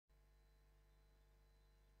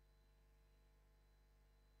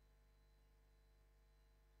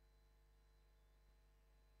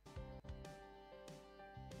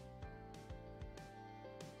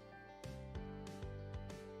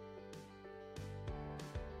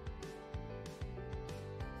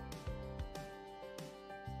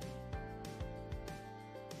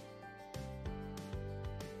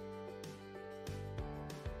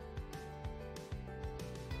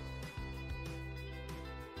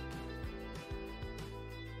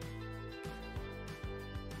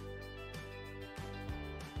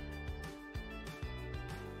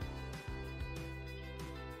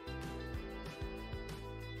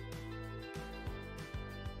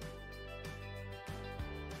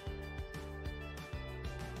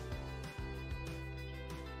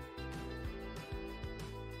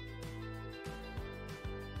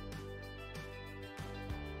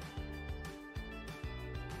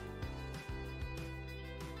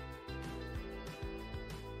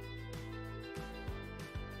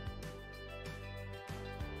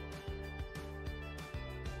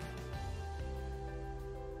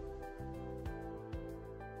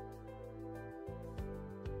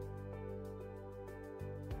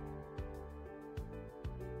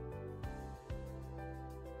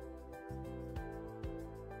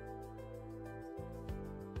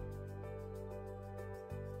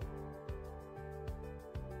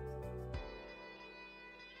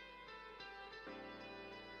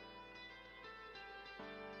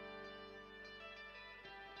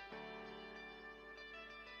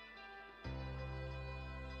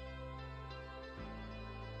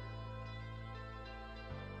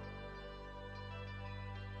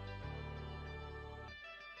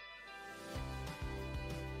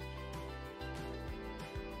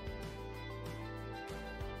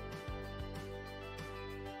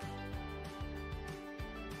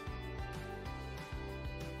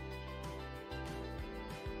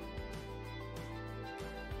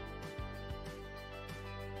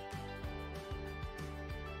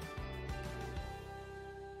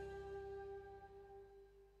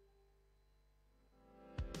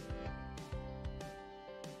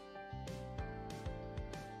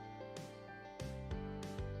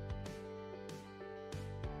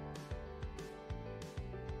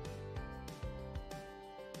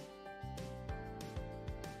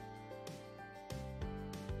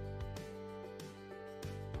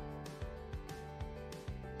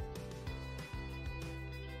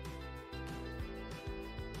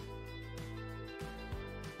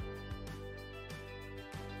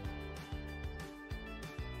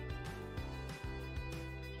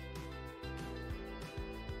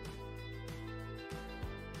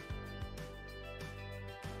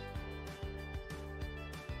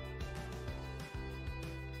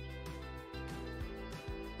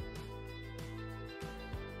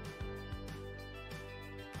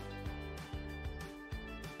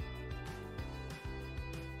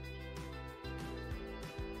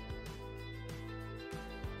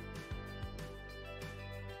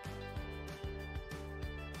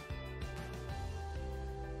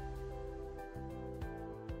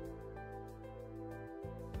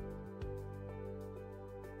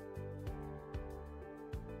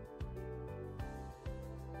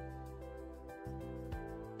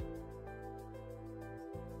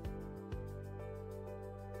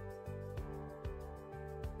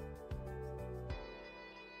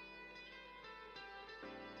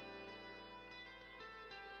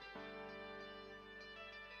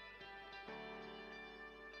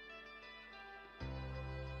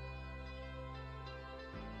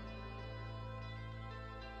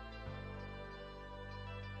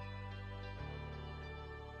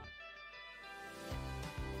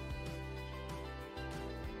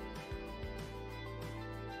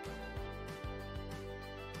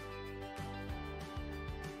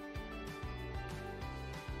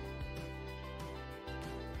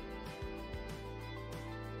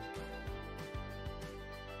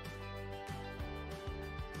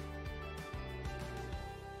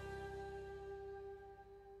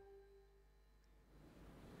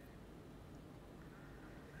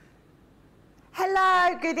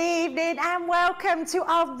Hello, good evening and welcome to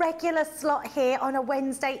our regular slot here on a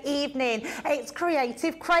Wednesday evening. It's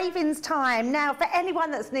Creative Cravings time. Now, for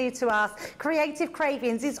anyone that's new to us, Creative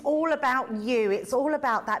Cravings is all about you. It's all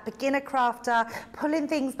about that beginner crafter, pulling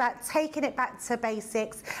things back, taking it back to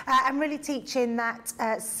basics and really teaching that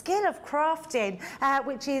skill of crafting,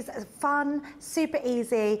 which is fun, super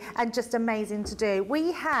easy and just amazing to do.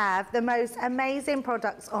 We have the most amazing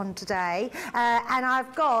products on today and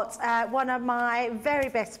I've got one of my very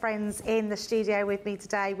best friends in the studio with me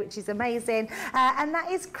today, which is amazing, and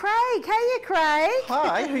that is Craig. Hey, you Craig.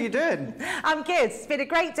 Hi, how you doing? I'm good. It's been a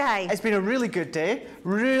great day. It's been a really good day,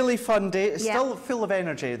 really fun day. It's still full of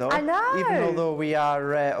energy though. I know. Even although we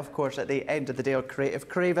are, of course, at the end of the day of Creative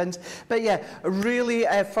Cravings. But yeah, a really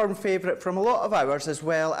firm favourite from a lot of ours as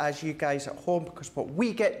well as you guys at home, because what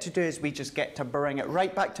we get to do is we just get to bring it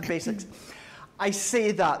right back to basics. I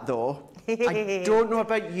say that though, I don't know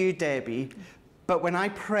about you, Debbie, but when I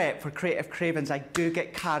prep for Creative Cravings, I do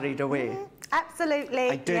get carried away. Absolutely.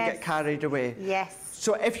 I do get carried away. Yes.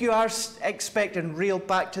 So if you are expecting real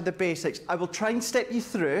back to the basics, I will try and step you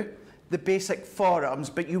through the basic forums,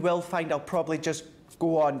 but you will find I'll probably just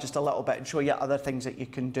go on just a little bit and show you other things that you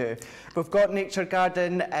can do. We've got Nature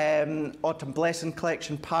Garden, Autumn Blessing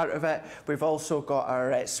collection, part of it. We've also got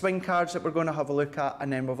our swing cards that we're going to have a look at,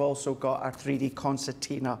 and then we've also got our 3D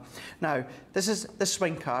Concertina. Now, this is the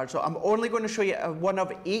swing card, so I'm only going to show you one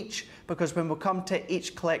of each, because when we come to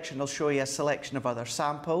each collection, I'll show you a selection of other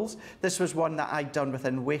samples. This was one that I'd done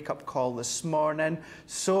within Wake Up Call this morning.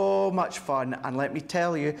 So much fun, and let me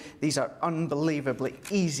tell you, these are unbelievably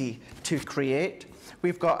easy to create.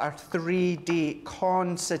 We've got our 3D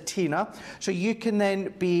Concertina, so you can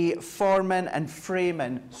then be forming and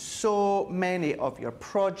framing so many of your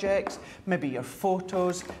projects, maybe your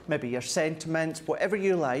photos, maybe your sentiments, whatever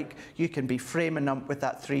you like, you can be framing them with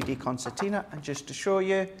that 3D Concertina. And just to show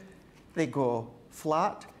you, they go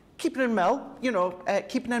flat, keeping in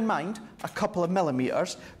mind a couple of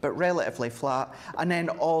millimeters, but relatively flat, and then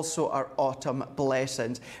also our Autumn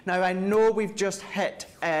Blessings. Now, I know we've just hit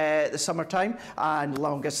the summertime and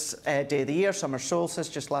longest day of the year, summer solstice,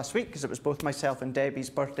 just last week, because it was both myself and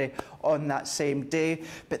Debbie's birthday on that same day,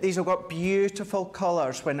 but these have got beautiful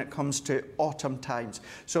colours when it comes to autumn times.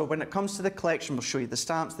 So when it comes to the collection, we'll show you the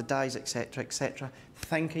stamps, the dies, etc., etc.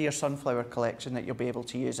 Think of your sunflower collection that you'll be able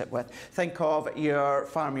to use it with. Think of your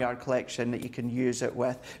farmyard collection that you can use it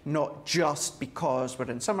with, not just because we're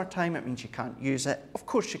in summertime, it means you can't use it. Of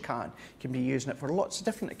course you can. You can be using it for lots of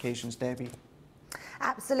different occasions, Debbie.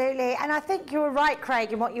 Absolutely, and I think you were right,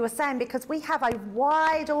 Craig, in what you were saying, because we have a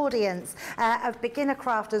wide audience of beginner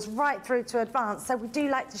crafters right through to advanced, so we do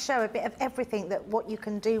like to show a bit of everything, that what you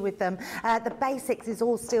can do with them. The basics is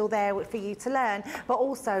all still there for you to learn, but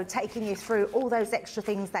also taking you through all those extra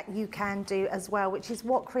things that you can do as well, which is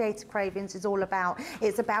what Creative Cravings is all about.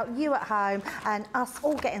 It's about you at home and us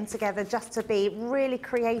all getting together just to be really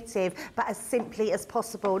creative, but as simply as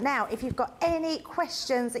possible. Now, if you've got any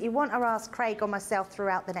questions that you want to ask Craig or myself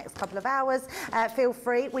throughout the next couple of hours, feel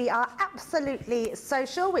free. We are absolutely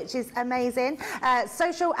social, which is amazing.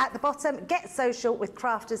 Social at the bottom, Get Social with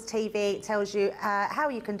Crafters TV. It tells you how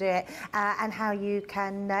you can do it and how you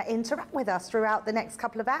can interact with us throughout the next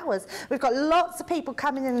couple of hours. We've got lots of people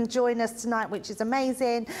coming in and join us tonight, which is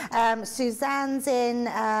amazing. Suzanne's in,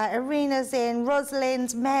 Irina's in,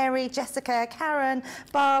 Rosalind, Mary, Jessica, Karen,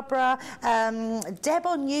 Barbara, Deb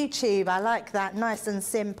on YouTube. I like that, nice and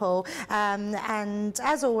simple. And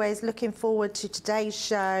as always, looking forward to today's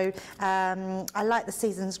show. I like the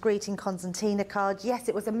season's greeting Concertina card. Yes,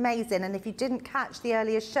 it was amazing. And if you didn't catch the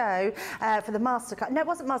earlier show for the masterclass, no, it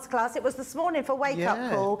wasn't masterclass, it was this morning for Wake Up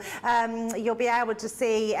Call, you'll be able to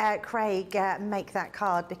see Craig make that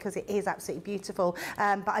card, because it is absolutely beautiful.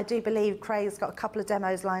 But I do believe Craig's got a couple of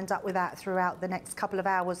demos lined up with that throughout the next couple of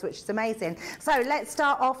hours, which is amazing. So let's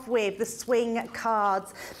start off with the swing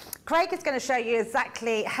cards. Craig is going to show you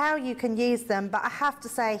exactly how you can use them, but I have to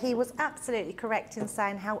say he was absolutely correct in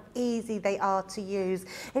saying how easy they are to use.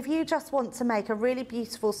 If you just want to make a really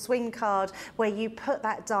beautiful swing card where you put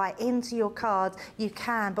that die into your card, you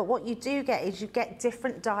can, but what you do get is you get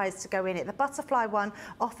different dies to go in it. The butterfly one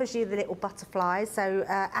offers you the little butterflies, so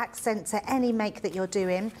accent to any make that you're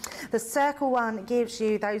doing. The circle one gives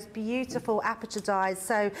you those beautiful aperture dies,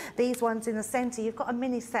 so these ones in the center, you've got a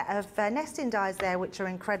mini set of nesting dies there, which are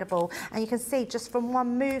incredible. And you can see just from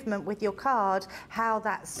one movement with your card, how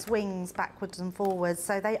that swings backwards and forwards.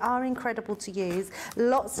 So they are incredible to use.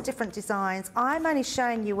 Lots of different designs. I'm only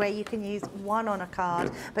showing you where you can use one on a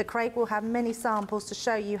card, but Craig will have many samples to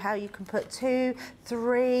show you how you can put 2,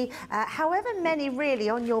 3, however many really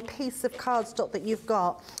on your piece of cardstock that you've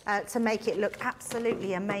got to make it look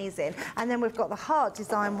absolutely amazing. And then we've got the heart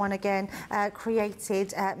design one again,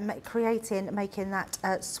 making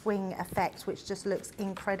that swing effect, which just looks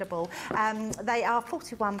incredible. They are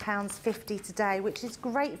 £41.50 today, which is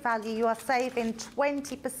great value. You are saving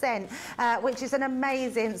 20%, which is an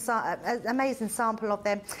amazing sample of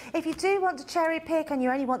them. If you do want to cherry pick and you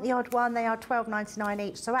only want the odd one, they are £12.99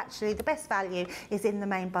 each. So actually the best value is in the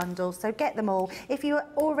main bundle. So get them all. If you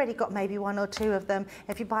already got maybe 1 or 2 of them,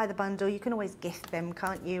 if you buy the bundle, you can always gift them,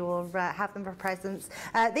 can't you, or have them for presents.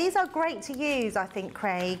 These are great to use, I think,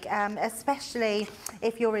 Craig, especially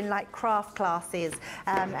if you're in like craft classes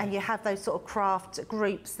and you have those sort of craft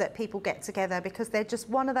groups that people get together, because they're just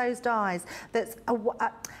one of those dies that's,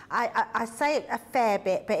 I say it a fair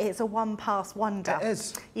bit, but it's a one-pass wonder. It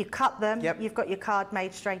is. You cut them, you've got your card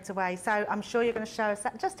made straight away. So I'm sure you're going to show us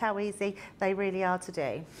just how easy they really are to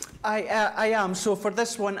do. I am. So for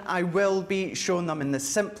this one, I will be showing them in the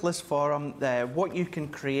simplest form, what you can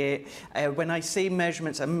create. When I say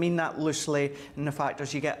measurements, I mean that loosely in the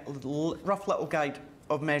factors. You get a rough little guide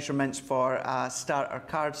of measurements for starter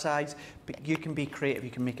card size, but you can be creative.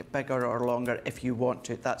 You can make it bigger or longer if you want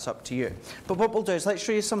to. That's up to you. But what we'll do is let's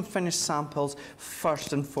show you some finished samples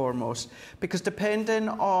first and foremost, because depending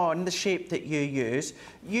on the shape that you use,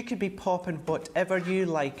 you could be popping whatever you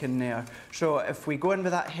like in there. So if we go in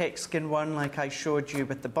with that hexagon one, like I showed you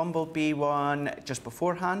with the bumblebee one just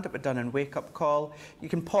beforehand, that we've done in Wake Up Call, you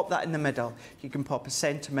can pop that in the middle. You can pop a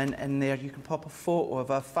sentiment in there. You can pop a photo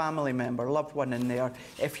of a family member, loved one in there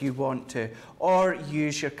if you want to. Or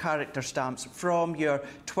use your character stamps from your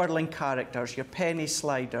twirling characters, your penny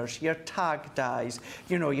sliders, your tag dies,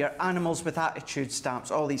 you know, your animals with attitude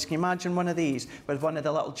stamps, all these. Can you imagine one of these with one of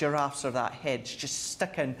the little giraffes or that head just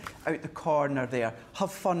sticking out the corner there?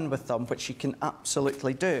 Have fun with them, which you can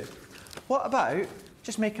absolutely do. What about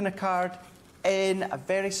just making a card in a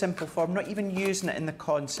very simple form, not even using it in the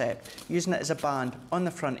concept, using it as a band on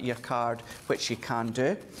the front of your card, which you can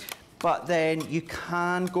do. But then you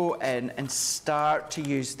can go in and start to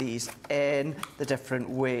use these in the different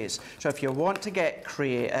ways. So if you want to get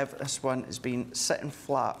creative, this one has been sitting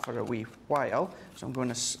flat for a wee while. So I'm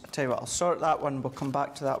going to tell you what, I'll sort that one. We'll come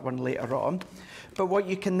back to that one later on. But what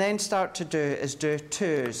you can then start to do is do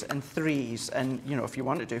 2s and 3s. And, you know, if you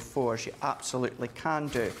want to do 4s, you absolutely can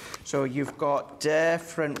do. So you've got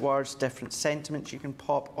different words, different sentiments you can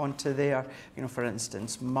pop onto there. You know, for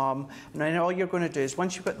instance, mum. And then all you're going to do is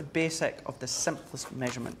once you've got the basic of the simplest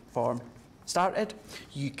measurement form started,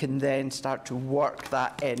 you can then start to work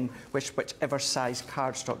that in with whichever size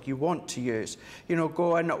cardstock you want to use. You know,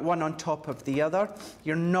 going one on top of the other.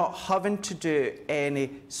 You're not having to do any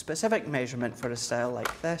specific measurement for a style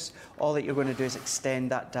like this. All that you're going to do is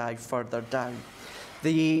extend that die further down.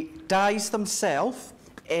 The dies themselves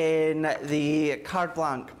in the carte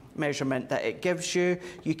blanche measurement that it gives you,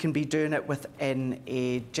 you can be doing it within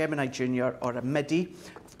a Gemini Junior or a MIDI.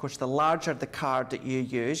 Of course, the larger the card that you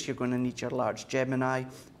use, you're going to need your large Gemini.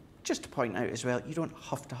 Just to point out as well, you don't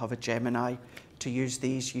have to have a Gemini to use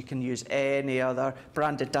these. You can use any other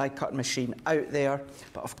branded die cutting machine out there.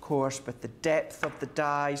 But of course, with the depth of the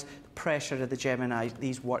dies, the pressure of the Gemini,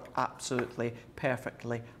 these work absolutely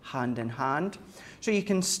perfectly hand in hand. So you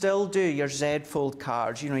can still do your Z-fold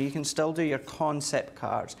cards, you know, you can still do your concept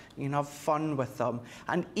cards. You can have fun with them.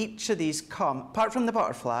 And each of these come, apart from the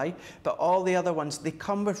butterfly, but all the other ones, they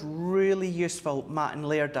come with really useful matte and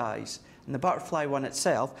layer dies. And the butterfly one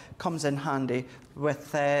itself comes in handy with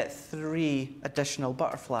 3 additional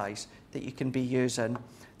butterflies that you can be using.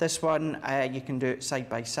 This one, you can do it side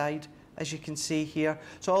by side, as you can see here.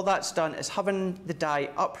 So all that's done is having the die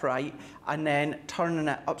upright and then turning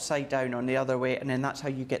it upside down on the other way, and then that's how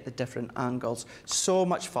you get the different angles. So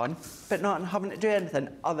much fun, but not having to do anything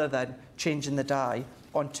other than changing the die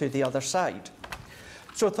onto the other side.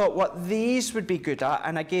 So I thought what these would be good at,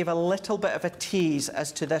 and I gave a little bit of a tease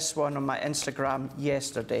as to this one on my Instagram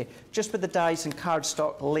yesterday, just with the dies and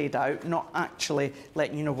cardstock laid out, not actually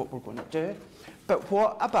letting you know what we're going to do. But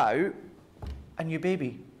what about a new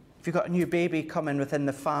baby? If you've got a new baby coming within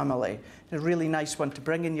the family, a really nice one to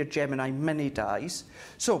bring in your Gemini mini dies.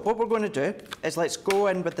 So what we're going to do is let's go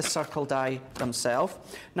in with the circle die themselves.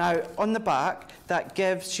 Now on the back, that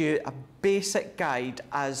gives you a basic guide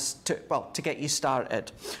as to, well, to get you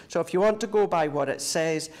started. So if you want to go by what it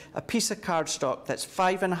says, a piece of cardstock that's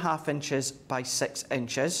 5.5 inches by 6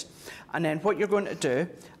 inches. And then what you're going to do,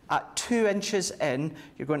 At 2 inches in,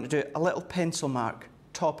 you're going to do a little pencil mark,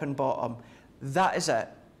 top and bottom. That is it.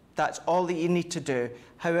 That's all that you need to do.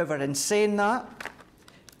 However, in saying that,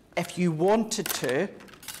 if you wanted to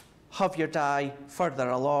have your die further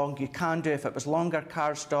along, you can do. If it was longer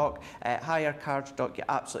cardstock, higher cardstock, you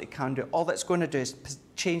absolutely can do. All that's going to do is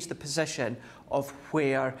change the position of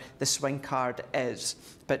where the swing card is.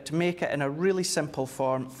 But to make it in a really simple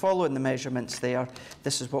form, following the measurements there,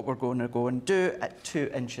 this is what we're going to go and do at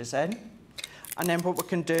 2 inches in. And then what we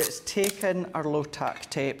can do is take in our low tack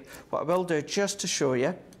tape. What I will do, just to show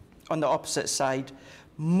you, on the opposite side,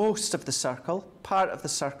 most of the circle, part of the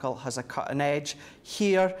circle has a cutting edge.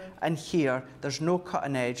 Here and here, there's no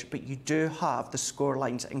cutting edge, but you do have the score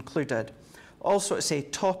lines included. Also to say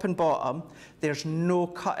top and bottom, there's no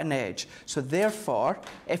cutting edge. So therefore,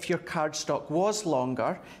 if your cardstock was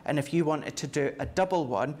longer, and if you wanted to do a double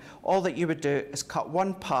one, all that you would do is cut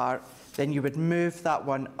one part, then you would move that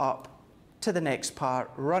one up to the next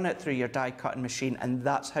part, run it through your die cutting machine, and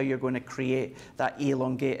that's how you're going to create that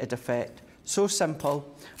elongated effect. So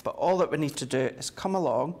simple, but all that we need to do is come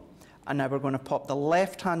along, and now we're going to pop the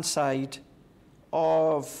left-hand side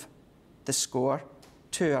of the score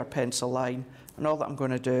to our pencil line, and all that I'm going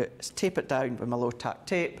to do is tape it down with my low tack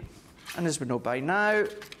tape. And as we know by now,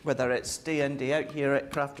 whether it's day in, day out here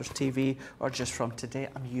at Crafters TV or just from today,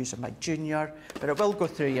 I'm using my junior, but it will go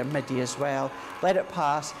through your MIDI as well. Let it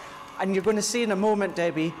pass, and you're going to see in a moment,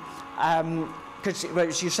 Debbie, because it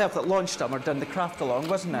was yourself that launched them or done the craft along,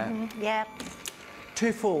 wasn't it? Mm-hmm. Yeah.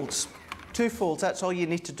 2 folds. 2 folds, that's all you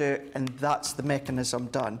need to do, and that's the mechanism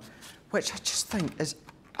done, which I just think is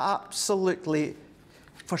absolutely,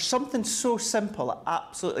 for something so simple, it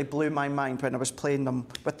absolutely blew my mind when I was playing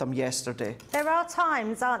with them yesterday. There are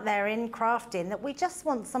times, aren't there, in crafting that we just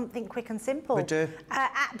want something quick and simple. We do.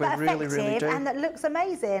 But really, effective, really do. and that looks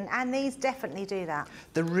amazing, and these definitely do that.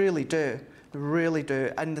 They really do. They really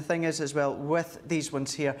do. And the thing is as well, with these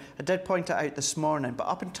ones here, I did point it out this morning, but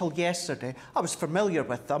up until yesterday, I was familiar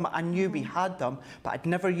with them. I knew we had them, but I'd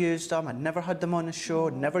never used them. I'd never had them on a show,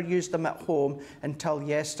 never used them at home until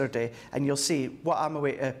yesterday. And you'll see what I'm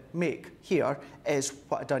going to make here is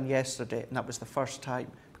what I done yesterday, and that was the first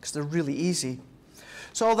time, because they're really easy.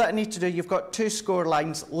 So all that I need to do, you've got 2 score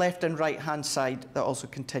lines, left and right hand side, that also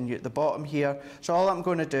continue at the bottom here. So all I'm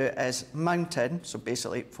going to do is mount in, so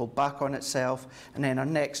basically fold back on itself, and then our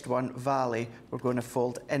next one, valley, we're going to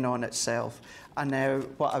fold in on itself. And now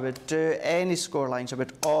what I would do, any score lines, I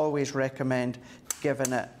would always recommend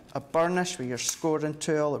giving it a burnish with your scoring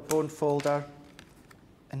tool or bone folder,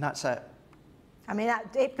 and that's it. I mean,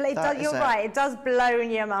 you're right, it does blow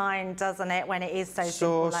your mind, doesn't it, when it is so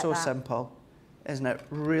simple like that. So simple. Isn't it?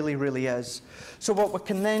 Really, really is. So what we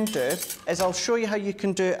can then do is I'll show you how you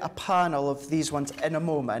can do a panel of these ones in a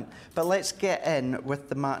moment, but let's get in with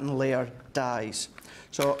the Matin Laird dies.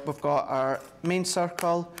 So we've got our main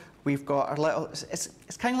circle, we've got our little,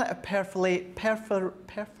 it's kind of like a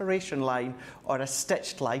perforation line or a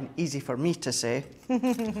stitched line, easy for me to say,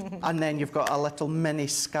 and then you've got a little mini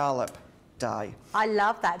scallop die. I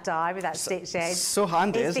love that die with that stitch edge. So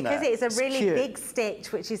handy, isn't it? Because it's a really cute. big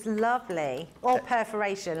stitch, which is lovely. Or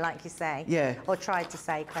perforation, like you say. Yeah. Or tried to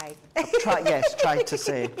say, Craig. Yes, tried to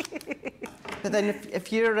say. But then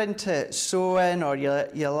if you're into sewing or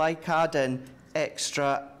you like adding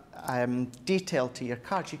extra detail to your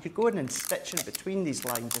cards, you could go in and stitch in between these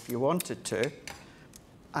lines if you wanted to.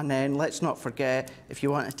 And then let's not forget, if you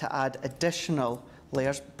wanted to add additional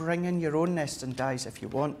layers, bring in your own nesting dies if you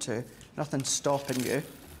want to. Nothing's stopping you.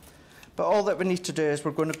 But all that we need to do is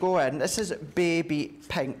we're going to go in. This is baby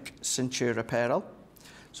pink Centura Pearl.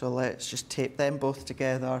 So let's just tape them both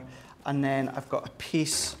together. And then I've got a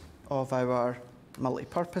piece of our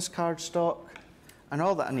multi-purpose cardstock. And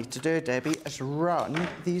all that I need to do, Debbie, is run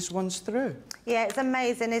these ones through. Yeah, it's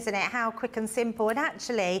amazing, isn't it, how quick and simple. And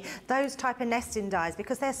actually, those type of nesting dies,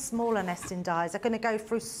 because they're smaller nesting dies, are going to go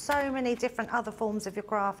through so many different other forms of your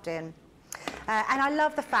crafting. And I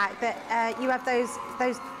love the fact that you have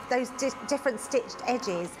those different stitched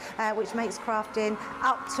edges, which makes crafting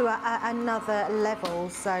up to another level.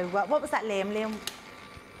 So what was that, Liam?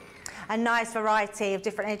 A nice variety of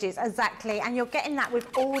different edges, exactly. And you're getting that with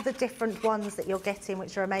all the different ones that you're getting,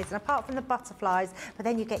 which are amazing, apart from the butterflies, but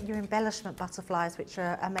then you get your embellishment butterflies, which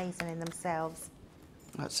are amazing in themselves.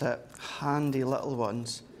 That's it, handy little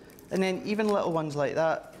ones. And then even little ones like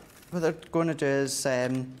that, what they're going to do is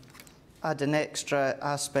add an extra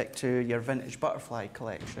aspect to your vintage butterfly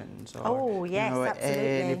collections, or absolutely.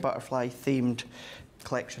 Any butterfly themed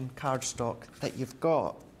collection cardstock that you've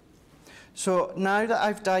got. So now that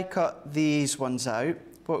I've die cut these ones out,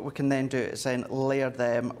 what we can then do is then layer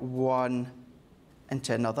them one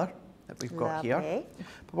into another that we've got here. Lovely.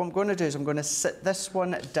 But what I'm going to do is I'm going to sit this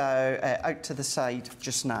one down out to the side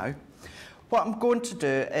just now. What I'm going to do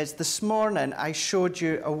is, this morning I showed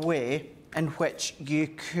you a way in which you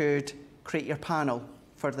could create your panel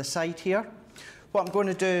for the side here. What I'm going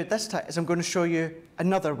to do this time is I'm going to show you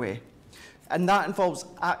another way. And that involves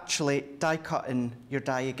actually die cutting your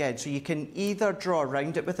die again. So you can either draw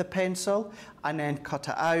around it with a pencil and then cut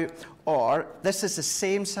it out, or this is the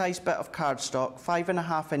same size bit of cardstock,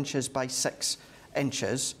 5.5 inches by 6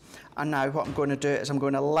 inches. And now what I'm going to do is I'm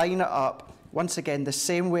going to line it up, once again, the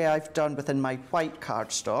same way I've done within my white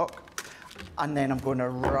cardstock. And then I'm going to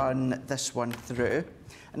run this one through.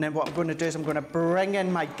 And then what I'm going to do is I'm going to bring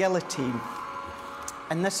in my guillotine.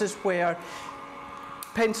 And this is where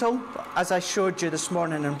pencil, as I showed you this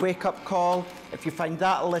morning in Wake Up Call, if you find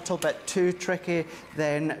that a little bit too tricky,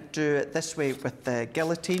 then do it this way with the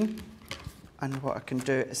guillotine. And what I can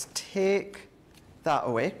do is take that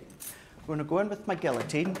away. I'm going to go in with my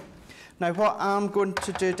guillotine. Now what I'm going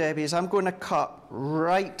to do, Debbie, is I'm going to cut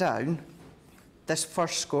right down this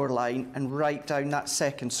first score line and right down that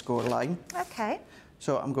second score line. Okay.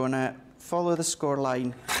 So I'm going to follow the score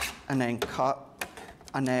line and then cut,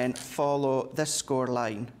 and then follow this score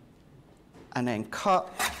line and then cut.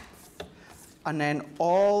 And then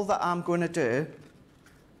all that I'm going to do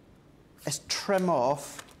is trim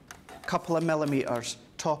off a couple of millimetres,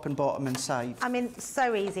 top and bottom and side. I mean,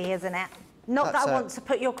 so easy, isn't it? Not That's that I it. want to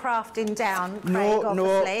put your crafting down, Craig, No,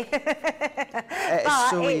 obviously. It is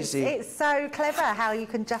so easy. It's so clever how you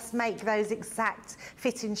can just make those exact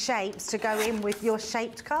fitting shapes to go in with your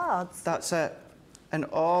shaped cards. That's it. And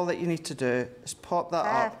all that you need to do is pop that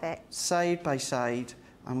up side by side.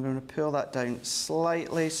 I'm going to pull that down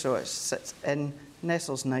slightly so it sits in,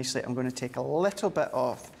 nestles nicely. I'm going to take a little bit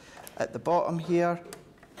off at the bottom here.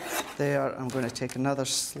 There, I'm going to take another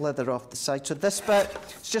slither off the side. So this bit,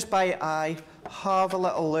 it's just by eye. Have a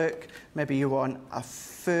little look. Maybe you want a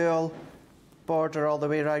full border all the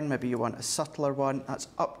way around. Maybe you want a subtler one. That's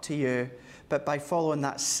up to you. But by following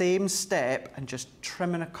that same step and just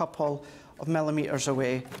trimming a couple of millimetres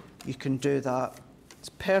away, you can do that. It's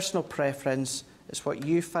personal preference. It's what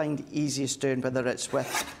you find easiest doing, whether it's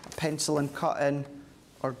with a pencil and cutting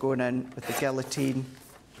or going in with the guillotine.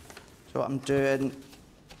 So what I'm doing,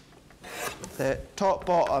 the top,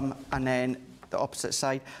 bottom, and then the opposite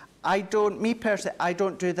side. Me personally, I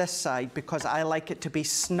don't do this side because I like it to be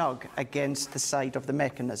snug against the side of the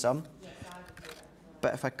mechanism.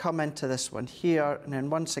 But if I come into this one here, and then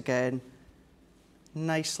once again,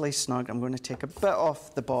 nicely snug, I'm going to take a bit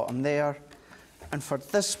off the bottom there. And for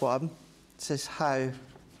this one, this is how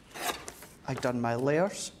I've done my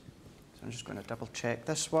layers. So I'm just going to double check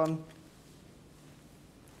this one.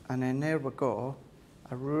 And then there we go.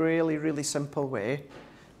 A really, really simple way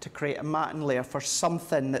to create a matting layer for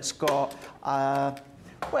something that's got,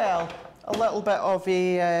 well, a little bit of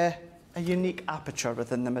a unique aperture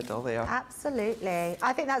within the middle there. Absolutely.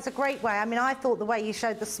 I think that's a great way. I mean, I thought the way you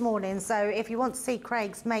showed this morning, so if you want to see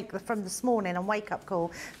Craig's make from this morning and Wake Up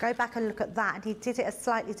Call, go back and look at that. And he did it a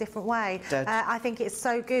slightly different way. I think it's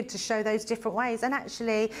so good to show those different ways. And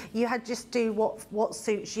actually, you had just do what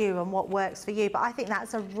suits you and what works for you. But I think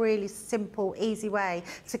that's a really simple, easy way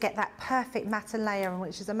to get that perfect matte layer,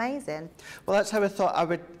 which is amazing. Well, that's how I thought I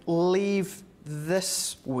would leave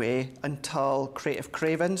this way until Creative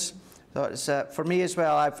Cravings. So it's, for me as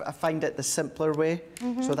well, I find it the simpler way.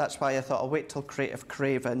 So that's why I thought I'll wait till Creative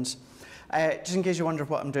Cravings. Just in case you wonder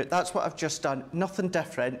what I'm doing, that's what I've just done. Nothing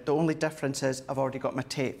different. The only difference is I've already got my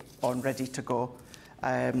tape on ready to go.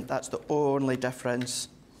 That's the only difference.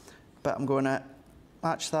 But I'm going to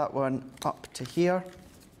match that one up to here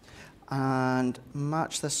and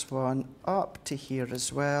match this one up to here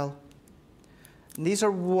as well. And these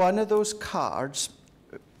are one of those cards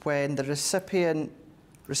when the recipient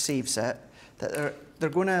receives it, that they're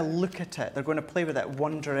going to look at it, they're going to play with it,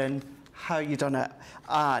 wondering how you done it,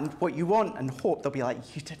 and what you want and hope they'll be like,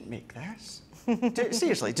 you didn't make this?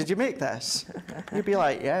 Seriously, did you make this? You'd be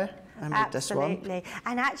like, yeah, I made this one. Absolutely.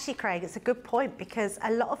 And actually, Craig, it's a good point, because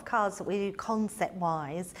a lot of cards that we do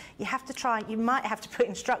concept-wise, you might have to put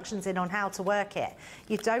instructions in on how to work it.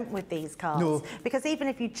 You don't with these cards. No. Because even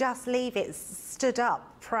if you just leave it stood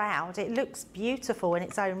up, proud, it looks beautiful in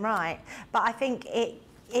its own right. But I think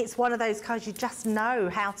it's one of those cards you just know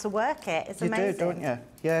how to work it. It's amazing. You do, don't you?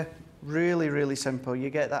 Yeah, really, really simple. You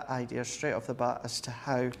get that idea straight off the bat as to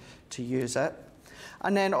how to use it.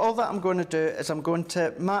 And then all that I'm going to do is I'm going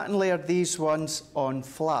to matte and layer these ones on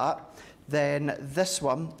flat. Then this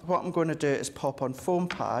one, what I'm going to do is pop on foam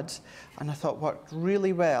pads. And I thought what worked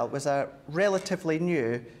really well was a relatively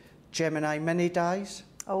new Gemini mini dies.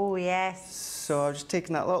 Oh, yes. So I've just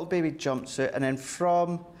taken that little baby jumpsuit, and then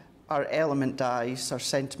from our element dies, our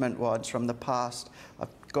sentiment ones from the past, I've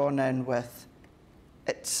gone in with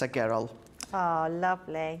It's a Girl. Oh,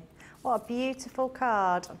 lovely. What a beautiful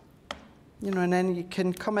card. You know, and then you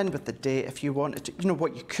can come in with the date if you wanted to. You know,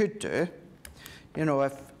 what you could do, you know,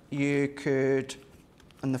 if you could,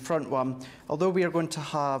 on the front one, although we are going to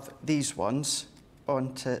have these ones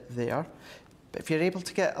onto there, but if you're able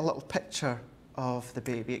to get a little picture of the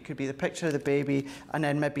baby, it could be the picture of the baby and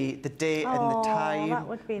then maybe the date and the time, that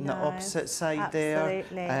would be and nice. the opposite side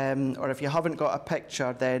Absolutely. there. Or if you haven't got a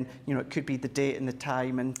picture, then you know it could be the date and the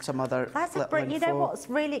time and some other. That's a brilliant. You know what's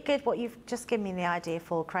really good? What you've just given me the idea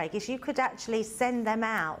for, Craig, is you could actually send them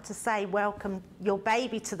out to say welcome your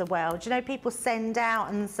baby to the world. You know, people send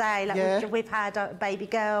out and say like we've had a baby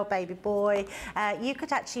girl, baby boy. You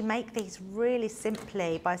could actually make these really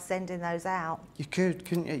simply by sending those out. You could,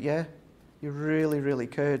 couldn't you? Yeah. You really, really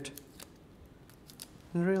could.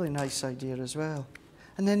 A really nice idea as well.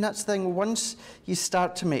 And then that's the thing, once you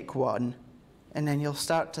start to make one, and then you'll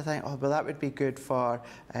start to think, oh, well, that would be good for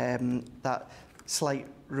that slight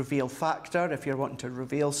reveal factor, if you're wanting to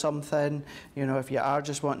reveal something, you know, if you are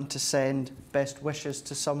just wanting to send best wishes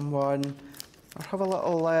to someone, or have a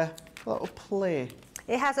little play.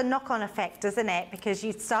 It has a knock-on effect, doesn't it? Because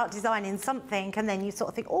you start designing something and then you sort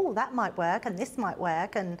of think, oh, that might work and this might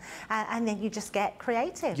work, and then you just get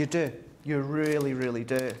creative. You do. You really, really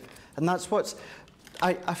do. And that's what's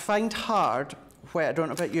I find hard, where I don't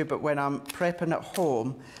know about you, but when I'm prepping at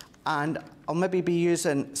home and I'll maybe be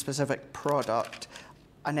using a specific product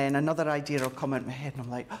and then another idea will come into my head and I'm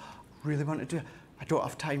like, oh, I really want to do it. I don't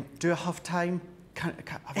have time. Do I have time? Have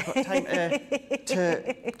I got time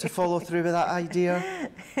to follow through with that idea?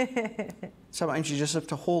 Sometimes you just have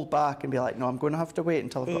to hold back and be like, no, I'm going to have to wait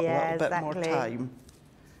until I've got a little bit more time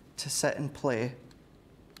to sit and play.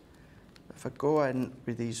 If I go in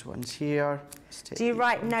with these ones here... Do you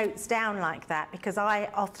write notes down like that? Because I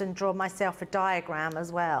often draw myself a diagram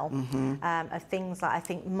as well of things that I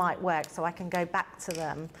think might work, so I can go back to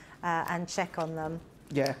them and check on them.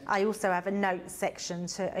 Yeah. I also have a notes section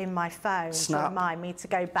in my phone to remind me to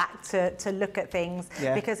go back to look at things,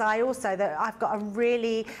 because I've got a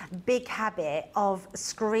really big habit of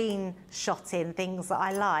screenshotting things that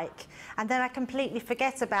I like, and then I completely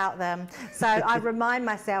forget about them. So I remind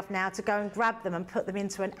myself now to go and grab them and put them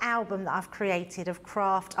into an album that I've created of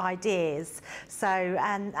craft ideas. So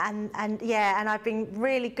and I've been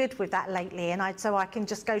really good with that lately, and so I can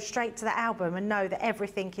just go straight to the album and know that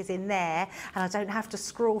everything is in there, and I don't have to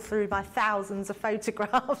scroll through my thousands of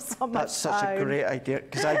photographs on my phone. That's such a great idea,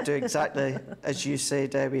 because I do exactly as you say,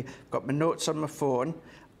 Debbie. I've got my notes on my phone.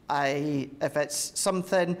 If it's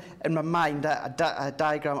something in my mind, a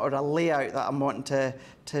diagram or a layout that I'm wanting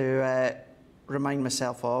to remind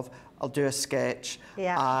myself of, I'll do a sketch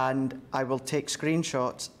and I will take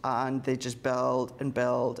screenshots, and they just build and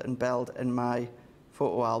build and build in my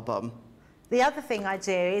photo album. The other thing I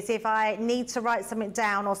do is if I need to write something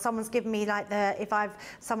down, or someone's given me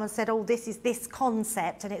someone said, oh, this is this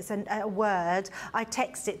concept and it's a word, I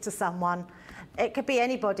text it to someone. It could be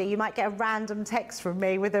anybody. You might get a random text from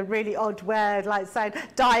me with a really odd word, like saying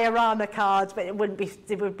diorama cards, but it would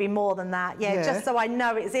be more than that. Yeah, just so I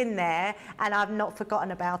know it's in there and I've not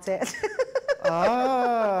forgotten about it.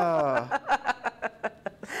 Ah.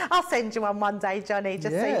 I'll send you one day, Johnny,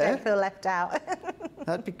 just so you don't feel left out.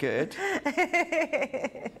 That'd be good.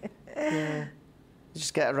 You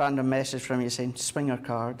just get a random message from you saying swinger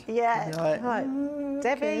card. Yeah. Like, right.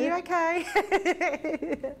 Debbie, are you okay?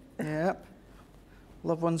 Yep.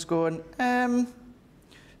 Loved one's going,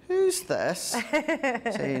 who's this?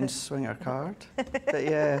 Saying swinger card. But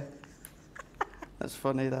yeah, that's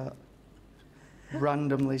funny, that.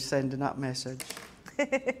 Randomly sending that message.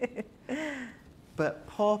 But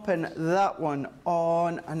popping that one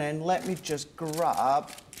on, and then let me just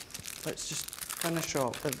grab, let's just finish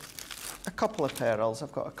off with a couple of pearls.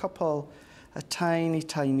 I've got a couple of tiny,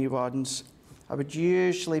 tiny ones. I would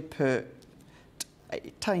usually put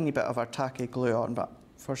a tiny bit of our tacky glue on, but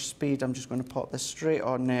for speed, I'm just going to pop this straight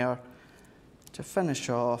on there. To finish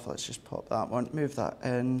off, let's just pop that one, move that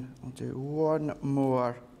in. I'll do one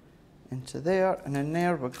more into there, and then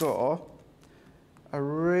there we go. A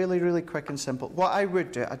really, really quick and simple. What I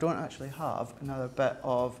would do, I don't actually have another bit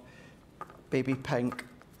of baby pink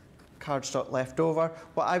cardstock left over.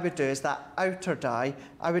 What I would do is that outer die,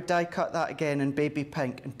 I would die cut that again in baby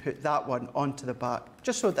pink and put that one onto the back,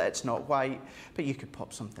 just so that it's not white, but you could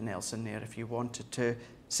pop something else in there if you wanted to.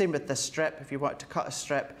 Same with this strip, if you wanted to cut a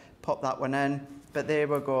strip, pop that one in. But there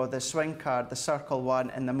we go, the swing card, the circle one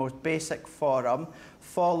in the most basic form,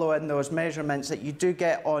 following those measurements that you do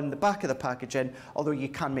get on the back of the packaging, although you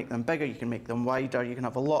can make them bigger, you can make them wider, you can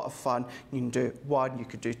have a lot of fun. You can do one, you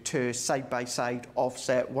could do two, side by side,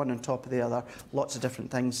 offset, one on top of the other, lots of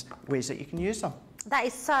different things, ways that you can use them. That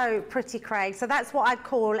is so pretty, Craig. So that's what I'd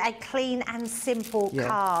call a clean and simple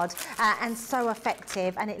card, and so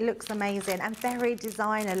effective, and it looks amazing and very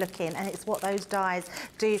designer looking, and it's what those dies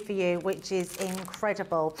do for you, which is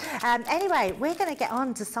incredible. Anyway, we're going to get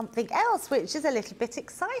on to something else, which is a little bit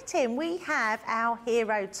exciting. We have our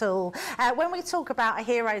hero tool. When we talk about a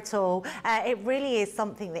hero tool, it really is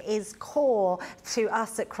something that is core to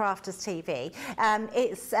us at Crafters TV.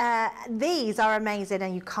 These are amazing,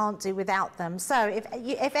 and you can't do without them. So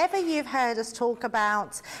if ever you've heard us talk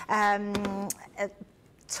about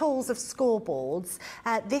tools of scoreboards,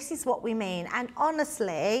 this is what we mean. And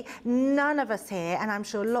honestly, none of us here, and I'm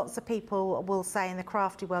sure lots of people will say in the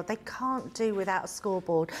crafty world, they can't do without a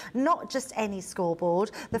scoreboard. Not just any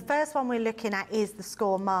scoreboard. The first one we're looking at is the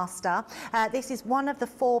Score Master. This is one of the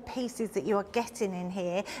 4 pieces that you are getting in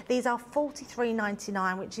here. These are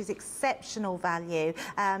 $43.99, which is exceptional value,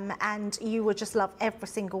 and you will just love every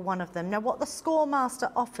single one of them. Now, what the Score Master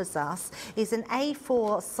offers us is an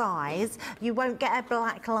A4 size. You won't get a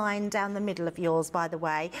black line down the middle of yours, by the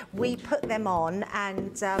way. We put them on,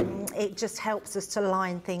 and it just helps us to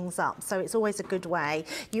line things up, so it's always a good way.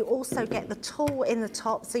 You also get the tool in the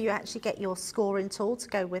top, so you actually get your scoring tool to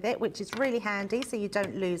go with it, which is really handy, so you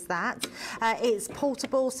don't lose that. It's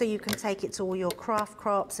portable, so you can take it to all your craft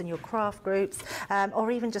crops and your craft groups,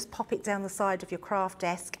 or even just pop it down the side of your craft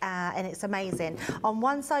desk, and it's amazing. On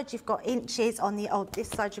one side you've got inches, on this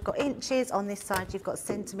side you've got inches, on this side you've got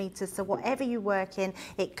centimetres, so whatever you work in,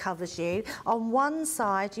 it covers you. On one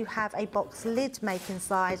side you have a box lid making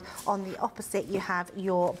side, on the opposite you have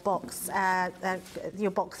your box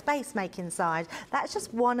base making side. That's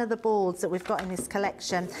just one of the boards that we've got in this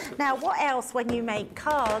collection. Now, what else when you make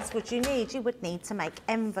cards would you need? You would need to make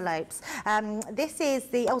envelopes. This is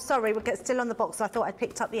the, oh sorry, we're still on the box, so I thought I'd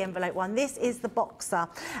picked up the envelope one. This is the boxer.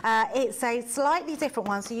 It's a slightly different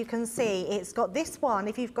one, so you can see it's got this one,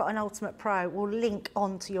 if you've got an Ultimate Pro, will link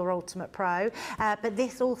onto your Ultimate Pro, but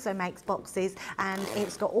this also makes boxes, and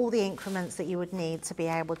it's got all the increments that you would need to be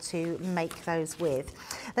able to make those with.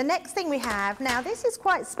 The next thing we have, now this is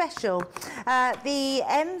quite special. The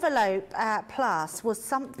Envelope Plus was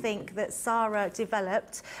something that Sarah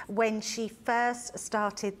developed when she first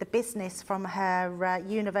started the business from her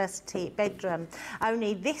university bedroom.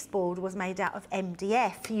 Only this board was made out of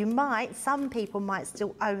MDF. Some people might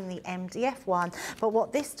still own the MDF one, but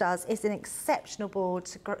what this does is an exceptional board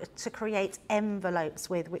to create envelopes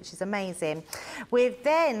with, which is amazing. We've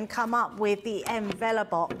then come up with the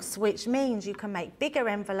Envelobox, which means you can make bigger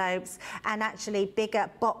envelopes and actually bigger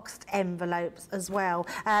boxed envelopes as well.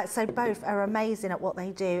 So both are amazing at what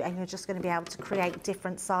they do, and you're just going to be able to create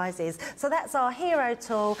different sizes. So that's our hero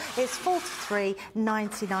tool. It's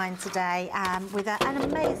 $43.99 today, with an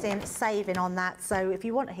amazing saving on that. So if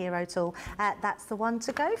you want a hero tool, that's the one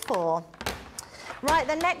to go for. Right,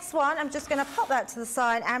 the next one, I'm just going to pop that to the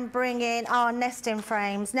side and bring in our nesting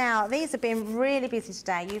frames. Now, these have been really busy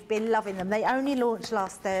today. You've been loving them. They only launched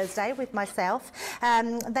last Thursday with myself.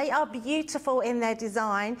 They are beautiful in their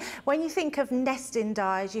design. When you think of nesting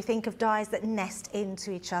dies, you think of dies that nest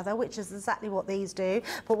into each other, which is exactly what these do.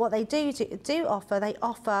 But what they do offer, they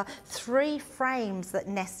offer 3 frames that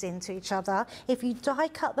nest into each other. If you die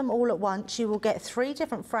cut them all at once, you will get 3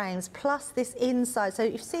 different frames, plus this inside. So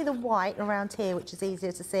you see the white around here, which is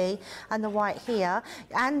easier to see, and the white here,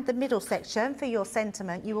 and the middle section for your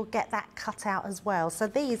sentiment, you will get that cut out as well. So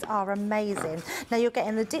these are amazing. Now you're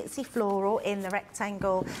getting the ditzy floral in the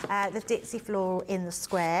rectangle, the ditzy floral in the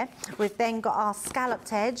square. We've then got our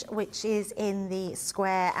scalloped edge, which is in the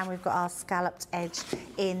square, and we've got our scalloped edge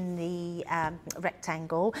in the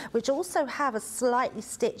rectangle, which also have a slightly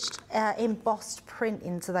stitched embossed print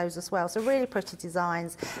into those as well. So really pretty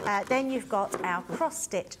designs. Then you've got our cross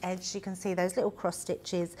stitch edge. You can see those little cross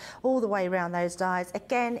stitches all the way around those dies,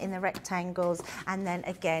 again in the rectangles, and then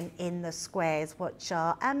again in the squares, which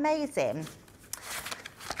are amazing.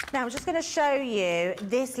 Now I'm just going to show you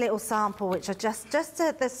this little sample, which are just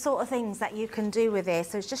the sort of things that you can do with this.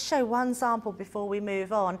 So just show one sample before we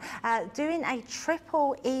move on. Doing a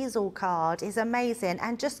triple easel card is amazing,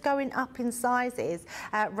 and just going up in sizes,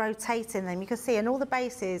 rotating them. You can see, and all the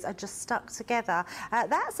bases are just stuck together.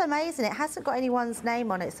 That's amazing. It hasn't got anyone's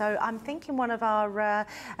name on it, so I'm thinking one of our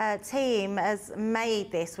team has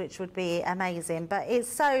made this, which would be amazing. But it's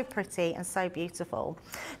so pretty and so beautiful.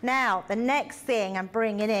 Now the next thing I'm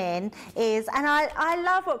bringing in in is, and I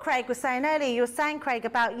love what Craig was saying earlier. You were saying, Craig,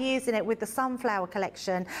 about using it with the sunflower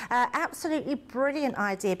collection. Absolutely brilliant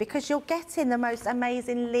idea, because you're getting the most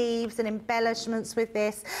amazing leaves and embellishments with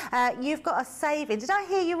this. You've got a saving. Did I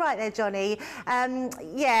hear you right there, Johnny?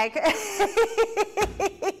 Yeah.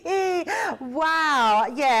 Wow.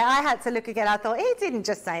 Yeah, I had to look again. I thought, he didn't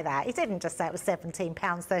just say that. He didn't just say it was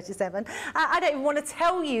 £17.37. I don't even want to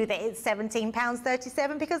tell you that it's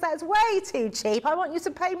 £17.37 because that's way too cheap. I want you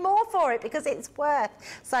to pay more for it because it's worth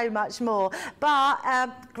so much more. But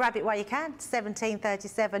grab it while you can.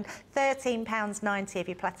 £17.37, £13.90 if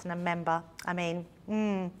you're Platinum member. I mean,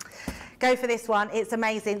 go for this one. It's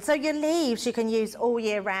amazing. So your leaves you can use all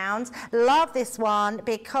year round. Love this one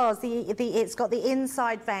because it's got the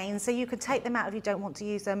inside veins, so you can take them out if you don't want to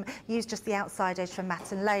use them. Use just the outside edge for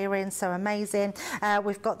matte and layering. So amazing.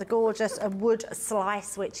 We've got the gorgeous wood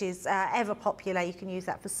slice, which is ever popular. You can use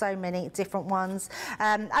that for so many different ones.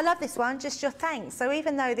 I love this one, just your thanks. So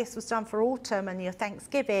even though this was done for autumn and your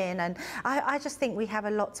Thanksgiving, and I just think we have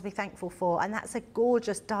a lot to be thankful for, and that's a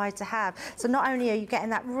gorgeous die to have. So not only are you getting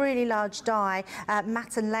that really large die,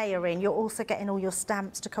 matte and layering, you're also getting all your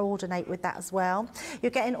stamps to coordinate with that as well.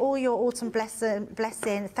 You're getting all your autumn blessing,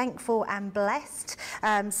 thankful and blessed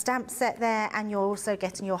stamp set there, and you're also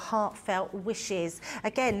getting your heartfelt wishes.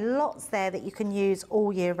 Again, lots there that you can use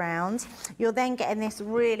all year round. You're then getting this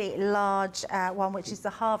really large one, which is the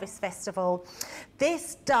Harvest Festival.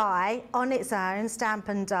 This die on its own, stamp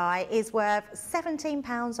and die, is worth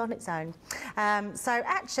 £17 on its own. So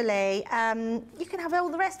actually, you can have all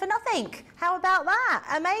the rest for nothing. How about that?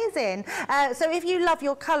 Amazing. So if you love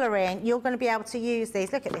your colouring, you're going to be able to use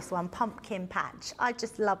these. Look at this one, Pumpkin Patch. I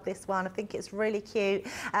just love this one. I think it's really cute.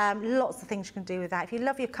 Lots of things you can do with that. If you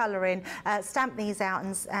love your colouring, stamp these out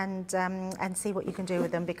and see what you can do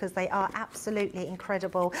with them, because they are absolutely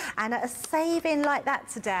incredible. And at a saving like that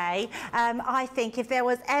today, I think if there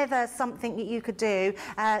was ever something that you could do,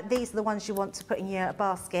 these are the ones you want to put in your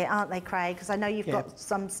basket, aren't they, Craig? Because I know you've got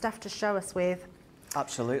some stuff to show us with.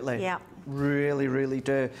 Absolutely. Yeah. Really, really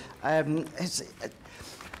do. I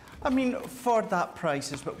mean, for that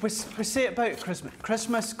price, we say it about Christmas.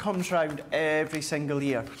 Christmas comes round every single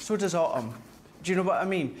year. So does autumn. Do you know what I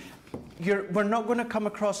mean? We're not going to come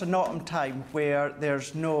across an autumn time where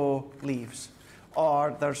there's no leaves,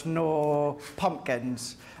 or there's no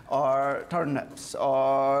pumpkins, or turnips,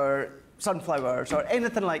 or sunflowers, or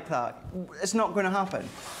anything like that. It's not going to happen.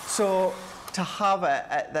 So to have it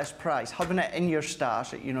at this price, having it in your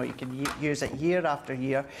stash, you know, you can use it year after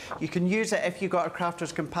year. You can use it if you got a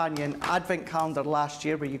Crafter's Companion advent calendar last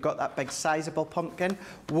year where you got that big sizable pumpkin.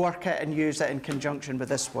 Work it and use it in conjunction with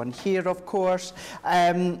this one here, of course.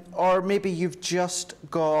 Or maybe you've just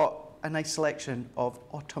got a nice selection of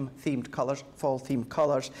autumn-themed colours, fall-themed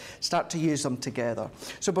colours. Start to use them together.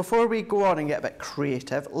 So before we go on and get a bit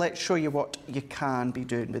creative, let's show you what you can be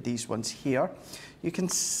doing with these ones here. You can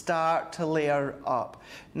start to layer up.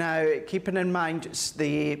 Now, keeping in mind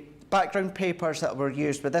the background papers that were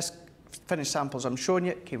used with this finished samples I'm showing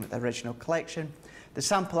you came with the original collection. The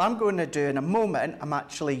sample I'm going to do in a moment, I'm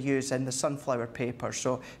actually using the sunflower paper,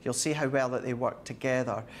 so you'll see how well that they work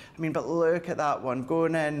together. I mean, but look at that one,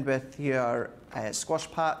 going in with your squash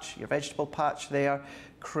patch, your vegetable patch there,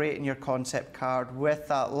 creating your concept card with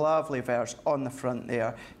that lovely verse on the front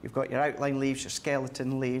there. You've got your outline leaves, your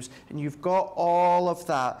skeleton leaves, and you've got all of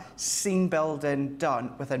that scene building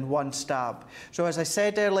done within one stab. So as I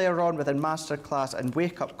said earlier on within Masterclass and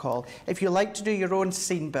Wake Up Call, if you like to do your own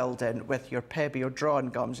scene building with your Pebby or drawing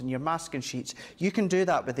gums and your masking sheets, you can do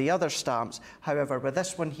that with the other stamps. However, with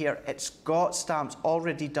this one here, it's got stamps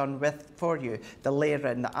already done for you, the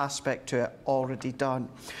layering, the aspect to it already done.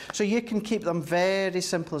 So you can keep them very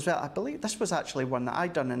simple as well. I believe this was actually one that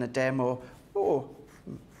I'd done in a demo,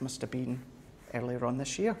 must have been earlier on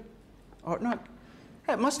this year. Or not,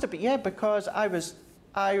 it must have been, yeah, because I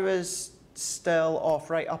was still off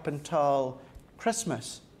right up until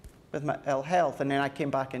Christmas with my ill health, and then I came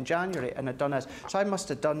back in January and I'd done this. So I must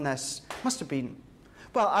have done this, must have been,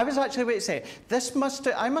 well, I was actually, wait to say,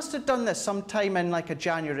 I must have done this sometime in like a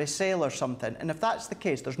January sale or something, and if that's the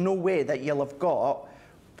case, there's no way that you'll have got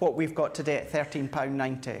what we've got today at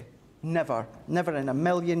 £13.90. Never, never in a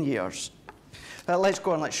million years. But let's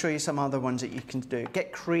go on, let's show you some other ones that you can do.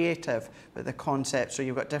 Get creative with the concept, so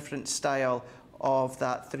you've got different style of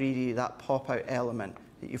that 3D, that pop-out element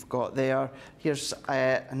that you've got there. Here's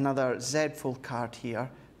another Z-fold card here.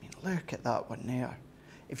 I mean, look at that one there.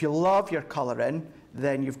 If you love your colouring,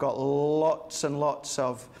 then you've got lots and lots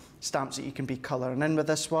of stamps that you can be colouring in with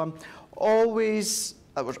this one. Always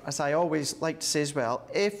as I always like to say as well,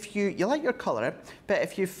 if you like your colouring, but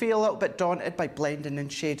if you feel a little bit daunted by blending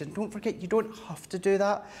and shading, don't forget you don't have to do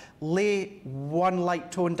that. Lay one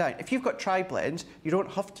light tone down. If you've got tri-blends, you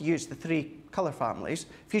don't have to use the 3 colour families.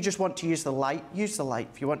 If you just want to use the light, use the light.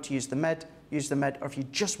 If you want to use the mid, use the mid. Or if you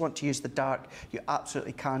just want to use the dark, you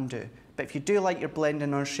absolutely can do. But if you do like your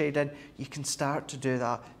blending or shading, you can start to do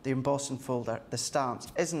that. The embossing folder, the stamps,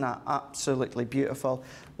 isn't that absolutely beautiful?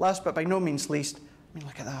 Last but by no means least, I mean,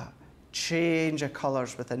 look at that. Change of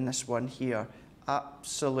colours within this one here.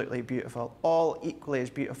 Absolutely beautiful. All equally as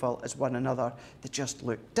beautiful as one another. They just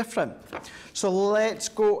look different. So let's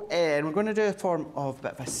go in. We're going to do a form of a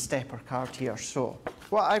bit of a stepper card here. So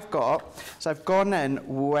what I've got is I've gone in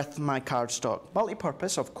with my cardstock.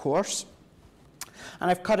 Multi-purpose, of course. And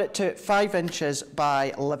I've cut it to 5 inches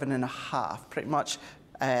by 11.5. Pretty much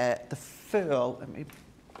the full, let me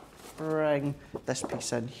bring this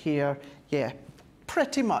piece in here. Yeah.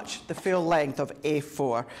 Pretty much the full length of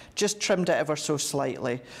A4, just trimmed it ever so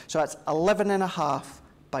slightly. So that's 11.5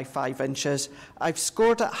 by 5 inches. I've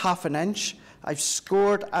scored at 1/2 inch, I've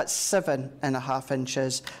scored at 7.5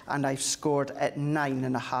 inches, and I've scored at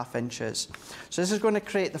 9.5 inches. So this is going to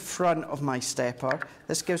create the front of my stepper.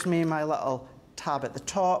 This gives me my little tab at the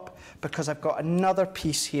top, because I've got another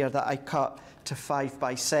piece here that I cut to 5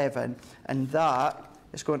 by 7, and that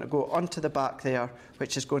is going to go onto the back there,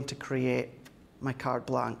 which is going to create my card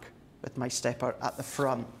blank with my stepper at the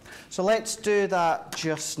front. So let's do that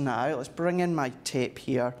just now. Let's bring in my tape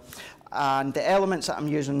here. And the elements that I'm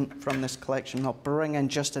using from this collection I'll bring in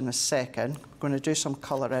just in a second. I'm going to do some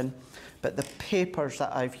colouring, but the papers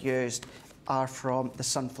that I've used are from the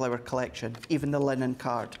Sunflower collection. Even the linen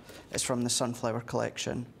card is from the Sunflower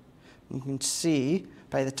collection. You can see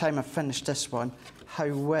by the time I've finished this one how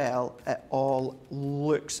well it all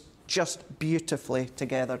looks just beautifully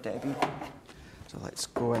together, Debbie. So let's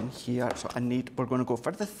go in here. So we're going to go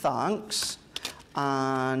for the thanks,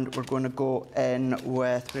 and we're going to go in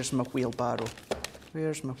with, where's my wheelbarrow?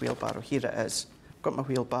 Where's my wheelbarrow? Here it is. I've got my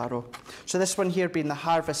wheelbarrow. So this one here being the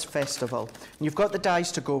Harvest Festival. And you've got the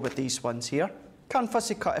dies to go with these ones here. Can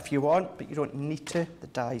fussy cut if you want, but you don't need to. The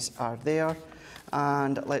dies are there.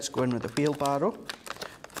 And let's go in with the wheelbarrow.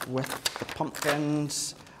 With the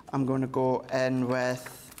pumpkins, I'm going to go in with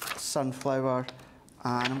sunflower.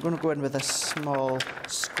 And I'm going to go in with a small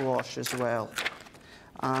squash as well.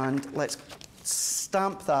 And let's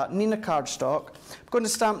stamp that. Nina cardstock. I'm going to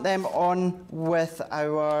stamp them on with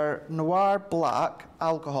our Noir Black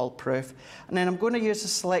alcohol proof. And then I'm going to use a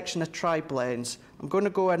selection of tri-blends. I'm going to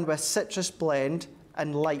go in with Citrus Blend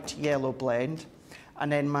and Light Yellow Blend.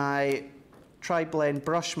 And then my tri-blend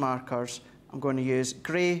brush markers, I'm going to use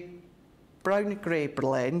Brown Grey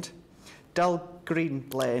Blend, Dull Green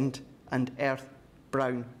Blend, and Earth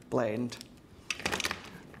Brown Blend.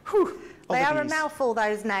 Whew, they are a mouthful,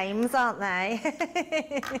 those names, aren't they?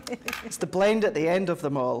 It's the blend at the end of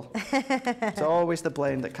them all. It's always the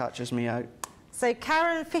blend that catches me out. So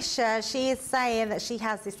Karen Fisher, she is saying that she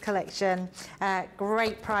has this collection.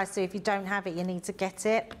 Great price, so if you don't have it, you need to get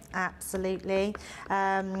it. Absolutely.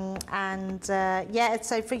 Yeah,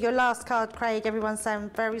 so for your last card, Craig, everyone's saying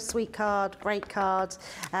very sweet card, great card.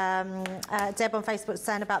 Deb on Facebook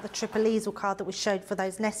saying about the triple easel card that we showed for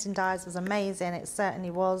those nesting dies was amazing. It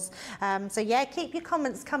certainly was. So yeah, keep your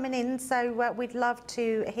comments coming in. So we'd love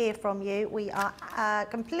to hear from you. We are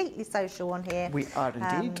completely social on here. We are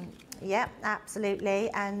indeed. Yeah, absolutely,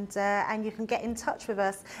 and you can get in touch with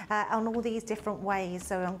us on all these different ways.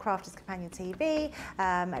 So on Crafters Companion TV,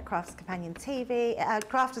 at Crafters Companion TV,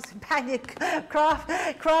 Crafters Companion,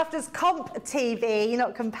 Crafters Comp TV,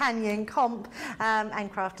 not Companion, Comp,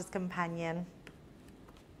 and Crafters Companion.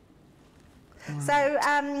 So,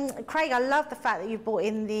 Craig, I love the fact that you brought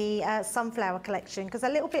in the sunflower collection, because a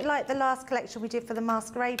little bit like the last collection we did for the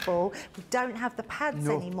Masquerade Ball, we don't have the pads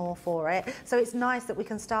anymore for it. So it's nice that we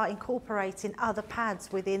can start incorporating other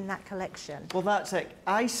pads within that collection. Well, that's it.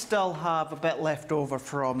 I still have a bit left over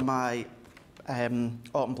from my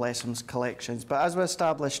Autumn Blessings collections, but as we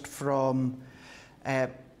established from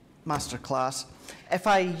Masterclass, if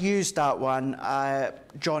I used that one,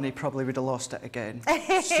 Johnny probably would have lost it again.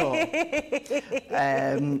 So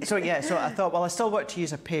yeah, so I thought, well, I still want to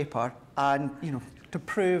use a paper, and to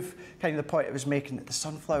prove kind of the point I was making, that the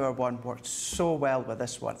sunflower one works so well with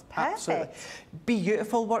this one. Absolutely.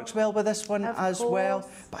 Beautiful works well with this one as well,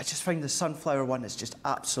 but I just find the sunflower one is just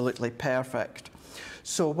absolutely perfect.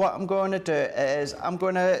 So what I'm going to do is I'm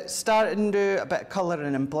going to start and do a bit of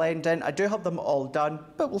colouring and blending. I do have them all done,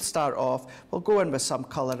 but we'll start off. We'll go in with some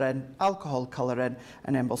colouring, alcohol colouring,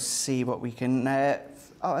 and then we'll see what we can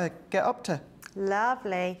get up to.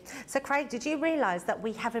 Lovely. So Craig, did you realise that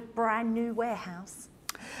we have a brand new warehouse?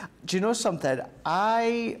 Do you know something?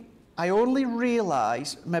 I only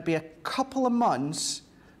realised maybe a couple of months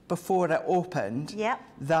before it opened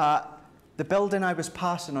that the building I was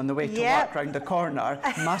passing on the way to work round the corner,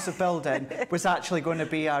 massive building, was actually going to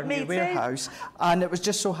be our new warehouse. And it was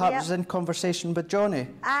just so happened I was in conversation with Johnny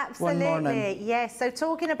one morning. Yes. So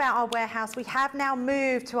talking about our warehouse, we have now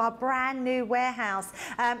moved to our brand new warehouse.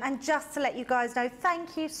 And just to let you guys know,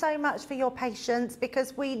 thank you so much for your patience,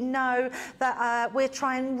 because we know that we're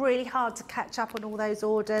trying really hard to catch up on all those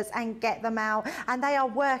orders and get them out. And they are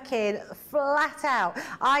working flat out.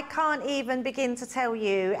 I can't even begin to tell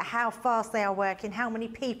you how fast they are working, how many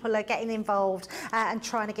people are getting involved and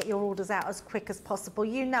trying to get your orders out as quick as possible.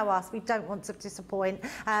 You know us, we don't want to disappoint,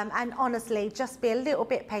 and honestly, just be a little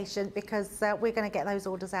bit patient, because we're going to get those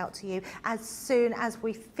orders out to you as soon as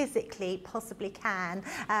we physically possibly can,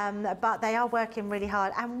 but they are working really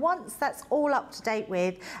hard, and once that's all up to date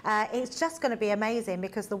with, it's just going to be amazing,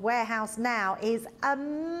 because the warehouse now is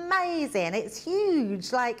amazing. It's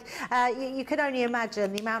huge. Like you can only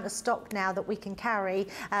imagine the amount of stock now that we can carry,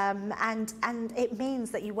 and it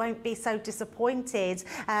means that you won't be so disappointed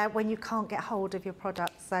when you can't get hold of your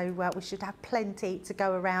products. So we should have plenty to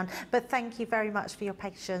go around. But thank you very much for your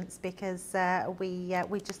patience, because we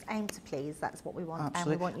just aim to please. That's what we want.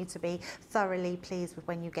 Absolutely. And we want you to be thoroughly pleased with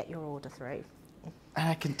when you get your order through. And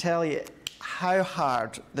I can tell you how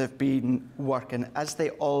hard they've been working, as they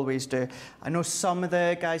always do. I know some of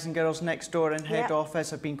the guys and girls next door in head office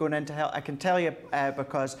have been going in to help. I can tell you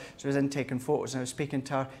because she was in taking photos, and I was speaking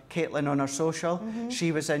to her, Caitlin, on her social.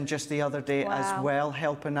 She was in just the other day as well,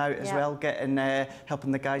 helping out as well, getting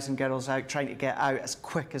helping the guys and girls out, trying to get out as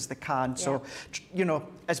quick as they can. So, you know,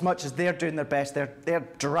 as much as they're doing their best, they're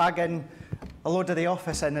dragging a load of the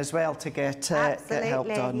office in as well to get help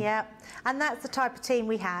done. Yeah. And that's the type of team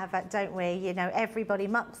we have, don't we? You know, everybody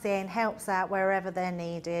mucks in, helps out wherever they're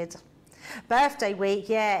needed. Birthday week,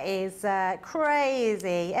 is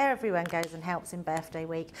crazy. Everyone goes and helps in birthday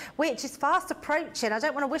week, which is fast approaching. I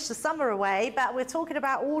don't want to wish the summer away, but we're talking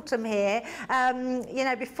about autumn here. You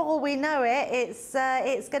know, before we know it,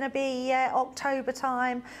 it's going to be October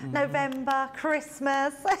time, November,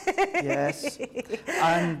 Christmas. Yes.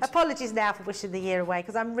 And apologies now for wishing the year away,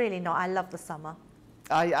 because I'm really not. I love the summer.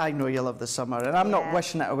 I know you love the summer, and I'm not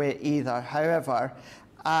wishing it away either. However,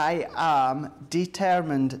 I am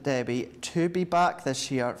determined, Debbie, to be back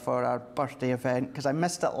this year for our birthday event, because I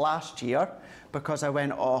missed it last year because I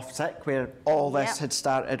went off sick where all this had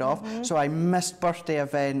started off. So I missed birthday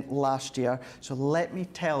event last year. So let me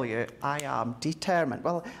tell you, I am determined.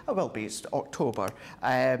 Well, I will be, it's October.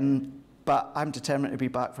 But I'm determined to be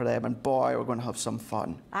back for them, and boy, we're going to have some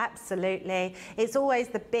fun. Absolutely. It's always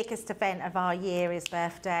the biggest event of our year is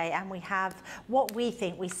birthday, and we have what we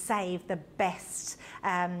think we save the best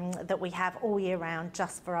that we have all year round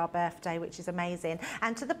just for our birthday, which is amazing.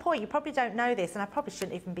 And to the point, you probably don't know this, and I probably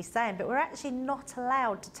shouldn't even be saying, but we're actually not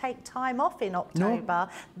allowed to take time off in October. No.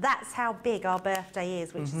 That's how big our birthday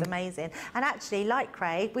is, which is amazing. And actually, like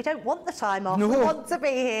Craig, we don't want the time off. No. We want to be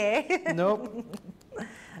here. Nope.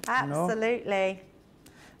 Absolutely.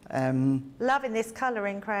 Loving this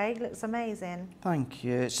colouring, Craig. Looks amazing. Thank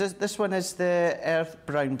you. So this one is the Earth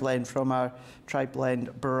Brown blend from our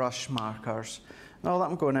Tri-Blend brush markers. Now that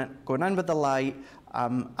I'm going in with the light,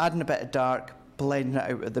 adding a bit of dark, blending it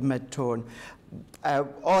out with the mid-tone.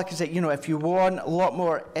 All I can say, you know, if you want a lot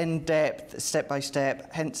more in-depth,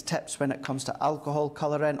 step-by-step hints, tips when it comes to alcohol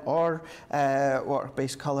colouring or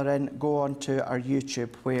water-based colouring, go on to our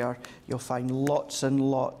YouTube, where you'll find lots and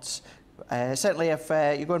lots. Certainly if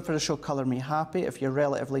you're going for the show Colour Me Happy, if you're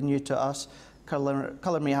relatively new to us,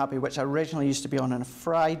 Colour Me Happy, which originally used to be on a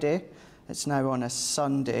Friday, it's now on a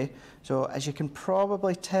Sunday. So as you can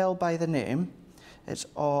probably tell by the name, it's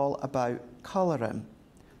all about colouring.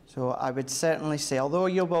 So I would certainly say, although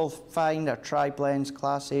you will find our tri-blends,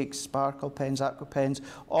 classics, sparkle pens, aqua pens,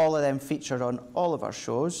 all of them featured on all of our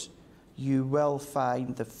shows, you will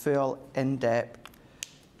find the full in-depth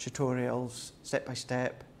tutorials,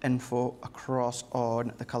 step-by-step info across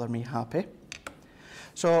on the Colour Me Happy.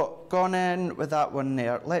 So gone in with that one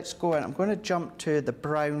there, let's go in. I'm going to jump to the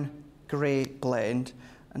brown grey blend,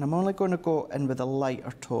 and I'm only going to go in with a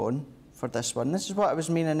lighter tone for this one. This is what I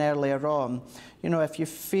was meaning earlier on. You know, if you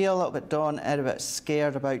feel a little bit daunted, a bit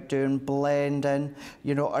scared about doing blending,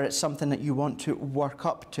 you know, or it's something that you want to work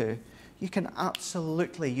up to, you can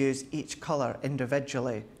absolutely use each colour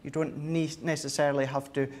individually. You don't necessarily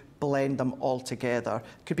have to blend them all together.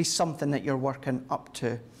 It could be something that you're working up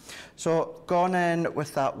to. So gone in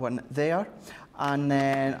with that one there, and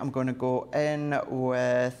then I'm going to go in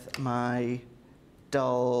with my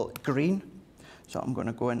dull green. So I'm going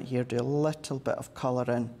to go in here, do a little bit of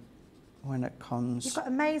colouring when it comes. You've got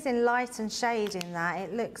amazing light and shade in that.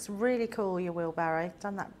 It looks really cool, your wheelbarrow. You've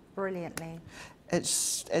done that brilliantly.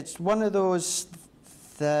 It's one of those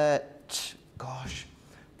that, gosh,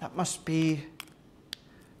 that must be,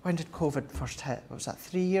 when did COVID first hit? Was that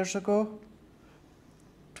 3 years ago?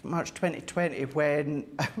 March 2020, when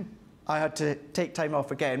I had to take time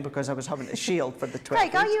off again because I was having a shield for the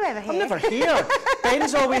 12 Craig, are you ever here? I'm never here.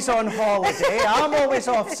 Ben's always on holiday. I'm always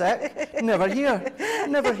off sick. Never here.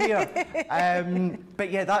 Never here.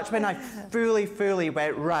 But yeah, that's when I fully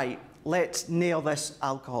went, right, let's nail this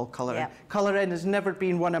alcohol colouring. Yep. Colouring has never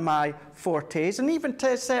been one of my fortes, and even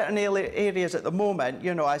to certain areas at the moment,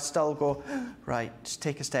 you know, I still go, right, just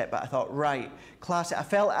take a step back. I thought, right, classic. I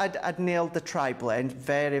felt I'd nailed the tri-blend,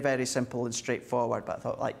 very simple and straightforward, but I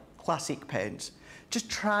thought, like, classic pens. Just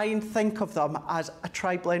try and think of them as a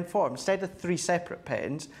tri-blend form. Instead of 3 separate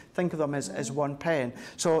pens, think of them as one pen.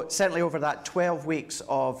 So certainly over that 12 weeks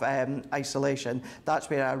of isolation, that's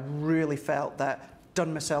where I really felt that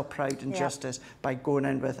done myself proud and justice by going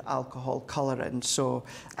in with alcohol colouring. So,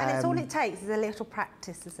 and it's all it takes is a little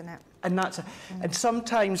practice, isn't it? And that's and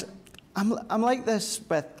sometimes I'm like this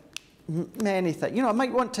with many things. You know, I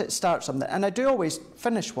might want to start something, and I do always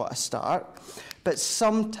finish what I start, but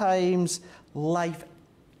sometimes life,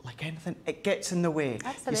 like anything, it gets in the way.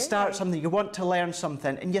 Absolutely. You start something, you want to learn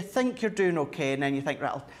something, and you think you're doing okay, and then you think,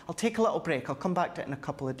 right, I'll take a little break, I'll come back to it in a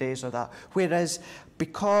couple of days or that. Whereas,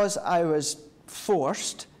 because I was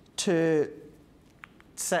forced to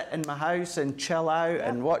sit in my house and chill out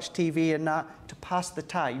and watch TV and that, to pass the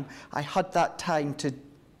time, I had that time to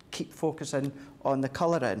keep focusing on the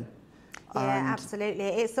colouring. Yeah, absolutely.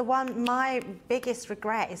 It's the one, my biggest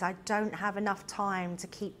regret is I don't have enough time to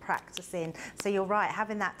keep practicing. So you're right,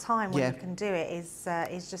 having that time when you can do it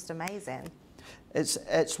is just amazing.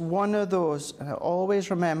 It's one of those, and I always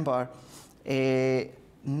remember, it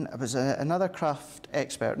was another craft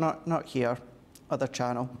expert, not here, other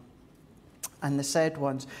channel, and they said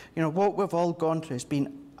once, you know, what we've all gone through has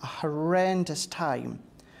been a horrendous time.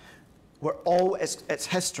 It's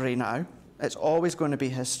history now. It's always going to be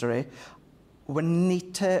history. We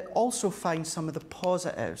need to also find some of the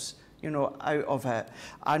positives, you know, out of it.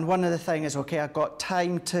 And one of the things is, okay, I've got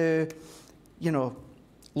time to, you know,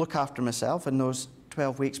 look after myself in those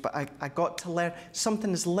 12 weeks, but I got to learn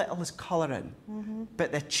something as little as colouring.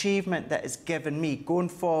 But the achievement that is given me going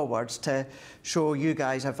forwards to show you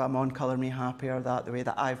guys, if I'm on Colour Me Happy or that, the way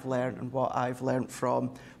that I've learned and what I've learned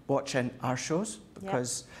from watching our shows.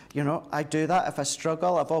 Because, you know, I do that. If I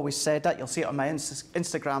struggle, I've always said that. You'll see it on my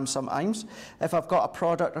Instagram sometimes. If I've got a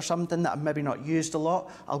product or something that I've maybe not used a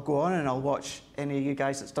lot, I'll go on and I'll watch any of you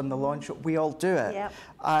guys that's done the launch. We all do it.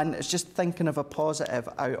 And it's just thinking of a positive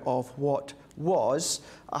out of what was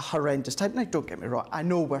a horrendous time. Now, don't get me wrong, I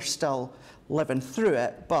know we're still living through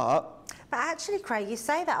it, but actually, Craig, you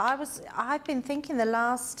say that. I've been thinking the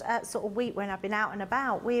last sort of week when I've been out and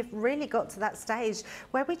about, we've really got to that stage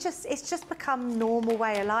where it's just become normal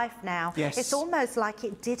way of life now. Yes. It's almost like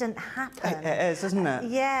it didn't happen. It is, isn't it?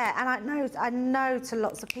 Yeah, and I know to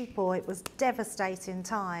lots of people it was devastating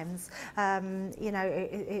times. You know,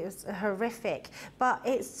 it was horrific, but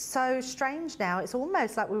it's so strange now. It's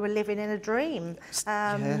almost like we were living in a dream.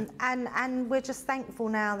 And we're just thankful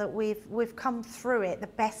now that we've come through it the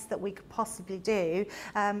best that we could possibly do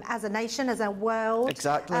as a nation, as a world.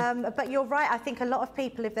 Exactly. But you're right, I think a lot of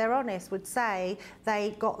people, if they're honest, would say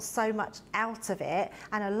they got so much out of it,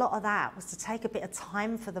 and a lot of that was to take a bit of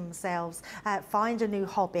time for themselves, find a new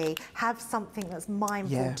hobby, have something that's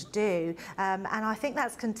mindful to do. And I think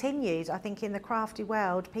that's continued. I think in the crafty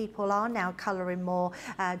world, people are now colouring more,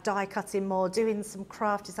 die cutting more, doing some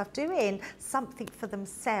crafty stuff, doing something for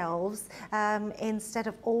themselves instead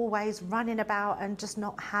of always running about and just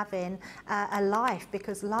not having a life,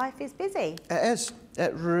 because life is busy. It is.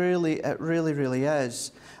 It really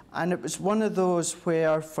is. And it was one of those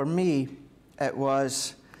where, for me, it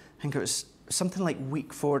was, I think it was something like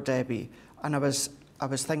week 4, Debbie, and I was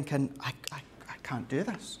thinking, I can't do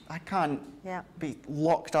this. I can't be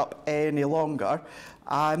locked up any longer.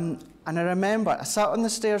 And I remember I sat on the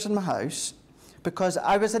stairs in my house, because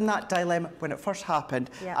I was in that dilemma when it first happened.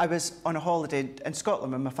 I was on a holiday in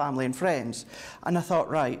Scotland with my family and friends, and I thought,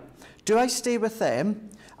 right, do I stay with them,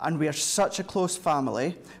 and we're such a close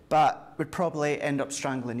family, but we'd probably end up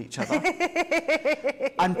strangling each other.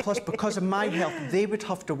 And plus, because of my health, they would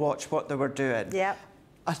have to watch what they were doing.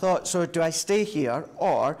 I thought, so do I stay here,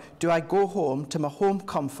 or do I go home to my home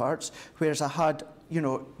comforts, whereas I had, you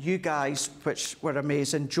know, you guys, which were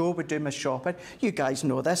amazing. Joe would do my shopping. You guys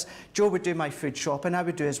know this. Joe would do my food shopping. I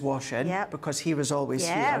would do his washing because he was always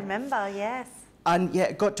here. Yeah, I remember, yes. And yeah,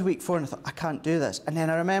 it got to week 4 and I thought, I can't do this. And then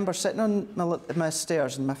I remember sitting on my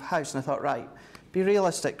stairs in my house and I thought, right, be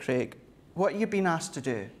realistic, Craig. What you've been asked to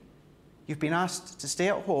do? You've been asked to stay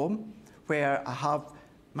at home where I have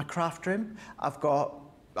my craft room. I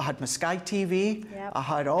had my Sky TV, I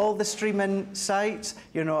had all the streaming sites.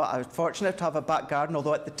 You know, I was fortunate to have a back garden,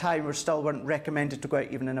 although at the time we still weren't recommended to go out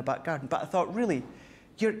even in a back garden. But I thought, really,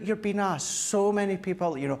 you're being asked. So many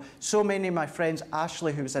people, you know, so many of my friends,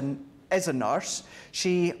 Ashley, who is a nurse,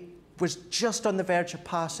 she was just on the verge of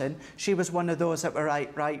passing. She was one of those that were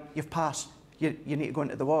right, you've passed, you need to go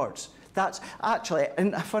into the wards. That's actually,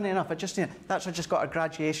 and funny enough, I just got a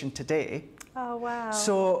graduation today. Oh, wow.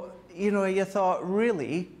 So, you know, you thought,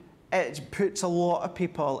 really, it puts a lot of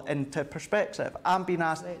people into perspective. I'm being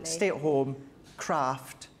asked, stay at home,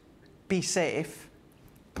 craft, be safe,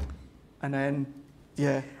 and then,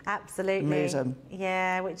 yeah. Absolutely. Amazing.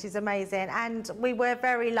 Yeah, which is amazing. And we were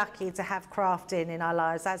very lucky to have crafting in our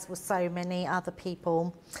lives, as were so many other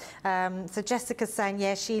people. So Jessica's saying,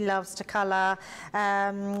 yeah, she loves to colour.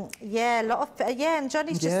 Yeah, a lot of, and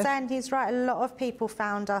Johnny's just saying he's right. A lot of people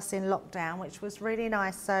found us in lockdown, which was really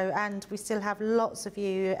nice. So, and we still have lots of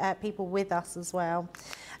you people with us as well.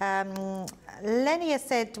 Lenny has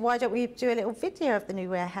said, why don't we do a little video of the new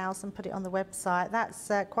warehouse and put it on the website?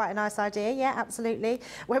 That's quite a nice idea. Yeah, absolutely.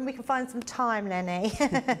 When we can find some time, Lenny.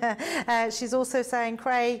 She's also saying,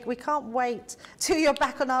 Craig, we can't wait till you're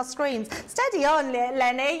back on our screens. Steady on,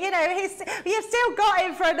 Lenny. You know, you've still got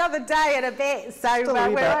him for another day and a bit, so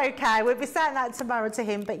we're okay. We'll be saying that tomorrow to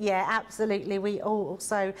him. But yeah, absolutely. We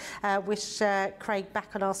also wish Craig back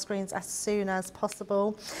on our screens as soon as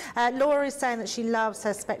possible. Laura is saying that she loves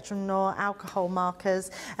her Spectrum Noir alcohol markers.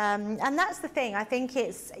 And that's the thing. I think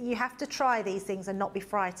you have to try these things and not be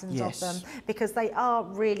frightened of them, because they are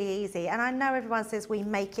really easy. And I know everyone says we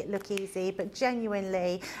make it look easy, but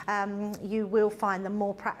genuinely you will find the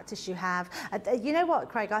more practice you have. You know what,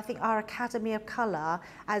 Craig, I think our Academy of Colour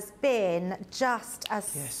has been just a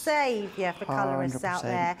saviour for colourists out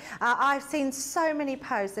there. I've seen so many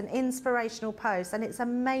posts and inspirational posts, and it's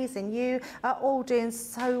amazing. You are all doing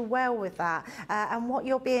so well with that, and what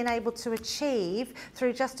you're being able to achieve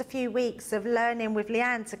through just a few weeks of learning with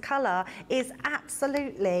Leanne to colour is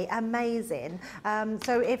absolutely amazing.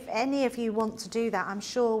 So if any of you want to do that, I'm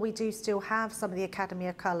sure we do still have some of the Academy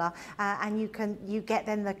of Colour, and you get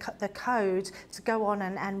then the code to go on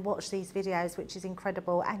and watch these videos, which is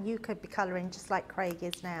incredible, and you could be colouring just like Craig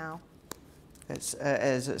is now. It's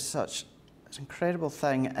an incredible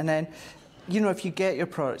thing. And then, you know, if you get your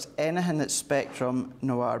products, anything that's Spectrum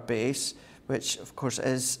Noir base, which of course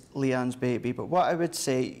is Leanne's baby, but what I would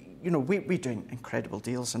say, you know, we do incredible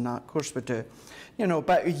deals on that, of course we do. You know,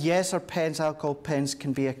 but yes, our pens, alcohol pens,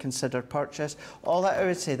 can be a considered purchase. All that I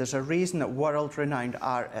would say, there's a reason that world-renowned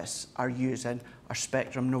artists are using our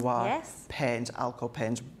Spectrum Noir pens, alcohol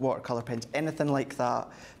pens, watercolour pens, anything like that.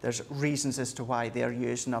 There's reasons as to why they're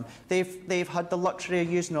using them. They've had the luxury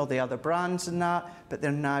of using all the other brands and that, but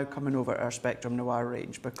they're now coming over to our Spectrum Noir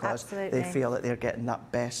range because they feel that they're getting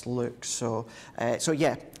that best look. So, so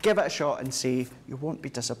yeah, give it a shot and see. You won't be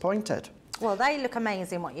disappointed. Well, they look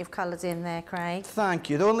amazing, what you've coloured in there, Craig. Thank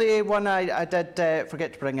you. The only one I did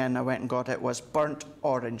forget to bring in, I went and got it, was Burnt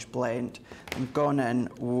Orange Blend. I've gone in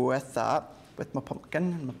with that, with my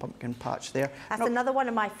pumpkin and my pumpkin patch there. That's another one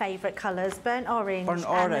of my favourite colours, burnt orange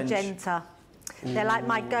and magenta. Ooh. They're like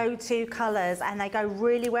my go-to colours, and they go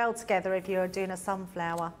really well together if you're doing a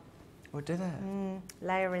sunflower. Oh, do they?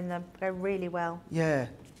 Layering them, go really well. Yeah.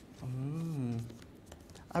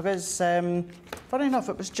 I was, funny enough,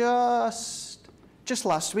 it was just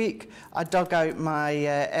last week, I dug out my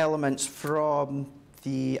elements from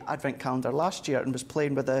the Advent calendar last year and was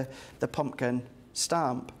playing with the pumpkin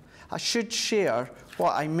stamp. I should share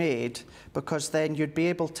what I made, because then you'd be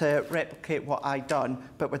able to replicate what I'd done,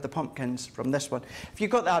 but with the pumpkins from this one. If you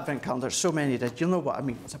got the Advent calendar, so many did, you'll know what I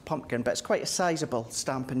mean. It's a pumpkin, but it's quite a sizable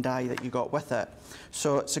stamp and die that you got with it.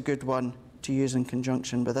 So it's a good one to use in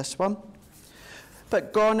conjunction with this one.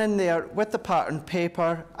 But gone in there with the pattern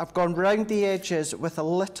paper, I've gone round the edges with a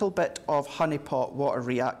little bit of Honey Pot water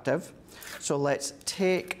reactive. So let's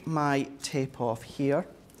take my tape off here,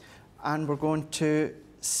 and we're going to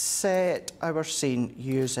set our scene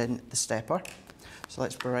using the stepper. So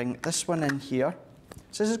let's bring this one in here.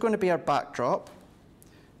 So this is going to be our backdrop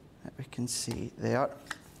that we can see there.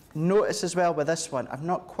 Notice as well with this one, I've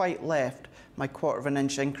not quite left my 1/4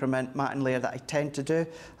 inch increment matting layer that I tend to do.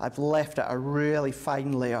 I've left it a really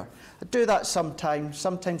fine layer. I do that sometimes.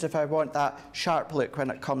 Sometimes if I want that sharp look when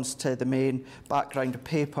it comes to the main background of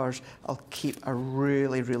papers, I'll keep a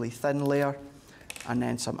really, really thin layer. And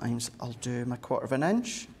then sometimes I'll do my 1/4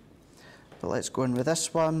 inch. But let's go in with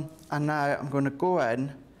this one. And now I'm going to go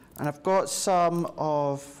in, and I've got some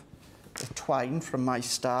of the twine from my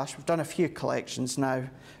stash. We've done a few collections now.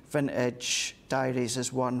 Vintage Diaries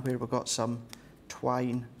is one where we've got some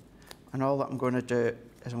twine. And all that I'm going to do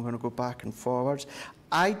is I'm going to go back and forwards.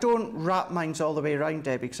 I don't wrap mine all the way around,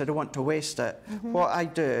 Debbie, because I don't want to waste it. What I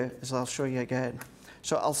do is, I'll show you again.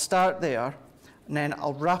 So I'll start there, and then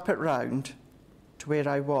I'll wrap it round to where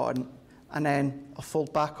I want, and then I'll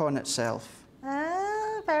fold back on itself.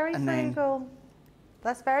 Ah, very frugal.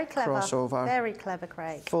 That's very clever. Cross over. Very clever,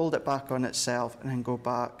 Craig. Fold it back on itself, and then go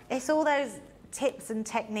back. It's all those tips and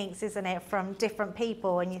techniques, isn't it, from different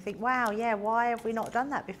people, and you think, wow, yeah, why have we not done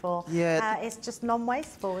that before? Yeah. It's just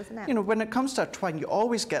non-wasteful, isn't it? You know, when it comes to a twine, you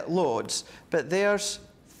always get loads, but there's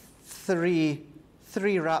three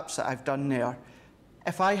wraps that I've done there.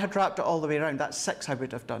 If I had wrapped it all the way around, that's 6 I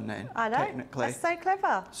would have done then, I know, technically. that's so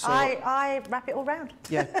clever. So, I wrap it all round.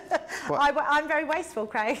 Yeah. I'm very wasteful,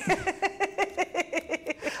 Craig.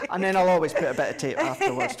 And then I'll always put a bit of tape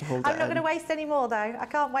afterwards to hold it in. I'm not going to waste any more, though. I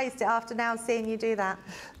can't waste it after now seeing you do that.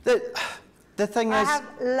 The thing is, I have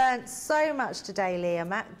learnt so much today,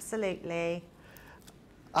 Liam, absolutely.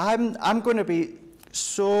 I'm going to be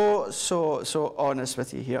so honest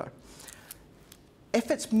with you here. If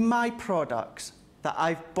it's my products that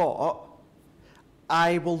I've bought,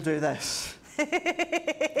 I will do this.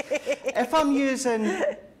 If I'm using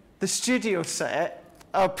the studio set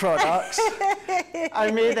of products,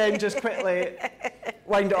 I may then just quickly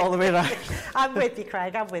wind it all the way around. I'm with you,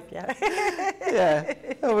 Craig, I'm with you. Yeah,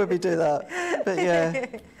 I'll maybe do that. But yeah,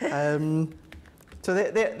 so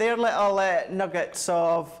they're little nuggets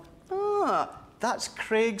of, that's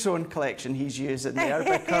Craig's own collection he's using there,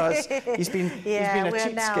 because he's been a cheapskate.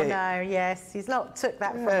 We now know, yes. He's not took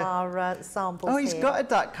that from our samples. Oh, he's here. gutted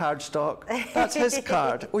that cardstock. That's his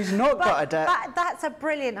card. Oh, he's not gutted it. That's a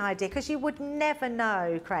brilliant idea, because you would never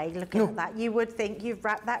know, Craig, looking at that. You would think you've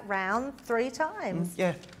wrapped that round 3 times.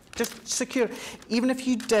 Yeah, just secure. Even if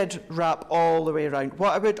you did wrap all the way around,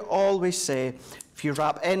 what I would always say, if you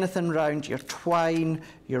wrap anything round, your twine,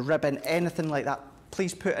 your ribbon, anything like that,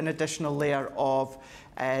 please put an additional layer of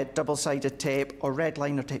double-sided tape or red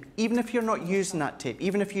liner tape. Even if you're not using that tape,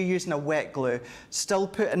 even if you're using a wet glue, still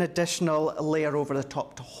put an additional layer over the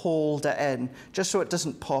top to hold it in, just so it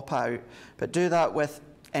doesn't pop out. But do that with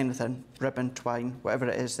anything, ribbon, twine, whatever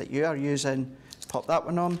it is that you are using. Pop that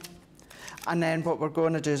one on. And then what we're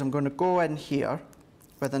going to do is I'm going to go in here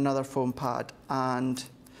with another foam pad and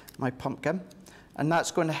my pumpkin. And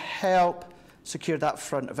that's going to help secure that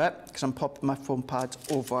front of it, because I'm popping my foam pads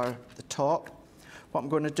over the top. What I'm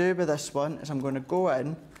going to do with this one is I'm going to go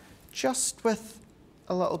in just with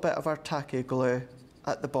a little bit of our tacky glue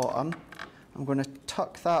at the bottom. I'm going to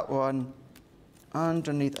tuck that one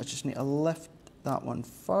underneath. I just need to lift that one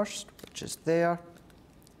first, which is there.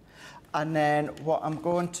 And then what I'm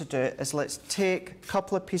going to do is let's take a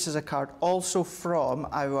couple of pieces of card, also from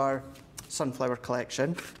our sunflower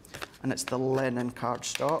collection, and it's the linen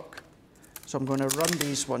cardstock. So I'm going to run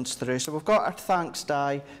these ones through. So we've got our thanks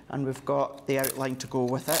die, and we've got the outline to go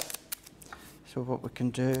with it. So what we can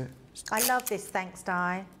do... I love this thanks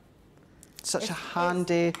die. Such a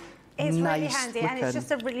handy, it's nice really handy, looking. and it's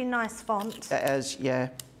just a really nice font. It is, yeah.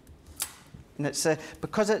 And it's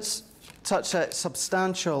because it's such a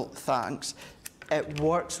substantial thanks, it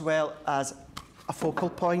works well as a focal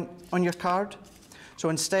point on your card. So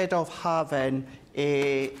instead of having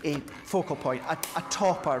a focal point, a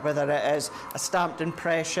topper, whether it is a stamped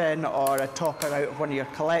impression or a topper out of one of your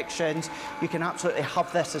collections, you can absolutely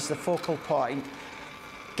have this as the focal point.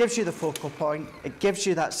 Gives you the focal point, it gives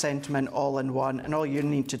you that sentiment all in one, and all you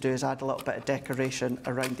need to do is add a little bit of decoration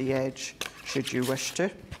around the edge, should you wish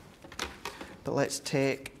to. But let's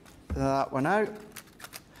take that one out.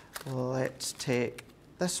 Let's take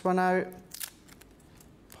this one out.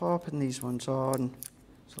 Popping these ones on.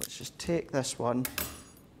 So let's just take this one,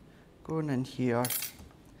 going in here.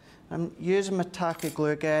 I'm using my tacky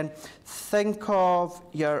glue again. Think of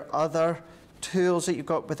your other tools that you've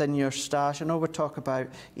got within your stash. I know we talk about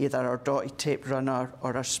either our dotty tape runner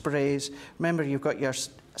or our sprays. Remember, you've got your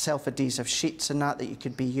self-adhesive sheets and that you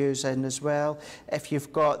could be using as well. If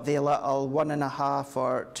you've got the little 1.5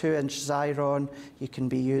 or 2 inch Xyron, you can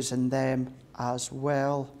be using them as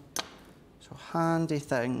well. So handy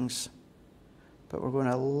things. But we're going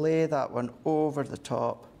to lay that one over the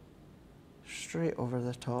top, straight over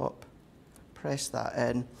the top, press that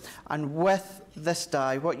in. And with this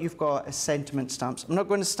die, what you've got is sentiment stamps. I'm not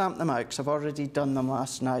going to stamp them out because I've already done them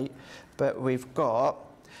last night, but we've got,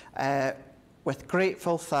 with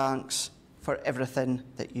grateful thanks for everything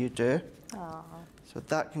that you do. Aww. So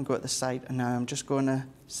that can go at the side, and now I'm just going to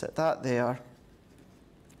sit that there,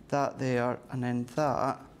 and then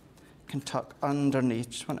that can tuck underneath.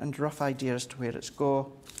 Just want a rough idea as to where it's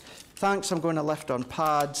go. Thanks I'm going to lift on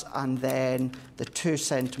pads, and then the two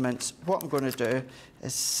sentiments. What I'm going to do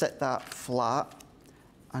is sit that flat,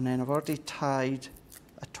 and then I've already tied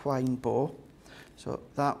a twine bow. So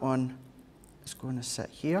that one is going to sit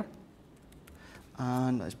here.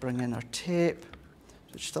 And let's bring in our tape.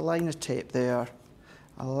 So just a line of tape there,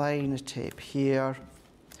 a line of tape here.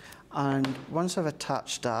 And once I've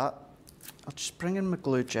attached that, I'll just bring in my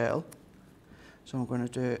glue gel. So I'm going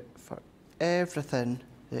to do it for everything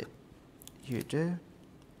that you do.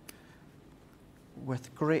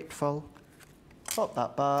 With grateful, pop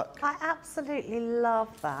that back. I absolutely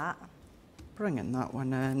love that. Bringing that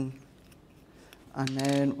one in. And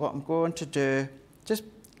then what I'm going to do, just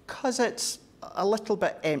because it's a little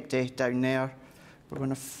bit empty down there, we're going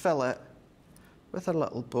to fill it with a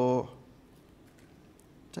little bow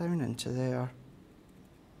down into there.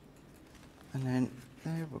 And then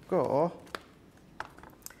there we go.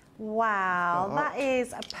 Wow, that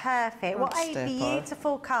is perfect. What a stepper.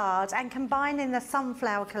 beautiful card, and combining the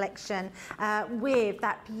sunflower collection with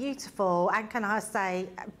that beautiful, and can I say,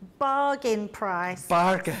 bargain price.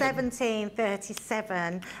 Bargain.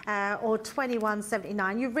 $17.37 or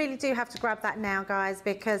 $21.79. You really do have to grab that now, guys,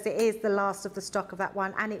 because it is the last of the stock of that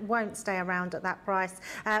one, and it won't stay around at that price.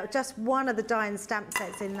 Just one of the die and stamp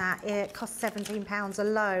sets in that, it costs £17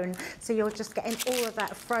 alone. So you're just getting all of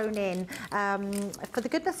that thrown in for the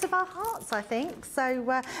goodness of our hearts, I think. So,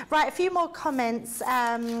 right, a few more comments.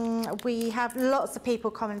 We have lots of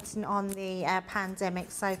people commenting on the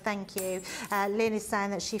pandemic, so thank you. Lynn is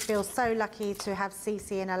saying that she feels so lucky to have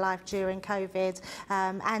Cece in her life during COVID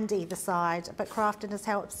and either side, but crafting has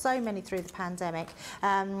helped so many through the pandemic.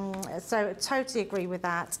 So totally agree with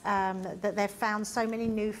that, that they've found so many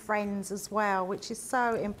new friends as well, which is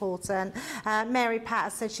so important. Mary Pat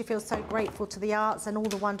has said she feels so grateful to the arts and all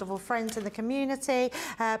the wonderful friends in the community.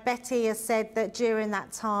 Betty has said that during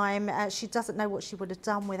that time she doesn't know what she would have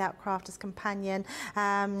done without Crafter's Companion.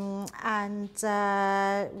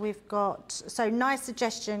 We've got, so nice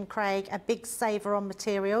suggestion, Craig, a big saver on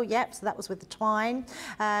material. Yep, so that was with the twine.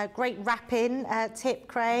 Great wrapping tip,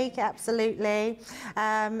 Craig, absolutely.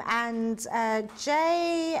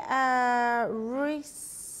 Jay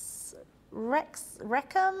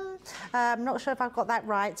Reckham, I'm not sure if I've got that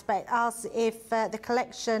right, but asks if the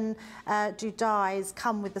collection do dies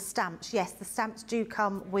come with the stamps. Yes, the stamps do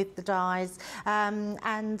come with the dies.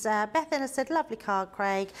 Beth Ennis said, lovely card,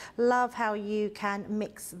 Craig. Love how you can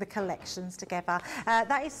mix the collections together.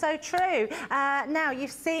 That is so true. Now,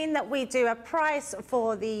 you've seen that we do a price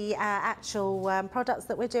for the actual products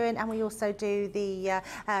that we're doing, and we also do the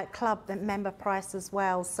club member price as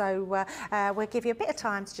well. So we'll give you a bit of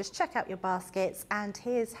time to just check out your baskets, and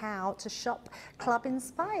here's how to shop Club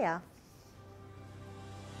Inspire.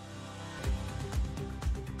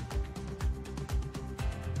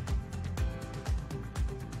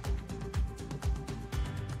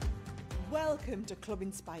 Welcome to Club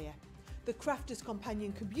Inspire, the Crafters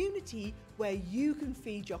Companion community where you can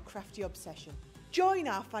feed your crafty obsession. Join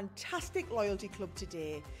our fantastic loyalty club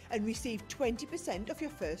today and receive 20% of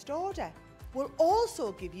your first order. We'll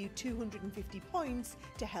also give you 250 points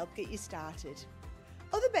to help get you started.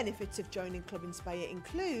 Other benefits of joining Club Inspire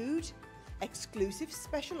include exclusive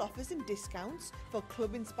special offers and discounts for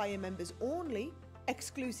Club Inspire members only,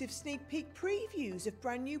 exclusive sneak peek previews of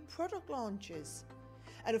brand new product launches,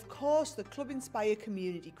 and of course the Club Inspire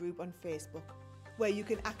community group on Facebook, where you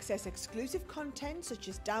can access exclusive content such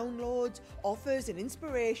as downloads, offers and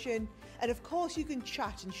inspiration, and of course you can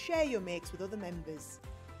chat and share your makes with other members.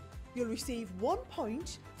 You'll receive 1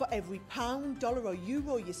 point for every £1, dollar or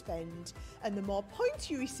euro you spend, and the more points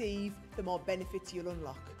you receive, the more benefits you'll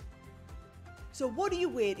unlock. So what are you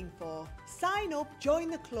waiting for? Sign up, join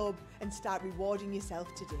the club and start rewarding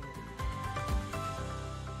yourself today.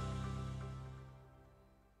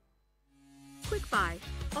 Quick Buy,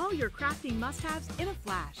 all your crafting must-haves in a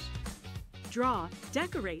flash. Draw,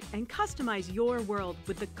 decorate, and customize your world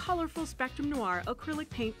with the colorful Spectrum Noir acrylic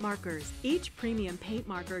paint markers. Each premium paint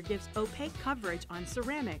marker gives opaque coverage on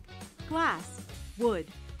ceramic, glass, wood,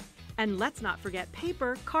 and let's not forget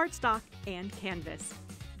paper, cardstock, and canvas.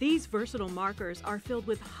 These versatile markers are filled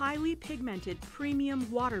with highly pigmented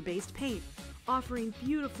premium water-based paint, offering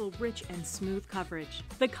beautiful, rich, and smooth coverage.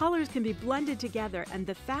 The colors can be blended together, and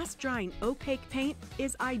the fast-drying opaque paint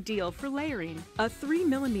is ideal for layering. A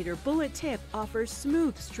 3mm bullet tip offers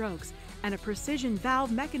smooth strokes, and a precision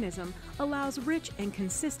valve mechanism allows rich and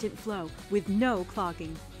consistent flow with no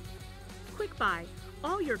clogging. Quick buy,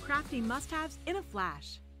 all your crafty must-haves in a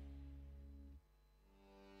flash.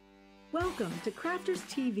 Welcome to Crafters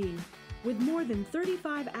TV. With more than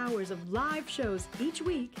 35 hours of live shows each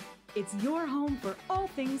week, it's your home for all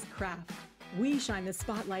things craft. We shine the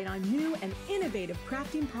spotlight on new and innovative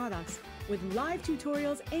crafting products with live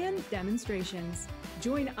tutorials and demonstrations.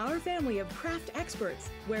 Join our family of craft experts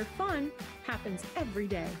where fun happens every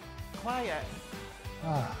day. Quiet.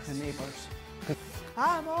 The neighbours.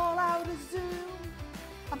 I'm all out of Zoom.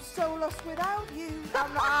 I'm so lost without you.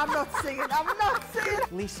 I'm not singing.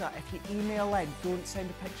 Lisa, if you email in, don't send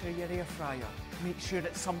a picture of your air fryer. Make sure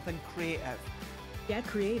it's something creative. Get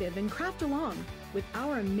creative and craft along. With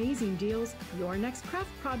our amazing deals, your next craft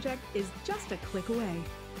project is just a click away.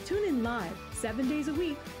 Tune in live 7 days a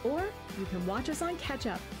week, or you can watch us on Catch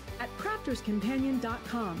Up at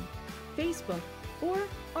crafterscompanion.com, Facebook, or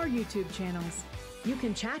our YouTube channels. You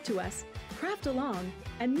can chat to us, craft along,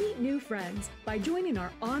 and meet new friends by joining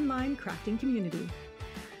our online crafting community.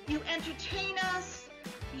 You entertain us,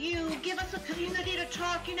 you give us a community to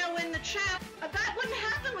talk, in the chat. That wouldn't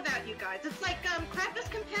happen without you guys. It's like Crafters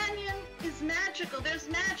Companion is magical. There's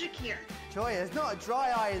magic here. Joy, there's not a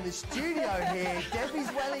dry eye in the studio here. Debbie's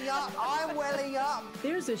welling up, I'm welling up.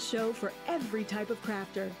 There's a show for every type of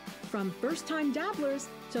crafter, from first-time dabblers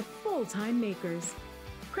to full-time makers.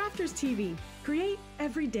 Crafters TV, create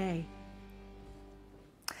every day.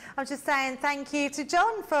 I'm just saying thank you to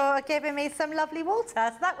John for giving me some lovely water.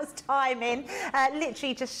 So that was timing.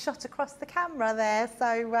 Literally just shot across the camera there.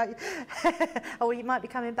 So, oh, you might be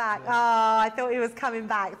coming back. Yeah. Oh, I thought he was coming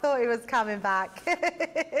back.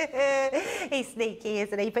 He's sneaky,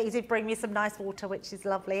 isn't he? But he did bring me some nice water, which is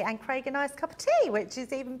lovely. And Craig a nice cup of tea, which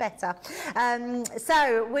is even better.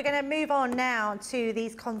 So we're going to move on now to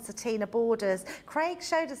these Concertina borders. Craig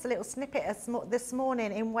showed us a little snippet this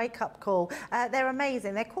morning in Wake Up Call. They're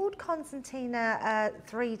amazing. They're called Concertina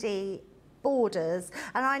 3D borders,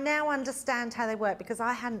 and I now understand how they work because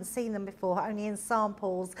I hadn't seen them before, only in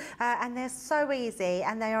samples, and they're so easy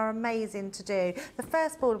and they are amazing to do. The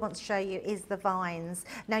first board I want to show you is the vines.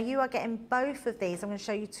 Now you are getting both of these. I'm going to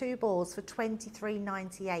show you two boards for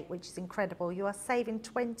 $23.98, which is incredible. You are saving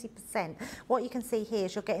 20%. What you can see here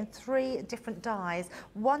is you're getting 3 different dies,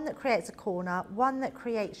 one that creates a corner, one that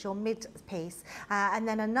creates your mid piece, and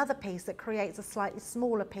then another piece that creates a slightly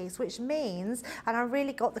smaller piece, which means, and I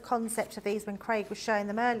really got the concept of these when Craig was showing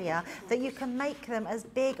them earlier, that you can make them as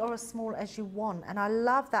big or as small as you want, and I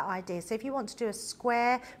love that idea. So if you want to do a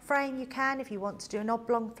square frame, you can. If you want to do an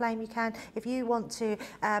oblong frame, you can. If you want to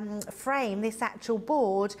frame this actual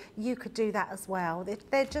board, you could do that as well.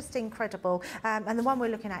 They're just incredible, and the one we're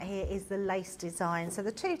looking at here is the lace design. So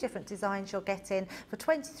the 2 different designs you're getting for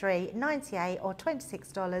 $23.98 or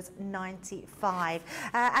 $26.95,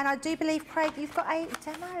 and I do believe, Craig, you've got a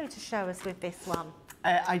demo to show us with this one.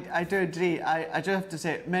 I do agree. I do have to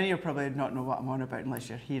say, many of you probably not know what I'm on about unless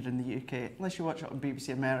you're here in the UK, unless you watch it on BBC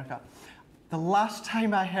America. The last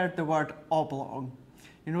time I heard the word oblong,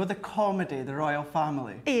 you know the comedy, The Royal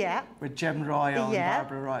Family? Yeah. With Jim Royal and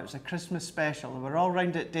Barbara Roy. It was a Christmas special. They were all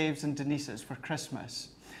round at Dave's and Denise's for Christmas.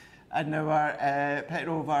 And they were putting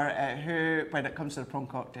over who, when it comes to the prawn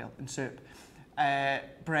cocktail and soup,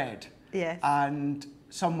 bread. Yes. And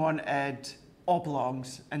someone had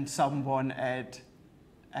oblongs and someone had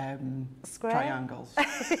triangles.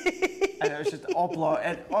 And it was just oblong.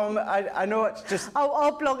 And, I know it's just... Oh,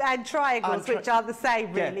 oblong and triangles, which are the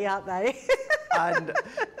same, really, aren't they? And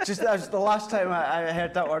just that was the last time I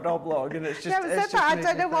heard that word oblong, and it's just... Yeah, it's just I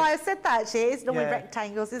don't know why I said that, actually. It's normally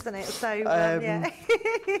rectangles, isn't it? So, yeah.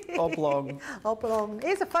 Oblong. Oblong.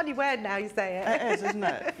 It's a funny word now you say it. It is, isn't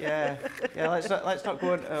it? Yeah. Yeah, let's not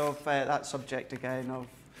go into that subject again of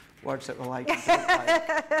words that we like and don't like.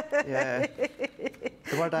 Yeah.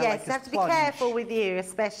 The word I like is have to plunge. Be careful with you,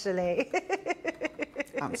 especially.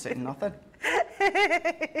 I'm saying nothing.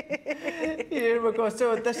 Here we go.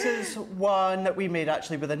 So this is one that we made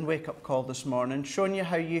actually within Wake Up Call this morning, showing you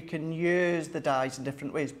how you can use the dies in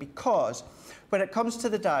different ways, because when it comes to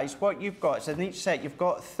the dies, what you've got is in each set you've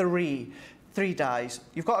got three dies.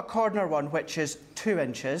 You've got a corner one, which is 2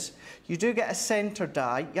 inches. You do get a centre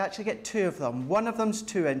die. You actually get 2 of them. One of them's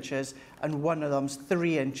 2 inches and one of them's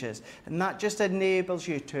 3 inches. And that just enables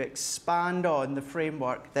you to expand on the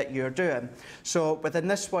framework that you're doing. So within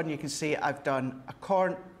this one, you can see I've done a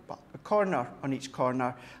corner on each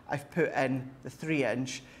corner. I've put in the 3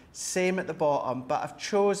 inch. Same at the bottom, but I've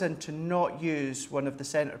chosen to not use one of the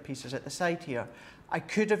centre pieces at the side here. I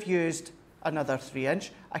could have used another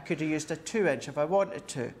 3-inch. I could have used a 2-inch if I wanted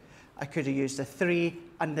to. I could have used a 3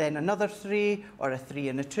 and then another 3, or a 3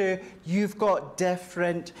 and a 2. You've got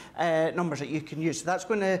different numbers that you can use. So that's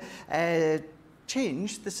going to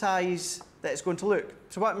change the size that it's going to look.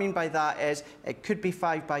 So what I mean by that is it could be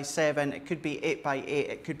 5 by 7, it could be 8 by 8,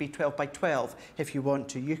 it could be 12 by 12 if you want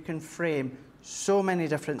to. You can frame so many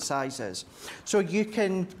different sizes. So you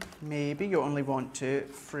can, maybe you only want to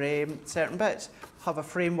frame certain bits. Have a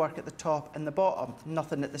framework at the top and the bottom,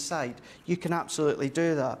 nothing at the side. You can absolutely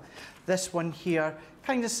do that. This one here,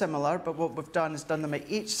 kind of similar, but what we've done is done them at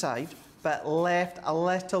each side, but left a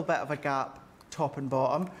little bit of a gap, top and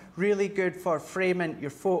bottom. Really good for framing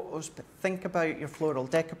your photos, but think about your floral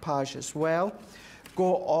decoupage as well.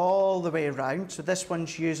 Go all the way around. So this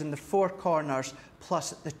one's using the 4 corners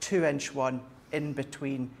plus the 2-inch one in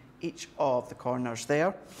between each of the corners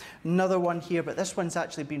there. Another one here, but this one's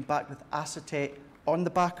actually been backed with acetate on the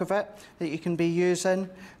back of it that you can be using.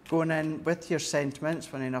 Going in with your sentiments,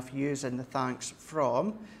 funny enough, using the thanks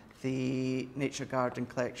from the Nature Garden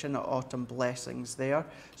collection, the Autumn Blessings there.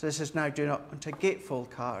 So this is now doing it onto a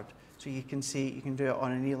gatefold card. So you can see you can do it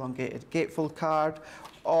on an elongated gatefold card,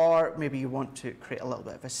 or maybe you want to create a little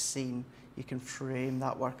bit of a scene. You can frame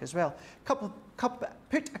that work as well.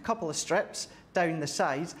 Put a couple of strips down the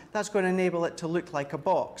sides. That's going to enable it to look like a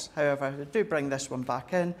box. However, I do bring this one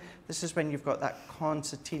back in. This is when you've got that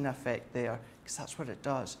concertina effect there, because that's what it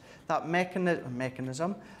does. That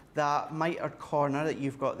mechanism, that miter corner that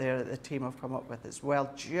you've got there that the team have come up with as well,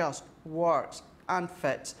 just works and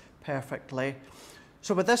fits perfectly.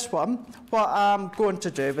 So with this one, what I'm going to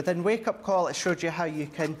do, within Wake Up Call, I showed you how you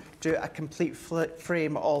can do a complete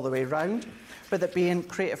frame all the way around. With it being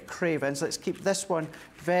Creative Cravings, let's keep this one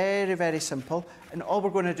very, very simple. And all we're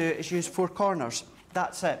going to do is use 4 corners.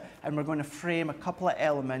 That's it. And we're going to frame a couple of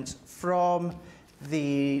elements from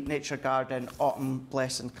the Nature Garden Autumn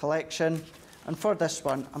Blessing collection. And for this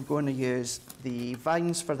one, I'm going to use the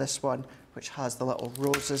vines for this one, which has the little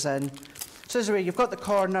roses in. So this way, you've got the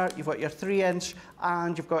corner, you've got your 3-inch,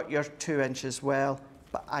 and you've got your 2-inch as well,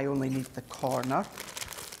 but I only need the corner.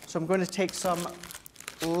 So I'm going to take some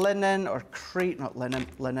linen, or cream or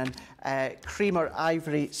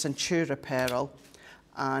ivory Centura pearl,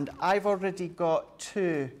 and I've already got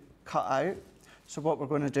 2 cut out. So what we're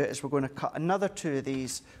going to do is we're going to cut another 2 of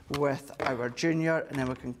these with our junior, and then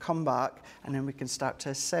we can come back and then we can start to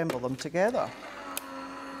assemble them together.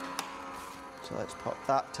 So let's pop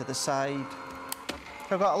that to the side.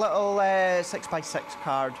 I've got a little 6x6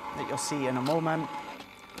 card that you'll see in a moment.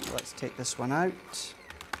 So let's take this one out.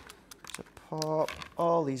 So pop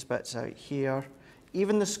all these bits out here.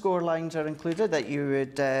 Even the score lines are included that you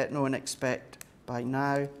would know and expect by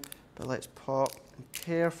now. But let's pop and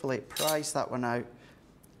carefully prise that one out.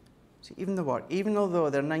 See, even the work, even although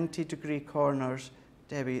they're 90-degree corners,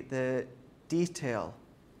 Debbie, the detail,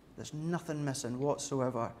 there's nothing missing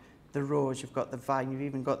whatsoever. The rose, you've got the vine, you've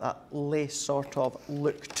even got that lace sort of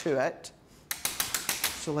look to it.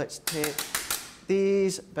 So let's take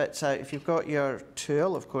these bits out. If you've got your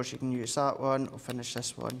tool, of course you can use that one. We'll finish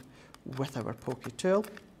this one with our pokey tool.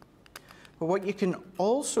 But what you can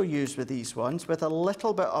also use with these ones, with a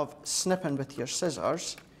little bit of snipping with your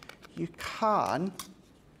scissors, you can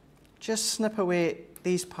just snip away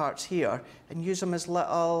these parts here and use them as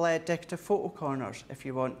little decorative photo corners if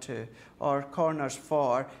you want to, or corners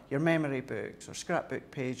for your memory books or scrapbook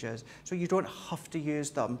pages. So you don't have to use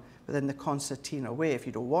them within the concertina way. If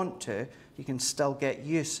you don't want to, you can still get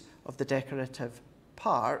use of the decorative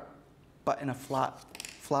part, but in a flat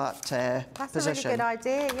position. That's a really good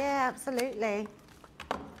idea, yeah, absolutely.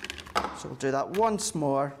 So we'll do that once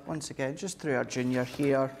more, once again, just through our junior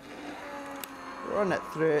here. Run it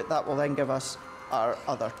through, that will then give us our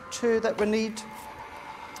other 2 that we need.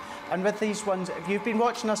 And with these ones, if you've been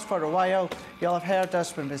watching us for a while, you'll have heard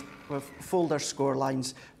us when we fold our score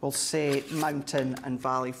lines, we'll say mountain and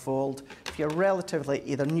valley fold. If you're relatively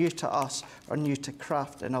either new to us or new to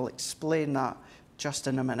craft, and I'll explain that just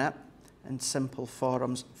in a minute in simple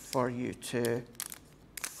forums for you to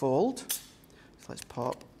fold. So let's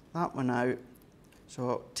pop that one out.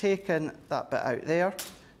 So taking that bit out there,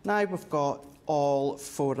 now we've got all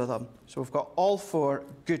 4 of them. So we've got all 4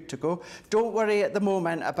 good to go. Don't worry at the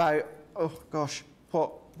moment about, oh gosh,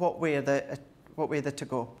 what way are they to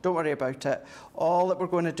go. Don't worry about it. All that we're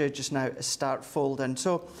going to do just now is start folding.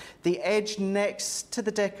 So the edge next to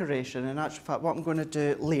the decoration, in actual fact, what I'm going to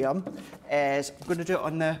do, Liam, is I'm going to do it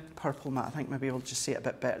on the purple mat. I think maybe we'll just see it a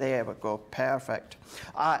bit better. There we go. Perfect.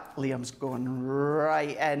 Liam's going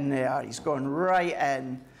right in there. He's going right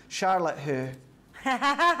in. Charlotte who?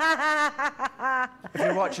 If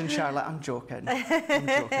you're watching, Charlotte, I'm joking. I'm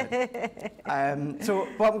joking. So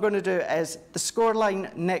what I'm going to do is the score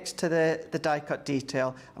line next to the die cut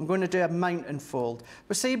detail, I'm going to do a mountain fold.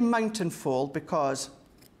 We say mountain fold because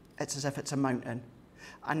it's as if it's a mountain.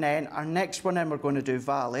 And then our next one in, we're going to do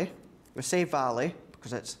valley. We say valley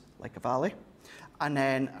because it's like a valley. And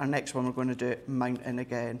then our next one, we're going to do mountain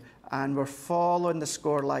again. And we're following the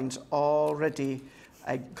score lines already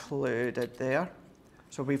included there.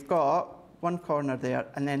 So we've got one corner there,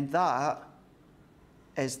 and then that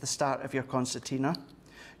is the start of your concertina.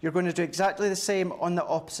 You're going to do exactly the same on the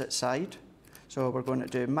opposite side. So we're going to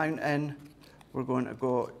do mountain, we're going to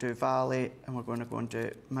go do valley, and we're going to go and do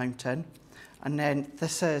mountain. And then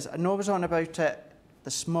this is, I know I was on about it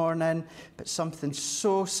this morning, but something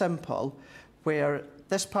so simple where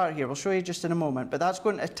this part here, we'll show you just in a moment, but that's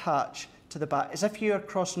going to attach to the back. As if you're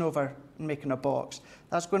crossing over and making a box.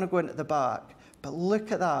 That's going to go into the back. But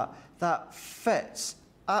look at that. That fits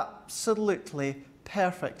absolutely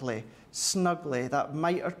perfectly, snugly, that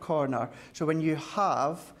mitered corner. So when you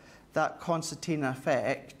have that concertina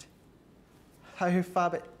effect, how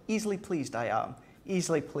fabulous, easily pleased I am.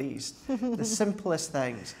 Easily pleased. The simplest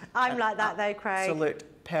things. I'm like that though, Craig.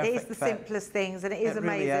 Absolute perfect It is the fit. simplest things, and it is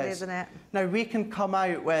amazing, really is. isn't it? Now we can come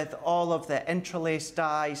out with all of the interlaced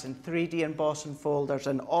dies and 3D embossing folders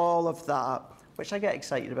and all of that, which I get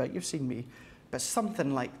excited about. You've seen me. But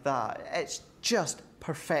something like that, it's just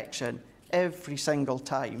perfection every single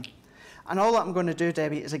time. And all that I'm going to do,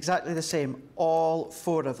 Debbie, is exactly the same, all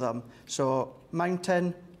four of them. So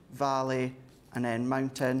mountain, valley, and then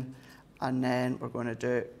mountain. And then we're going to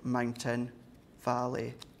do mountain,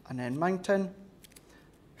 valley, and then mountain.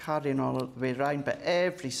 Carrying all the way around, but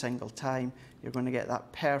every single time you're going to get that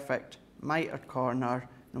perfect mitered corner,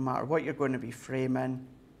 no matter what you're going to be framing,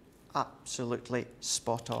 absolutely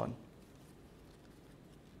spot on.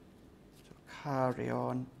 So carry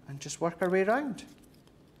on and just work our way around.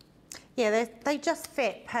 Yeah, they just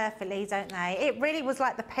fit perfectly, don't they? It really was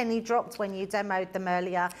like the penny dropped when you demoed them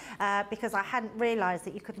earlier, because I hadn't realised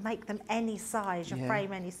that you could make them any size, your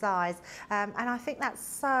frame any size. And I think that's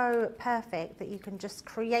so perfect that you can just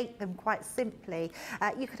create them quite simply.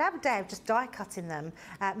 You could have a day of just die cutting them,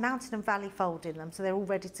 mountain and valley folding them so they're all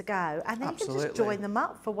ready to go. And then you can just join them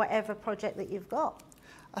up for whatever project that you've got.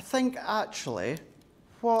 I think actually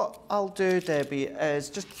what I'll do, Debbie,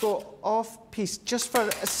 is just go off piece just for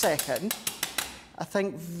a second. I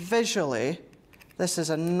think visually, this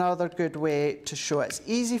is another good way to show it. It's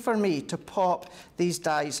easy for me to pop these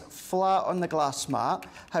dies flat on the glass mat.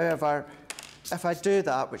 However, if I do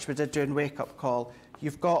that, which we did do in Wake Up Call,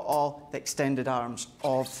 you've got all the extended arms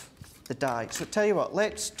of the die. So tell you what,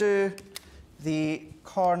 let's do the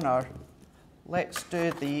corner. Let's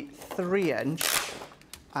do the 3-inch.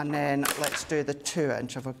 And then let's do the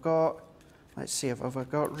 2-inch. Have I got, let's see if I've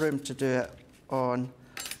got room to do it on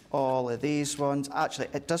all of these ones. Actually,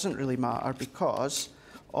 it doesn't really matter because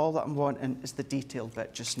all that I'm wanting is the detailed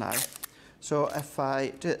bit just now. So if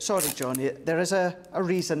I do it, sorry, Johnny, there is a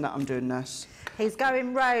reason that I'm doing this. He's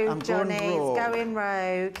going rogue, Johnny. He's going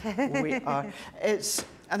rogue. We are. It's,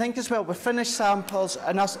 I think as well, with finished samples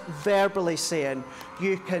and us verbally saying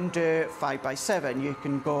you can do 5x7, you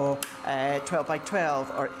can go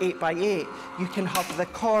 12x12 or 8x8. You can have the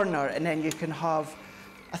corner and then you can have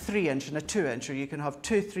a 3-inch and a 2-inch, or you can have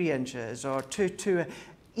 2 3-inches or 2.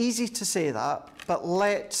 Easy to say that, but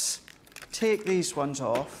let's take these ones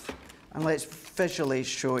off and let's visually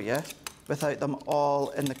show you without them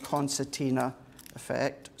all in the concertina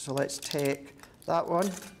effect. So let's take that one.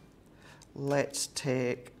 Let's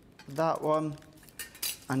take that one,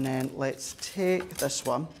 and then let's take this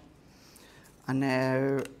one. And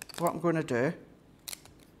now what I'm going to do,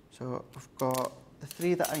 so I've got the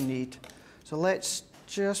 3 that I need. So let's,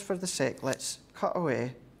 just for the sake, let's cut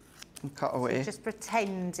away and cut away. So just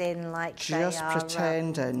pretending like just they are. Just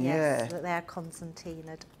pretending, yes, that they're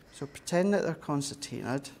concertinaed. So pretend that they're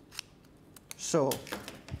concertinaed. So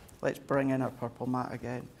let's bring in our purple mat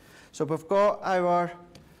again. So we've got our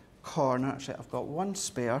corner. Actually, I've got one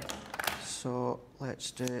spare, so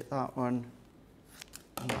let's do that one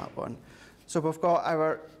and that one. So we've got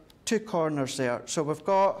our 2 corners there. So we've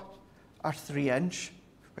got our 3-inch,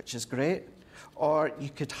 which is great, or you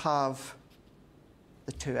could have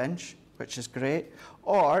the 2-inch, which is great,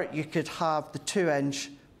 or you could have the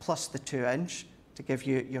 2-inch plus the 2-inch to give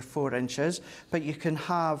you your 4 inches, but you can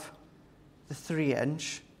have the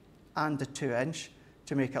 3-inch and the 2-inch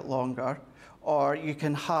to make it longer. Or you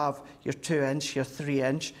can have your 2-inch, your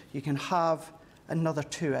 3-inch. You can have another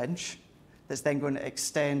 2-inch that's then going to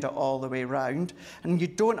extend it all the way around. And you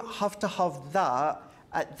don't have to have that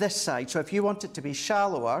at this side. So if you want it to be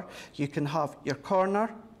shallower, you can have your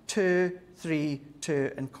corner, 2, 3,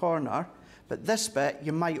 2 and corner. But this bit,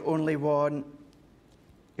 you might only want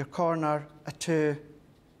your corner, a 2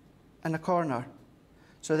 and a corner.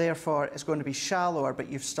 So therefore, it's going to be shallower, but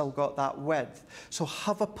you've still got that width. So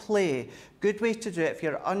have a play. Good way to do it if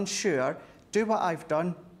you're unsure, do what I've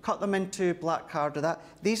done, cut them into black card or that.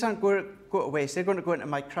 These aren't going to go to waste. They're going to go into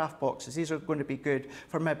my craft boxes. These are going to be good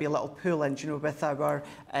for maybe a little pull-ins, you know, with our,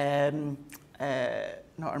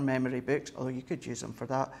 not our memory books, although you could use them for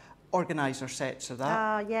that. Organiser sets of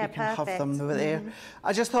that. Yeah, you can perfect. have them over there.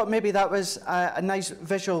 I just thought maybe that was a nice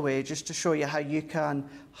visual way just to show you how you can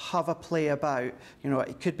have a play about. You know,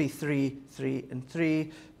 it could be 3, 3 and 3,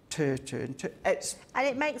 2, 2 and 2. And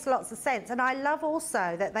it makes lots of sense. And I love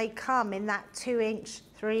also that they come in that 2-inch,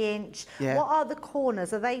 3-inch. Yeah. What are the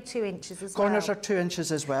corners? Are they 2 inches as well? Corners are 2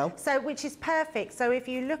 inches as well. So, which is perfect. So if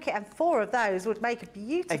you look at, and 4 of those would make a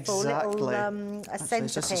beautiful little a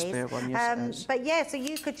centrepiece. Just a spare one, yes, it is. But yeah, so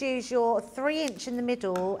you could use your 3-inch in the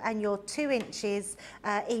middle and your 2 inches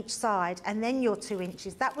each side, and then your 2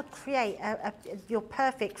 inches. That would create your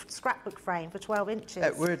perfect scrapbook frame for 12 inches.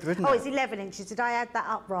 It would, wouldn't Oh, it? it's 11 inches. Did I add that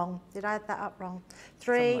up wrong?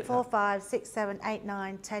 3, like 4, that. 5, 6, 7, 8,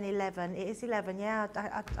 9, 10, 11. It is 11, yeah,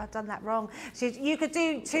 I've done that wrong. So you could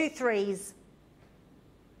do 2 3s.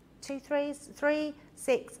 2 3s, 3,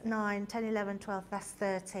 6, 9, 10, 11, 12, that's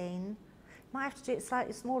 13. Might have to do it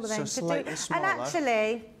slightly smaller then. So slightly smaller. And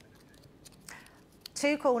actually,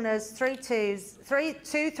 2 corners, 3 2s,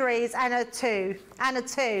 2 3s and a 2, and a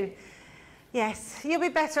 2. Yes, you'll be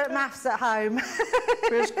better at maths at home.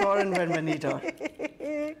 Where's Corin when we need her?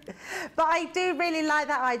 But I do really like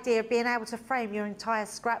that idea of being able to frame your entire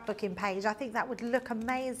scrapbooking page. I think that would look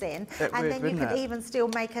amazing. And then you could even still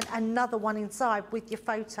make another one inside with your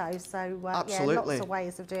photos. So yeah, lots of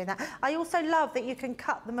ways of doing that. I also love that you can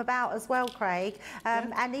cut them about as well, Craig.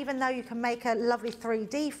 And even though you can make a lovely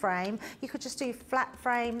 3D frame, you could just do flat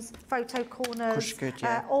frames, photo corners,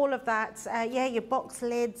 all of that. Yeah, your box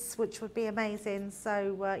lids, which would be amazing.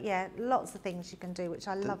 So yeah, lots of things you can do, which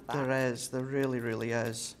I love that. There is, there really, really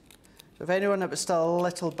is. So if anyone that was still a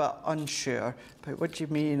little bit unsure about what do you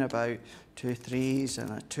mean about 2 3s and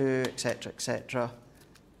a 2, etc.,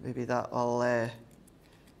 maybe that'll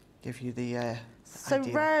give you the So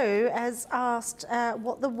idea. Ro has asked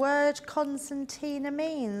what the word concertina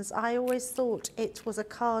means. I always thought it was a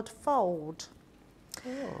card fold.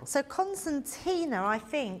 Oh. So concertina, I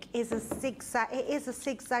think, is a zigzag. It is a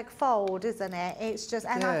zigzag fold, isn't it? It's just,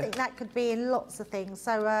 and I think that could be in lots of things.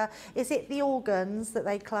 So, is it the organs that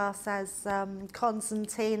they class as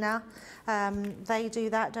concertina? They do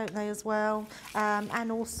that, don't they, as well? And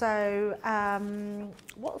also,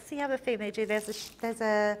 what's the other thing they do? There's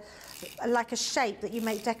a like a shape that you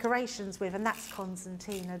make decorations with, and that's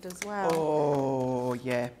concertina as well. Oh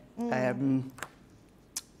yeah.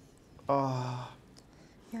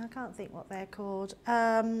 Yeah, I can't think what they're called.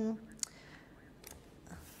 The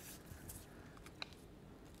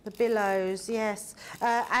billows, yes.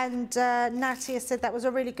 And Natia said that was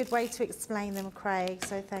a really good way to explain them, Craig,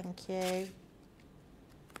 so thank you.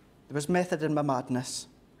 There was method in my madness.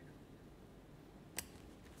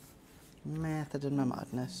 Method in my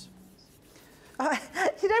madness.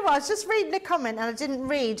 You know what, I was just reading a comment and I didn't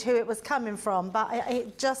read who it was coming from, but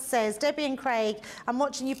it just says, Debbie and Craig, I'm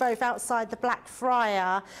watching you both outside the Black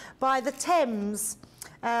Friar by the Thames.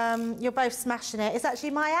 You're both smashing it. It's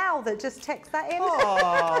actually my owl that just texted that in.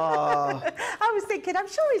 I was thinking, I'm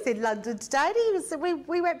sure he's in London today.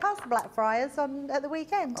 We went past the Blackfriars at the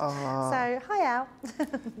weekend. So, hi, Al.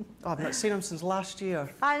 I've not seen him since last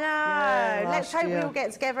year. I know. Yeah, Let's hope we all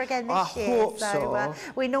get together again this year. I hope so.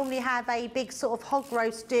 We normally have a big sort of hog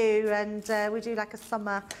roast do, and we do like a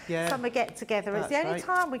summer get-together. It's the only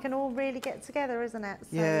time we can all really get together, isn't it? So,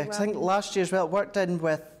 yeah, 'cause I think last year as well, it worked in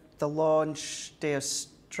with the launch day of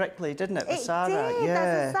Strictly, didn't it, with Sarah? It did,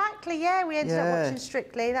 that's exactly, yeah. We ended up watching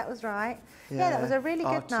Strictly, that was right. Yeah, that was a really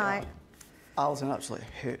good night. Al's an absolute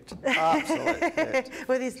hoot. Absolute hoot.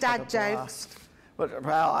 With his dad jokes.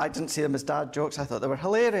 Well, I didn't see them as dad jokes. I thought they were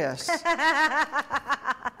hilarious.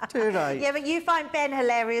 Too right. Yeah, but you find Ben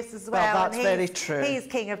hilarious as well. Well, that's very true. He's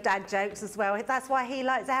king of dad jokes as well. That's why he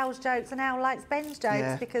likes Al's jokes and Al likes Ben's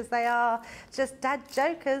jokes, because they are just dad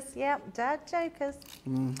jokers. Yep, dad jokers.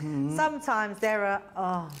 Sometimes there are,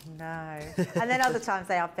 oh no. And then other times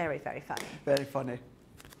they are very, very funny. Very funny.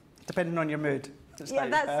 Depending on your mood.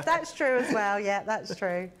 Yeah, that's true as well. Yeah, that's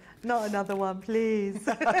true. Not another one, please.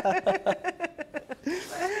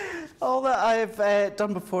 All that I've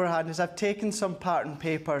done beforehand is I've taken some pattern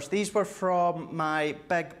papers. These were from my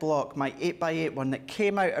big block, my 8x8 one that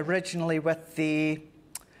came out originally with the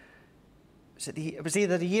it was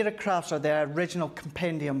either the Year of Crafts or the original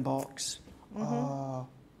compendium box. Oh,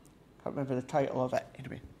 can't remember the title of it.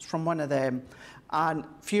 Anyway, it's from one of them. And a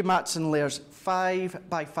few mats and layers, 5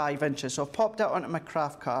 by 5 inches. So I've popped it onto my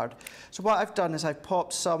craft card. So what I've done is I've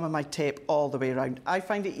popped some of my tape all the way around. I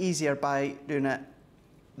find it easier by doing it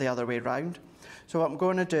the other way around. So what I'm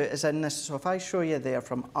going to do is in this, so if I show you there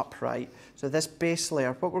from upright, so this base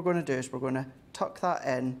layer, what we're going to do is we're going to tuck that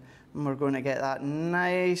in and we're going to get that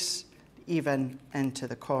nice even into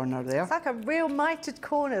the corner there. It's like a real mitered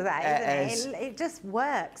corner, that, isn't it? It just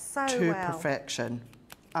works so well. To perfection.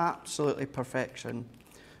 Absolutely perfection.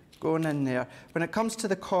 Going in there. When it comes to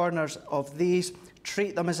the corners of these,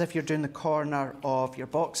 treat them as if you're doing the corner of your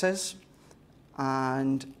boxes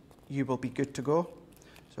and you will be good to go.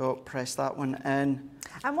 So press that one in.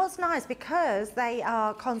 And what's nice, because they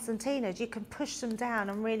are concertinas, you can push them down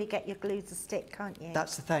and really get your glue to stick, can't you?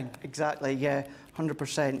 That's the thing, exactly, yeah,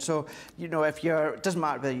 100%. So, you know, if you're, it doesn't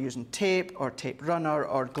matter whether you're using tape or tape runner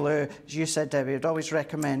or glue, as you said, Debbie, I'd always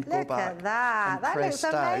recommend go back. Look at that, that looks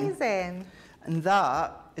amazing. And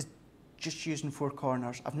that is just using 4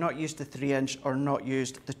 corners. I've not used the 3-inch or not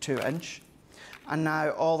used the 2-inch. And now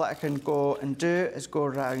all that I can go and do is go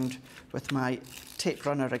around with my tape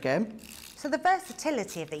runner again. So the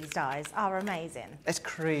versatility of these dies are amazing. It's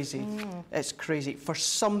crazy. It's crazy. For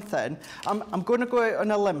something, I'm going to go out on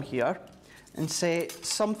a limb here and say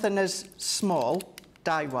something is small,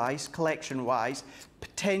 die-wise, collection-wise,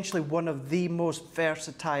 potentially one of the most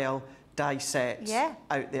versatile die sets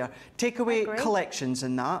out there. Take away collections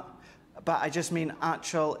in that, but I just mean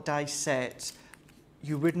actual die sets.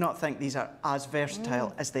 You would not think these are as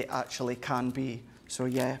versatile as they actually can be. So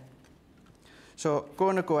yeah. So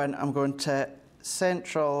going to go in, I'm going to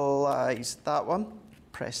centralise that one,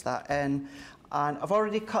 press that in, and I've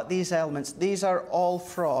already cut these elements. These are all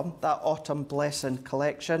from that Autumn Blessing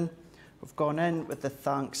collection. We've gone in with the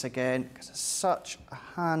thanks again, because it's such a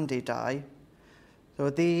handy die. So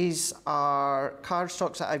these are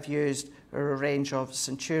cardstocks that I've used, a range of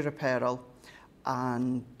Centura Pearl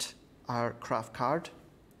and our craft card.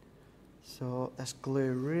 So this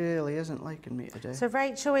glue really isn't liking me today. So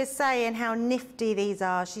Rachel is saying how nifty these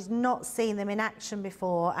are. She's not seen them in action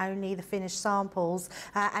before, only the finished samples.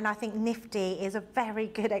 And I think nifty is a very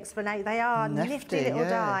good explanation. They are nifty little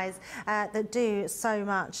dies that do so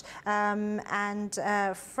much. And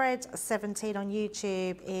Fred17 on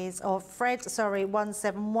YouTube is, or Fred, sorry,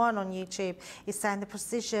 171 on YouTube is saying the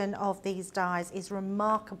precision of these dies is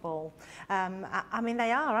remarkable. I mean,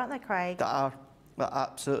 they are, aren't they, Craig? They are. Well,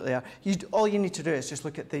 absolutely are. All you need to do is just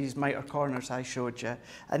look at these miter corners I showed you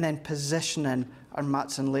and then positioning our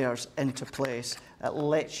mats and layers into place. It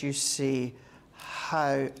lets you see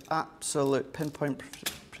how absolute pinpoint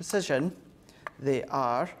precision they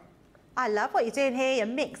are. I love what you're doing here. You're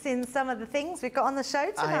mixing some of the things we've got on the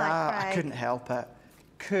show tonight, Craig. I couldn't help it.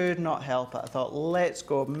 Could not help it. I thought, let's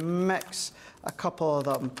go mix a couple of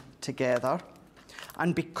them together.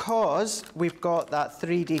 And because we've got that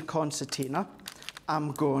 3D concertina,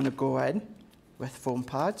 I'm going to go in with foam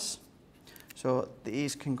pads. So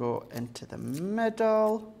these can go into the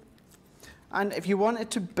middle. And if you wanted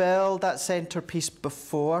to build that centerpiece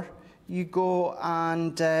before you go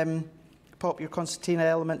and pop your concertina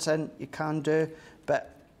elements in, you can do.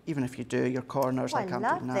 But even if you do your corners, like I'm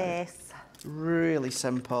doing now. I love this. Really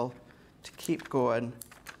simple to keep going.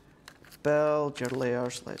 Build your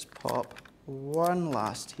layers. Let's pop one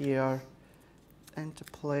last here into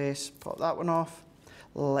place. Pop that one off.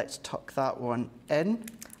 Let's tuck that one in.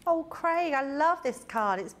 Oh, Craig, I love this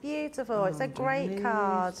card. It's beautiful. It's a great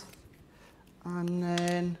card. And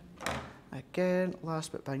then, again,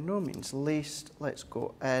 last but by no means least, let's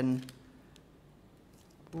go in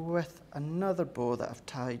with another bow that I've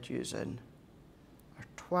tied using our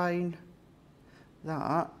twine.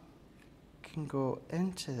 That can go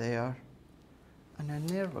into there. And then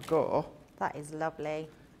there we go. That is lovely.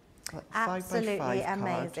 Like absolutely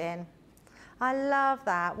amazing. I love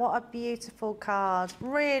that. What a beautiful card.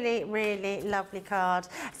 Really, really lovely card.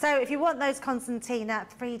 So if you want those concertina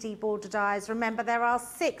 3D border dies, remember there are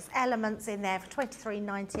 6 elements in there for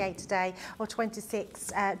 $23.98 today or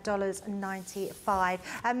 $26.95.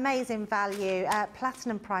 Amazing value.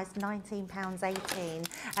 Platinum price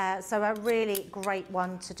 £19.18. So a really great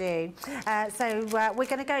one to do. So we're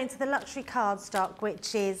going to go into the luxury cardstock,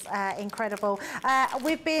 which is incredible.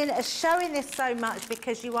 We've been showing this so much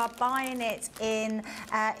because you are buying it in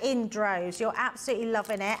droves. You're absolutely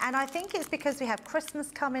loving it. And I think it's because we have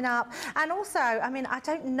Christmas coming up. And also, I mean, I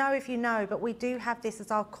don't know if you know, but we do have this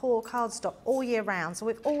as our core cardstock all year round. So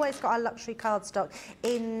we've always got our luxury cardstock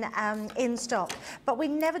in stock. But we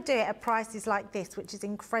never do it at prices like this, which is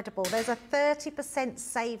incredible. There's a 30%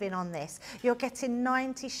 saving on this. You're getting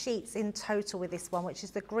 90 sheets in total with this one, which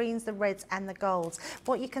is the greens, the reds and the golds.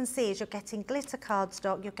 What you can see is you're getting glitter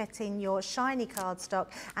cardstock, you're getting your shiny cardstock,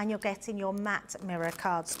 and you're getting your matte mirror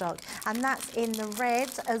cardstock. And that's in the red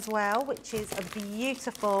as well, which is a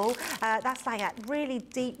beautiful, that's like a really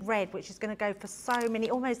deep red, which is going to go for so many,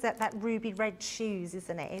 almost that ruby red shoes,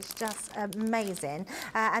 isn't it? It's just amazing.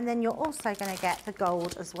 And then you're also going to get the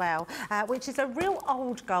gold as well, which is a real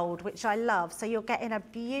old gold, which I love. So you're getting a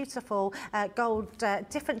beautiful gold,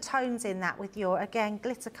 different tones in that with your, again,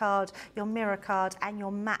 glitter card, your mirror card and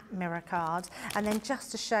your matte mirror card. And then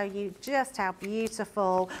just to show you just how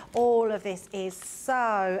beautiful all of this is,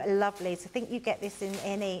 so lovely. To think you get this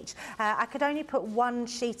in each. I could only put one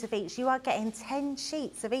sheet of each. You are getting 10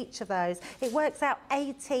 sheets of each of those. It works out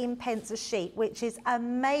 18 pence a sheet, which is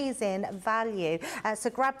amazing value. So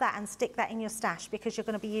grab that and stick that in your stash because you're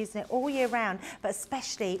going to be using it all year round, but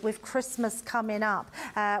especially with Christmas coming up,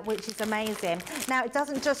 which is amazing. Now, it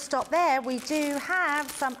doesn't just stop there. We do have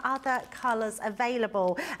some other colours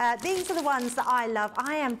available. These are the ones that I love.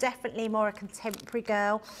 I am definitely more a contemporary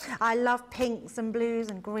girl. I love pinks and blues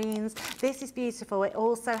and greens. This is beautiful. It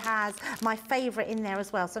also has my favourite in there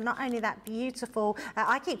as well. So not only that beautiful,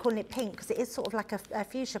 I keep calling it pink because it is sort of like a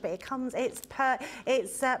fuchsia, but it's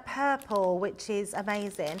purple, which is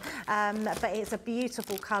amazing. But it's a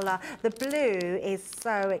beautiful colour. The blue is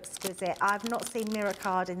so exquisite. I've not seen mirror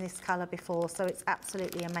card in this colour before, so it's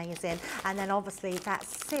absolutely amazing. And then obviously that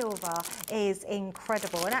silver is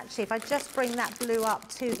incredible. And actually, if I just bring that blue up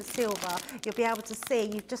to the silver, you'll be able to see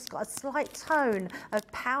you've just got a slight tone of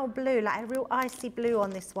pale blue, like a real icy blue on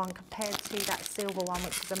this one compared to that silver one,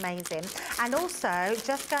 which is amazing. And also,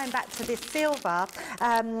 just going back to this silver,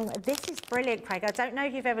 this is brilliant, Craig. I don't know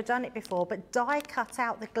if you've ever done it before, but die cut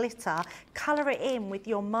out the glitter, colour it in with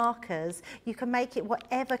your markers. You can make it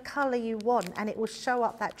whatever colour you want, and it will show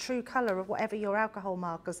up that true colour of whatever your alcohol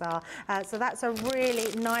markers are. So that's a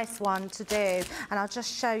really nice one to do. And I'll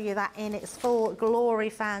just show you that in its full glory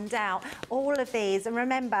fanned out. All of these, and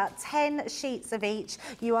remember, 10 sheets of each.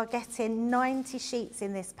 You are getting 90 sheets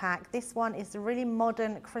in this pack. This one is a really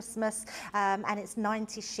modern Christmas, and it's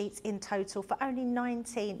 90 sheets in total for only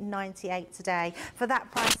 $19.98 today. For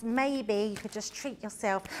that price, maybe you could just treat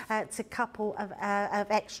yourself to a couple of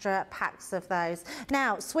extra packs of those.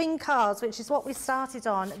 Now, swing cards, which is what we started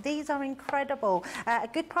on. These are incredible. A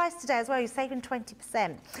good price today as well. You're saving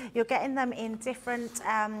 20%. You're getting them in different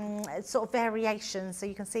sort of variations. So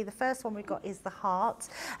you can see the first one we've got is the heart.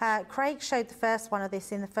 Craig showed the first one of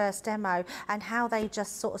this in the first demo and how they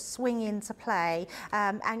just sort of swing into play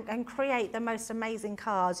and create the most amazing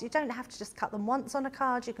cards. You don't have to just cut them once on a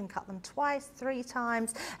card. You can cut them twice, 3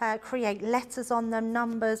 times, create letters on them,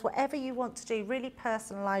 numbers, whatever you want to do. Really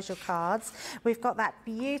personalise your cards. We've got that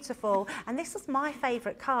beautiful, and this was my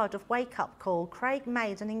favourite card of Wake Up Call. Craig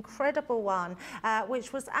made an incredible one,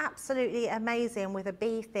 which was absolutely amazing with a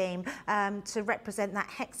bee theme to represent that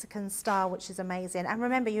hexagon style, which is amazing. And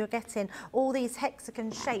remember, you're getting all these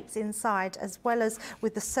hexagon shapes inside, as well as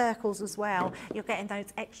with the circles as well. You're getting those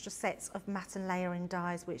extra sets of matte and layering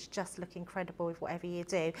dies, which just look incredible with whatever you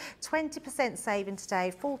do. 20% saving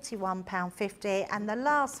today, £41.50. And the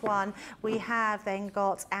last one, we have then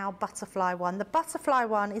got our butterfly one. The butterfly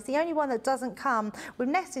one is the only one that doesn't come with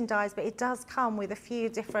nesting dies, but it does come with a few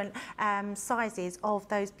different sizes of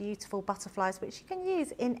those beautiful butterflies, which you can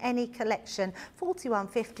use in any collection.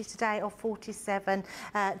 $41.50 today, or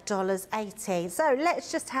 $47.80. So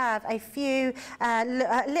let's just have a few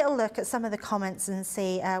little look at some of the comments and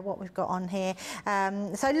see what we've got on here.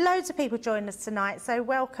 So loads of people joined us tonight, so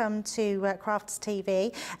welcome to Crafts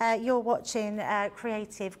TV. You're watching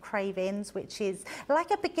Creative Cravings, which is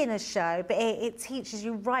like a beginner's show, but it teaches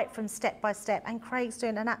you right from step by step, and Craig's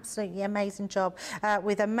doing an absolutely amazing job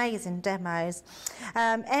with amazing demos.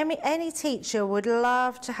 Any teacher would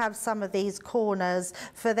love to have some of these corners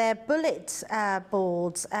for their bullet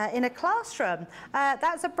boards in a classroom.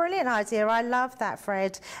 That's a brilliant idea. I love that,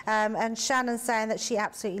 Fred. And Shannon's saying that she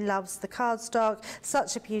absolutely loves the cardstock.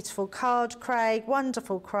 Such a beautiful card, Craig.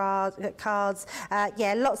 Wonderful cards.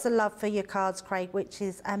 Yeah, lots of love for your cards, Craig, which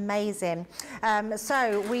is amazing.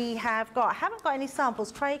 So we have got, I haven't got any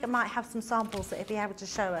samples. Craig might have some samples that he'll be able to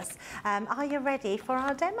show us. Are you ready for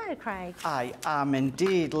our demo, Craig? I am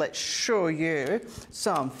indeed. Let's show you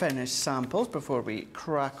some finished samples before we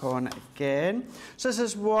crack on again. So this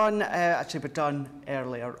is one actually we've done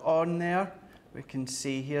earlier on there. We can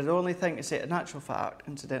see here, the only thing to say, in actual fact,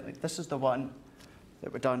 incidentally, this is the one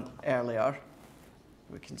that we've done earlier.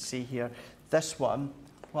 We can see here, this one,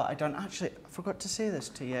 what I done, actually, I forgot to say this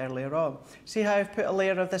to you earlier on. See how I've put a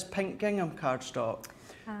layer of this pink gingham cardstock?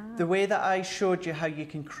 The way that I showed you how you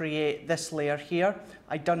can create this layer here,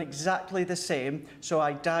 I done exactly the same. So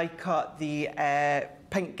I die cut the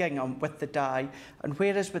pink gingham with the die, and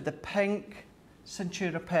whereas with the pink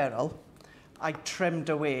Centura Pearl, I trimmed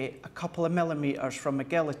away a couple of millimetres from my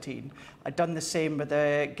guillotine. I'd done the same with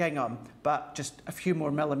the gingham, but just a few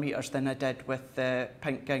more millimetres than I did with the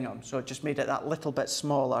pink gingham. So it just made it that little bit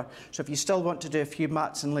smaller. So if you still want to do a few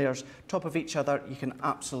mats and layers top of each other, you can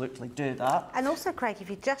absolutely do that. And also, Craig, if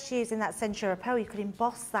you're just using that Centura Pearl, you could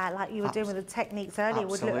emboss that like you were doing with the techniques earlier. It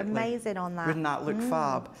would look amazing on that. Wouldn't that look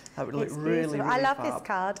fab? That would look really, really I love fab. this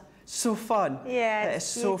card. So fun. Yeah, it is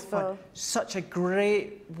so fun. Such a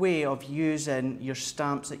great way of using your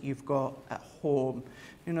stamps that you've got at home.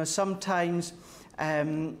 You know, sometimes,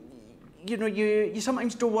 you know, you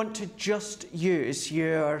sometimes don't want to just use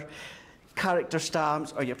your character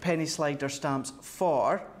stamps or your penny slider stamps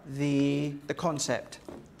for the concept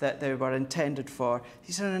that they were intended for.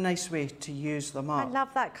 These are a nice way to use them up. I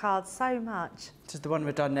love that card so much. This is the one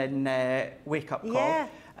we've done in Wake Up Call. Yeah.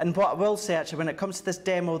 And what I will say, actually, when it comes to this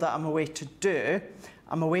demo that I'm away to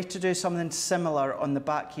do something similar on the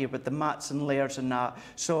back here with the mats and layers and that.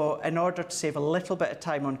 So in order to save a little bit of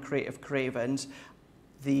time on Creative Cravings,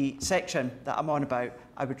 the section that I'm on about,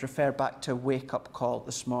 I would refer back to Wake Up Call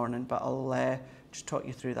this morning, but I'll just talk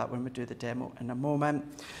you through that when we do the demo in a moment.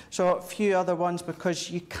 So a few other ones, because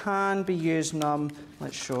you can be using them.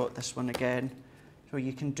 Let's show this one again. So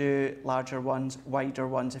you can do larger ones, wider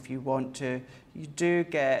ones if you want to. You do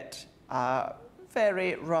get a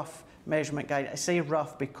very rough measurement guide. I say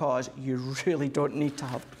rough because you really don't need to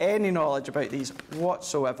have any knowledge about these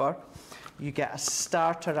whatsoever. You get a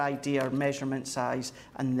starter idea or measurement size,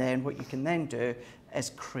 and then what you can then do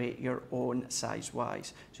is create your own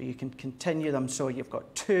size-wise. So you can continue them so you've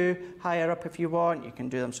got two higher up if you want. You can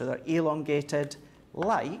do them so they're elongated,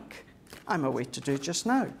 like I'm away to do just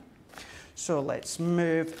now. So let's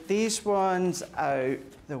move these ones out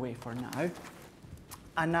the way for now.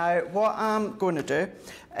 And now what I'm going to do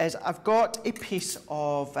is I've got a piece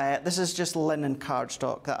of, this is just linen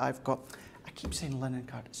cardstock that I've got. I keep saying linen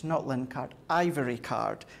card, it's not linen card, ivory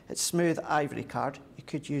card. It's smooth ivory card. You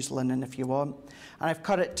could use linen if you want. And I've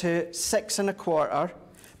cut it to 6 1/4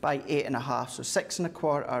 by 8 1/2. So 6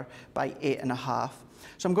 1/4 by 8 1/2.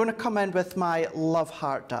 So I'm going to come in with my Love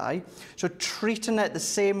Heart die. So treating it the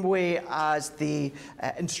same way as the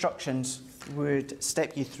instructions would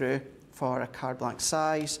step you through for a card blank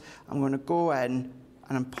size. I'm going to go in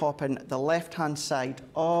and I'm popping the left-hand side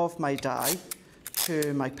of my die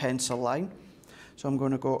to my pencil line. So I'm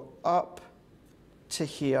going to go up to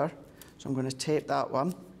here. So I'm going to tape that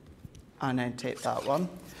one and then tape that one.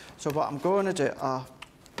 So what I'm going to do,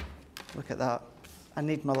 look at that. I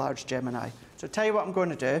need my large Gemini. So tell you what I'm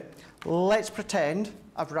going to do. Let's pretend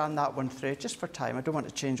I've ran that one through just for time. I don't want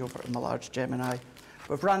to change over to my large Gemini.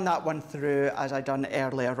 We've run that one through as I done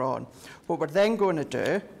earlier on. What we're then going to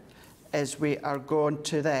do is we are going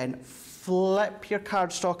to then flip your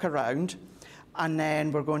cardstock around, and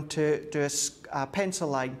then we're going to do a pencil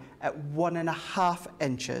line at 1 1/2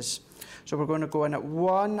 inches. So we're going to go in at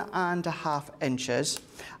 1 1/2 inches,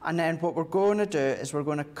 and then what we're going to do is we're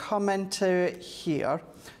going to come into here.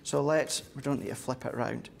 So we don't need to flip it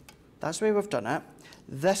around. That's the way we've done it.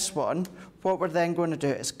 This one, what we're then going to do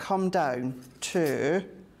is come down to,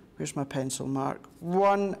 where's my pencil mark?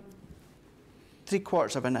 1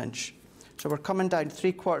 3/4 inch. So we're coming down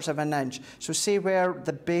 3/4 inch. So see where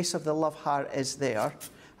the base of the love heart is there.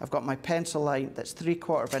 I've got my pencil line that's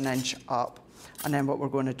 3/4 inch up. And then what we're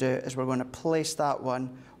going to do is we're going to place that one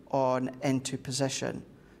on into position.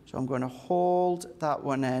 So I'm going to hold that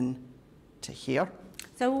one in to here.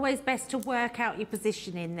 So always best to work out your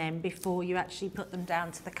positioning then before you actually put them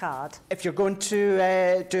down to the card. If you're going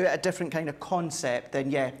to do a different kind of concept,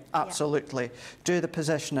 then yeah, absolutely. Do the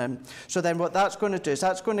positioning. So then what that's going to do is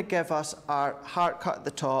that's going to give us our heart cut at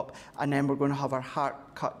the top, and then we're going to have our heart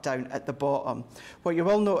cut down at the bottom. What you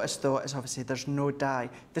will notice though is obviously there's no die.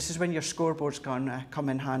 This is when your scoreboard's going to come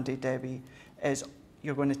in handy, Debbie, is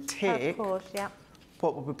you're going to take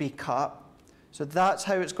what would be cut. So that's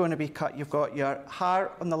how it's going to be cut. You've got your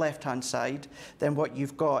heart on the left-hand side. Then what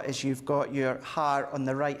you've got is you've got your heart on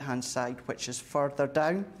the right-hand side, which is further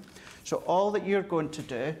down. So all that you're going to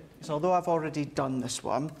do is, although I've already done this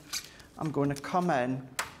one, I'm going to come in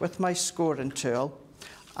with my scoring tool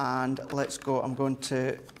and let's go. I'm going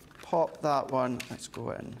to pop that one. Let's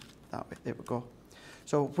go in that way. There we go.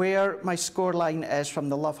 So where my score line is from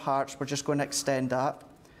the love hearts, we're just going to extend that.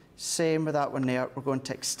 Same with that one there. We're going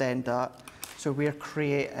to extend that. So we're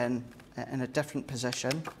creating in a different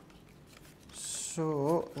position.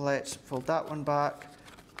 So let's fold that one back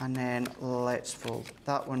and then let's fold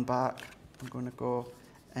that one back. I'm going to go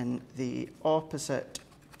in the opposite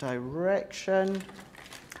direction.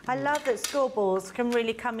 I love that scoreboards can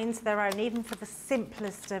really come into their own, even for the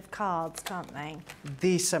simplest of cards, can't they?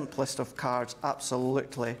 The simplest of cards,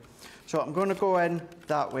 absolutely. So I'm going to go in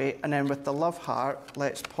that way, and then with the love heart,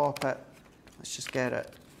 let's pop it. Let's just get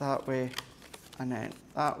it that way, and then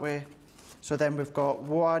that way. So then we've got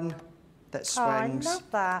one that swings. Oh, I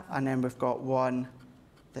love that. And then we've got one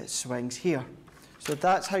that swings here. So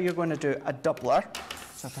that's how you're going to do a doubler.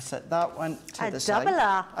 So if I set that one to the side.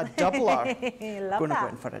 A doubler. Love going to that. go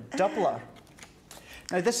in for a doubler.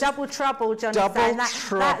 Now this Double trouble, Johnny. Double That's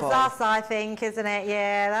trouble. us, I think, isn't it?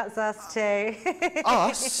 Yeah, that's us too.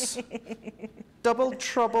 Us? Double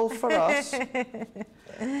trouble for us?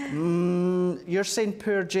 You're saying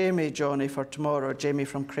poor Jamie, Johnny, for tomorrow. Jamie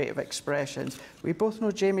from Creative Expressions. We both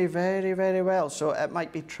know Jamie very, very well, so it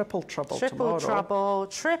might be triple trouble tomorrow.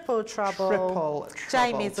 Triple trouble.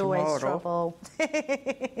 Jamie's tomorrow. always trouble.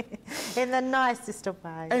 In the nicest of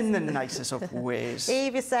ways. In the nicest of ways.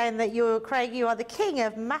 Eve is saying that you're, Craig, you are the king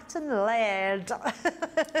of Matt and Laird.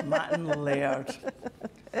 Matt and Laird.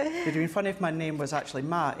 It'd have been funny if my name was actually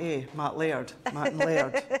Matt, Matt Laird. Matt and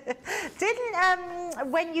Laird. Didn't,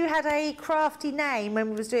 when you had a crafty name,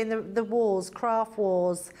 when we was doing the wars, craft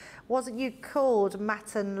wars, wasn't you called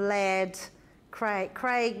Matt and Laird?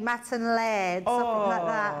 Craig, Matt and Laird, something like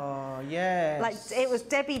that. Oh, yes. Like, it was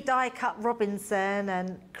Debbie Die-Cut Robinson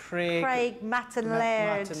and Craig, Matt and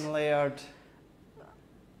Laird. Matt and Laird.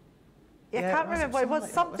 Yeah, I can't remember what it was.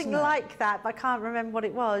 Something like that, but I can't remember what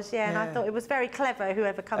it was. Yeah, and I thought it was very clever,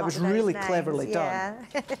 whoever came up with those names. It was really cleverly done.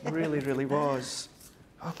 Yeah. Really, really was.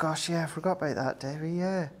 Oh gosh, yeah, I forgot about that, Debbie.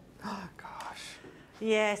 Yeah. Oh gosh.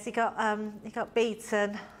 Yes, he got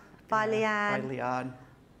beaten by Leanne. By Leanne.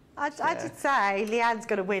 I did say Leanne's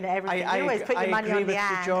going to win at everything. You always put your money on Leanne. I agree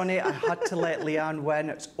with you, Johnny. I had to let Leanne win.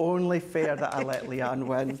 It's only fair that I let Leanne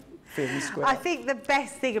win. Fair and square. I think the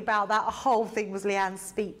best thing about that whole thing was Leanne's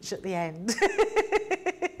speech at the end.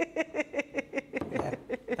 Yeah,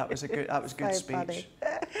 that was good speech. Funny.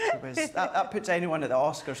 That puts anyone at the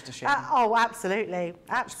Oscars to shame. Oh, absolutely,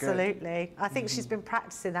 absolutely. I think she's been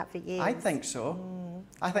practicing that for years. I think so.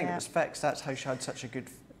 I think it was fixed. That's how she had such a good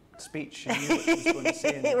speech. She knew what she was going to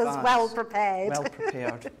say in It was advance. well prepared. Well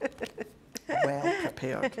prepared. Well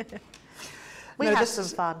prepared. We had some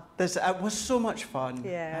fun. It was so much fun.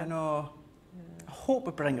 Yeah. I know. Yeah. I hope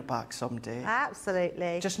we bring it back someday.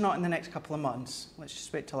 Absolutely. Just not in the next couple of months. Let's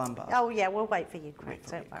just wait till I'm back. Oh yeah, we'll wait for you, Craig.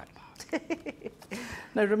 Don't worry.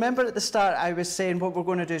 Now remember at the start I was saying what we're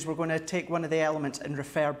going to do is we're going to take one of the elements and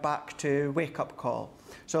refer back to Wake Up Call.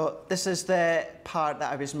 So this is the part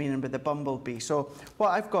that I was meaning with the bumblebee. So what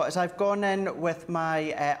I've got is I've gone in with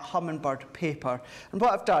my hummingbird paper, and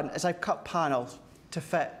what I've done is I've cut panels to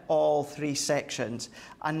fit all three sections,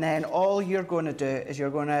 and then all you're going to do is you're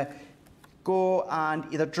going to go and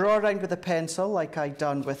either draw around with a pencil like I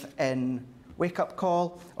done within Wake Up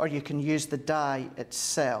Call, or you can use the die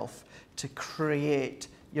itself to create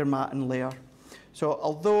your mat and layer. So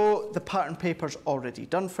although the pattern paper's already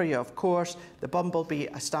done for you, of course, the bumblebee,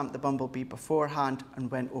 I stamped the bumblebee beforehand and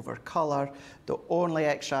went over colour. The only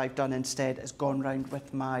extra I've done instead is gone round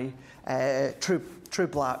with my True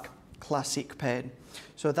Black Classic pen.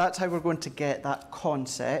 So that's how we're going to get that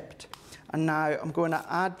concept. And now I'm going to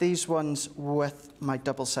add these ones with my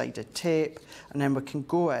double-sided tape, and then we can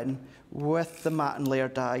go in with the matte and layer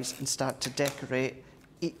dies and start to decorate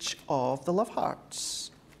each of the love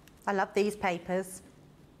hearts. I love these papers.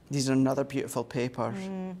 These are another beautiful paper.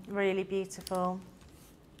 Really beautiful.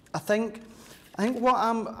 I think I think what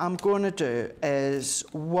I'm going to do is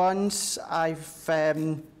once I've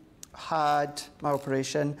had my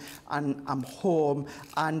operation and I'm home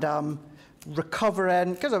and I'm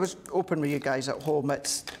recovering, because I was open with you guys at home,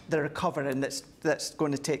 it's the recovering that's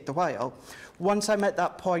going to take the while. Once I'm at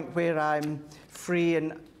that point where I'm free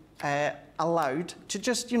and allowed to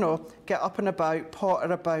just, you know, get up and about,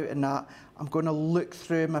 potter about and that, I'm going to look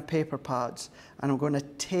through my paper pads and I'm going to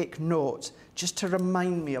take notes just to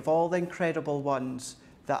remind me of all the incredible ones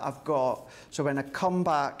that I've got. So when I come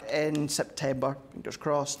back in September, fingers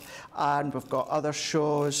crossed, and we've got other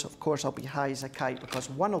shows, of course I'll be high as a kite because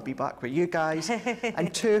one, I'll be back with you guys,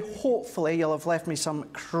 and two, hopefully you'll have left me some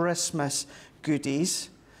Christmas goodies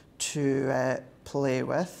to play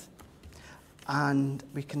with, and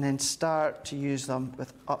we can then start to use them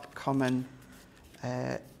with upcoming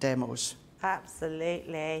demos.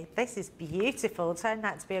 Absolutely. This is beautiful. Turned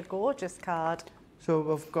out to be a gorgeous card. So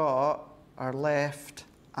we've got our left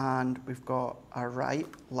and we've got our right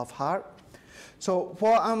love heart. So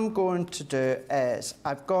what I'm going to do is,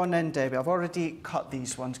 I've gone in, Debbie, I've already cut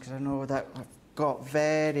these ones because I know that I've got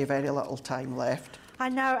very, very little time left. I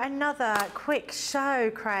know, another quick show,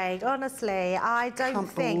 Craig. Honestly, I don't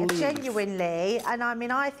think, genuinely, and I mean,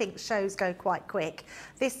 I think shows go quite quick.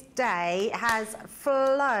 This day has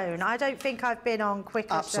flown. I don't think I've been on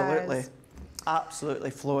quicker shows. Absolutely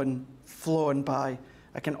flown by.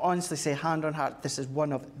 I can honestly say, hand on heart, this is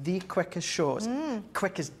one of the quickest shows,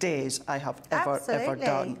 quickest days I have ever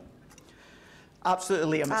done.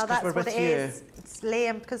 Absolutely, Liam. It's because we're with you. Is. It's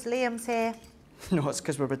Liam, because Liam's here. No, it's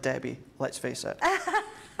because we're with Debbie, let's face it. I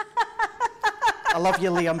love you,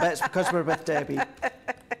 Liam, but it's because we're with Debbie.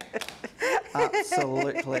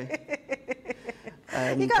 Absolutely.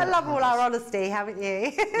 You've got to love all our honesty, haven't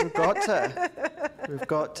you? We've got to. We've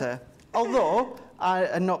got to. Although,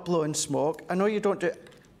 I'm not blowing smoke, I know you don't do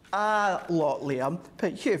a lot, Liam,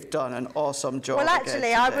 but you've done an awesome job. Well,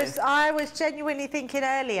 actually, I was genuinely thinking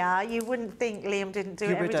earlier, you wouldn't think Liam didn't do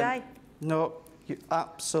it every day. No. You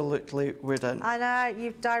absolutely wouldn't. I know,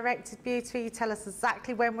 you've directed beauty, you tell us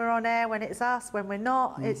exactly when we're on air, when it's us, when we're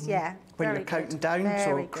not. It's, yeah, when you're counting down,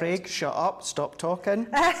 very so Craig, shut up, stop talking.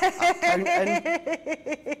 I'm counting.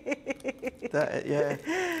 Yeah.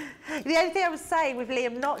 The only thing I would say with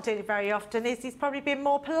Liam not doing it very often is he's probably been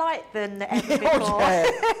more polite than ever before.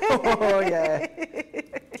 Oh, yeah.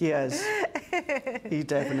 He is. He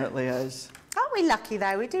definitely is. Aren't we lucky,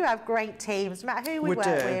 though? We do have great teams. No matter who we work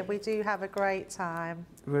with, we do have a great time.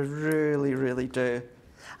 We really, really do.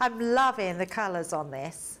 I'm loving the colours on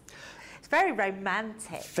this. It's very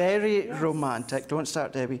romantic. Very romantic. Don't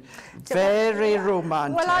start, Debbie. Very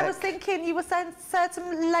romantic. Well, I was thinking, you were saying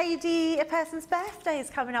certain lady, a person's birthday is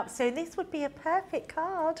coming up soon. This would be a perfect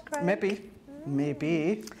card, Craig. Maybe.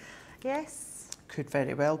 Maybe. Yes. Could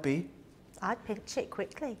very well be. I'd pinch it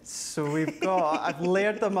quickly. So we've got, I've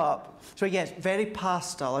layered them up. So yes, very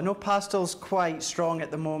pastel. I know pastel's quite strong at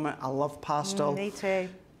the moment. I love pastel. Me too.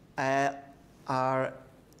 Our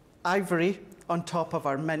ivory on top of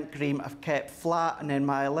our mint green I've kept flat, and then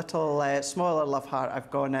my little smaller love heart I've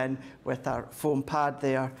gone in with our foam pad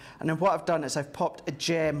there. And then what I've done is I've popped a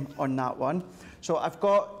gem on that one. So I've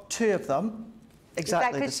got two of them,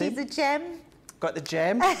 exactly the same. Is that because she's a gem? Got the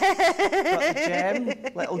gem, got the gem,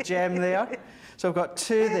 little gem there. So I've got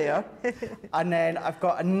two there, and then I've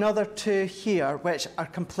got another two here, which are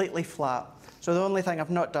completely flat. So the only thing I've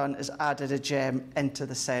not done is added a gem into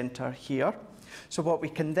the centre here. So what we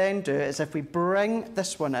can then do is if we bring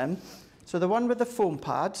this one in, so the one with the foam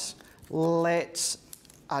pads, let's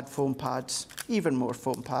add foam pads, even more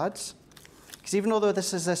foam pads. Because even though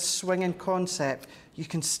this is a swinging concept, you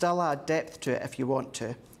can still add depth to it if you want to.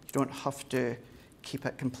 You don't have to keep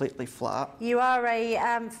it completely flat. You are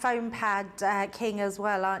a foam pad king as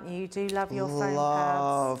well, aren't you? You do love your foam pads.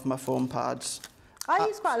 Love my foam pads. I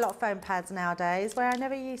use quite a lot of foam pads nowadays, where I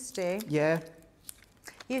never used to. Yeah.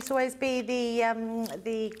 Used to always be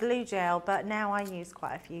the glue gel, but now I use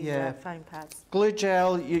quite a few foam pads. Glue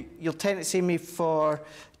gel, you'll tend to see me for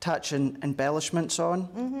touching embellishments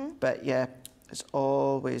on, but yeah, it's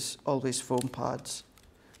always foam pads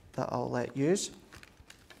that I'll use.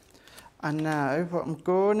 And now what I'm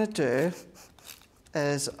going to do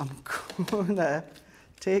is I'm going to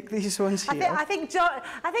take these ones here. I think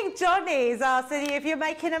Johnny's asking you if you're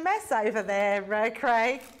making a mess over there,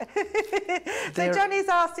 Craig. So Johnny's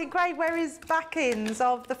asking Craig where his backings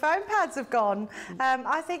of the foam pads have gone.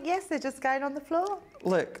 I think, yes, they're just going on the floor.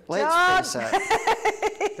 Look, let's face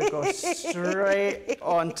it. They go straight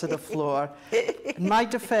onto the floor. In my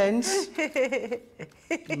defence,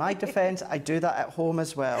 I do that at home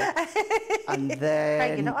as well. And then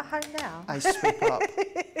Craig, you're not at home now. I sweep up.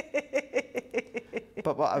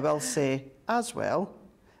 But what I will say as well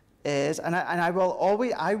is, and I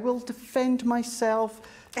will defend myself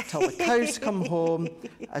till the cows come home.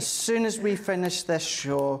 As soon as we finish this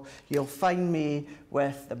show, you'll find me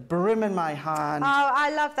with the broom in my hand. Oh,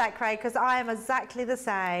 I love that, Craig, because I am exactly the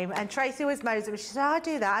same. And Tracy always mows it. She says, I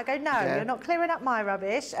do that. I go, no, you're not clearing up my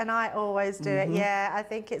rubbish. And I always do it. Yeah, I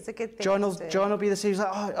think it's a good thing John will be the same. He's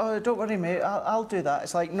like, oh, don't worry, mate. I'll do that.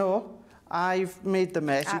 It's like, no. I've made the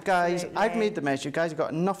mess. I've made the mess. You guys have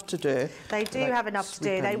got enough to do. They do have enough to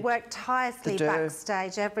do. They work tirelessly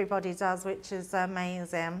backstage. Everybody does, which is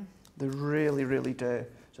amazing. They really, really do.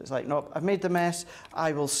 So it's like, no, I've made the mess.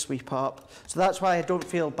 I will sweep up. So that's why I don't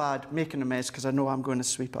feel bad making a mess, because I know I'm going to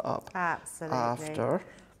sweep it up after.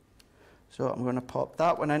 So I'm going to pop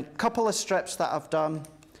that one in. A couple of strips that I've done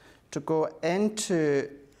to go into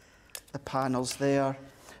the panels there.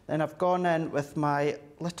 Then I've gone in with my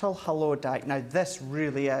little hello die. Now this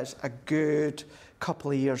really is a good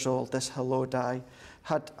couple of years old, this hello die.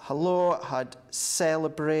 Had hello, had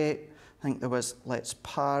celebrate, I think there was let's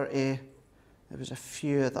party, there was a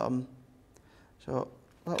few of them. So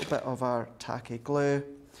a little bit of our tacky glue.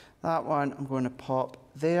 That one I'm going to pop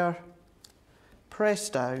there, press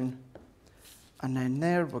down, and then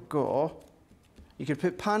there we go. You can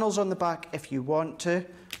put panels on the back if you want to.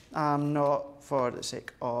 Not for the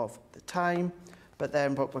sake of the time, but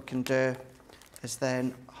then what we can do is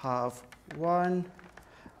then have one,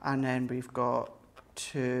 and then we've got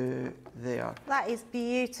two there. That is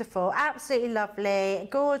beautiful, absolutely lovely,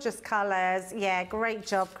 gorgeous colours. Yeah, great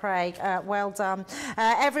job, Craig. Well done.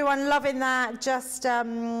 Everyone loving that. Just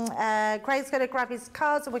Craig's going to grab his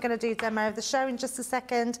cards and we're going to do a demo of the show in just a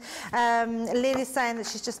second. Lily's saying that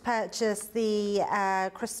she's just purchased the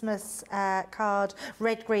Christmas card,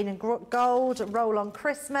 red, green and gold, roll on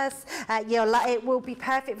Christmas. It will be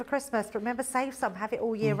perfect for Christmas, but remember, save some, have it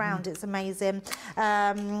all year round. It's amazing.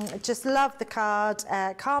 Just love the card.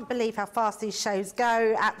 Can't believe how fast these shows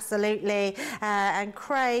go, absolutely. And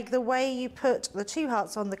Craig, the way you put the two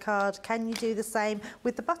hearts on the card, can you do the same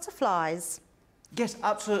with the butterflies? Yes,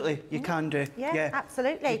 absolutely, you can do. Yeah,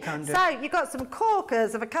 absolutely. You can do. So you've got some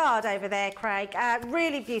corkers of a card over there, Craig.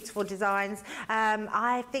 Really beautiful designs.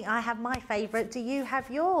 I think I have my favourite. Do you have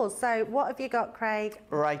yours? So what have you got, Craig?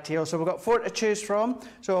 Right here, so we've got 4 to choose from.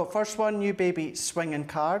 So first one, New Baby Swinging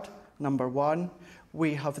card, number 1.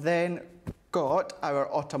 We have then got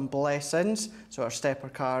our Autumn Blessings, so our stepper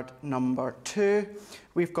card number 2.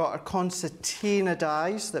 We've got our Concertina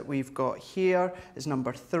dies that we've got here is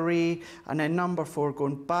number 3, and then number 4,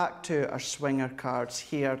 going back to our swinger cards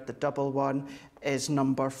here, the double one is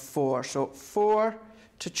number 4. So 4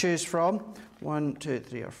 to choose from. 1, 2,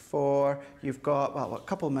 3 or 4. You've got, well, a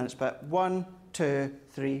couple of minutes, but 1, 2,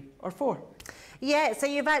 3 or 4. Yeah, so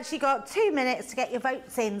you've actually got 2 minutes to get your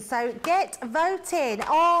votes in. So get voting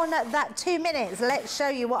on that 2 minutes. Let's show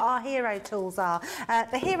you what our hero tools are.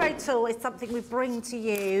 The hero tool is something we bring to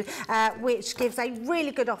you, which gives a really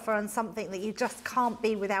good offer on something that you just can't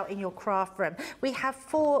be without in your craft room. We have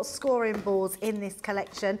 4 scoring boards in this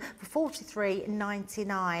collection for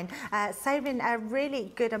 $43.99, saving a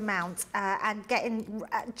really good amount and getting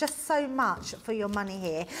just so much for your money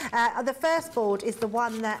here. The first board is the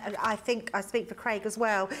one that I think I speak for Craig as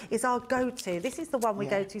well, is our go-to. This is the one we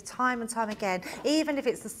go to time and time again, even if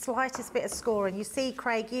it's the slightest bit of scoring. You see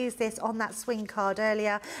Craig use this on that swing card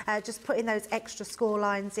earlier, just putting those extra score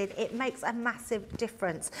lines in. It makes a massive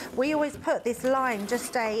difference. We always put this line,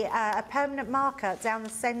 just a permanent marker down the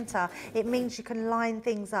centre. It means you can line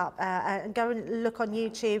things up and go and look on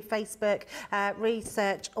YouTube, Facebook,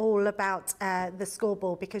 research all about the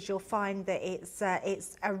scoreboard, because you'll find that it's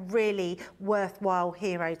a really worthwhile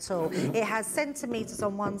hero tool. It has centimetres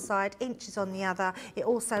on one side, inches on the other. It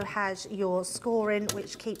also has your scoring,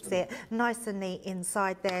 which keeps it nice and neat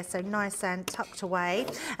inside there, so nice and tucked away.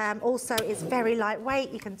 Also, it's very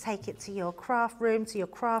lightweight. You can take it to your craft room, to your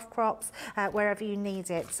craft crops, wherever you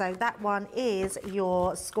need it. So that one is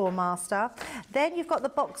your Score Master. Then you've got the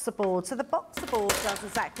boxer board. So the boxer board does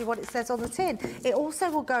exactly what it says on the tin. It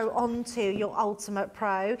also will go onto your Ultimate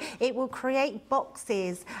Pro. It will create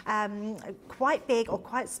boxes quite big or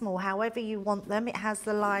quite small, however you want them. It has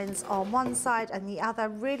the lines on one side and the other,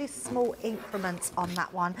 really small increments on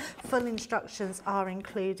that one. Full instructions are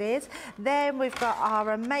included. Then we've got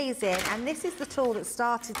our amazing, and this is the tool that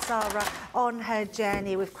started Sarah on her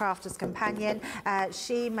journey with Crafter's Companion.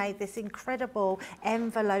 She made this incredible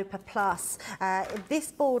Enveloper Plus.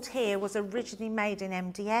 This board here was originally made in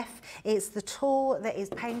MDF. It's the tool that is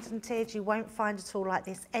patented. You won't find a tool like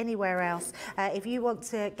this anywhere else. If you want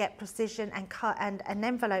to get precision and cut and an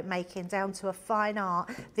envelope making down to into a fine art,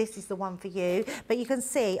 this is the one for you. But you can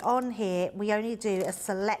see on here, we only do a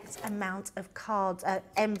select amount of cards,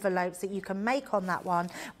 envelopes that you can make on that one,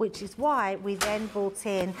 which is why we then brought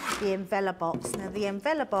in the envelope box. Now the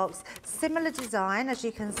envelope box, similar design as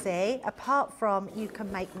you can see, apart from you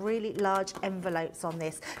can make really large envelopes on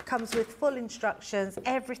this. Comes with full instructions,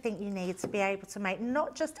 everything you need to be able to make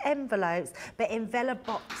not just envelopes, but envelope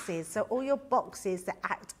boxes. So all your boxes that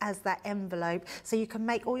act as that envelope, so you can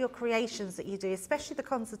make all your creations that you do, especially the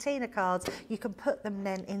Concertina cards, you can put them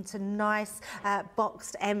then into nice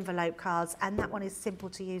boxed envelope cards, and that one is simple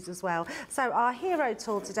to use as well. So our hero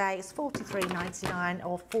tool today is $43.99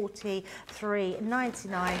 or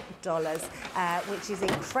 $43.99, which is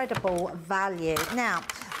incredible value. Now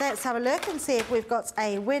let's have a look and see if we've got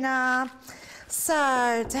a winner.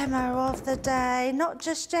 So, demo of the day, not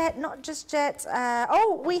just yet, not just yet.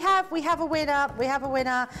 Oh, we have a winner,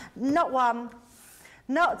 not one,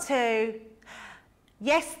 not two,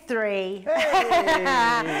 yes, three.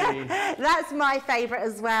 Hey. That's my favourite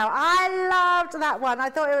as well. I loved that one. I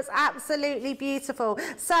thought it was absolutely beautiful.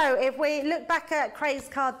 So if we look back at Craig's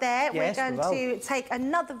card there, yes, we're going to take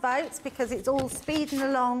another vote because it's all speeding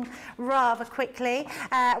along rather quickly.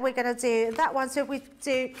 We're going to do that one. So if we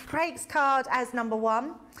do Craig's card as number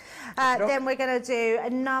one, then we're going to do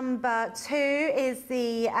number two is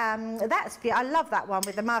the, I love that one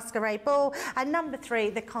with the masquerade ball. And number three,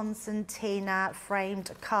 the Concertina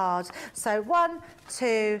framed card. So 1,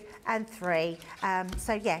 2 and 3.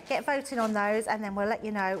 So yeah, get voting on those and then we'll let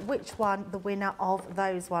you know which one the winner of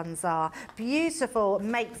those ones are. Beautiful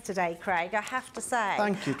makes today, Craig, I have to say.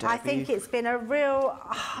 Thank you, Debbie. I think it's been a real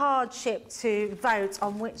hardship to vote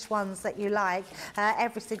on which ones that you like.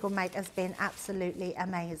 Every single make has been absolutely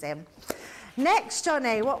amazing. Next,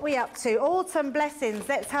 Johnny, what are we up to? Autumn Blessings.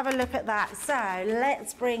 Let's have a look at that. So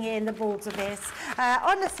let's bring in the ball to this.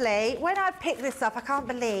 Honestly, when I picked this up, I can't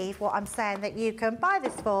believe what I'm saying, that you can buy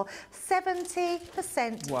this for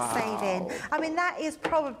 70% saving. I mean, that is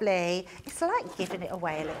probably, it's like giving it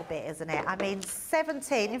away a little bit, isn't it? I mean,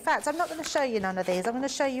 17. In fact, I'm not going to show you none of these. I'm going to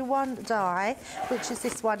show you one die, which is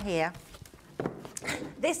this one here.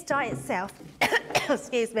 This die itself,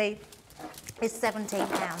 excuse me, is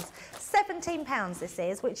 £17. £17 this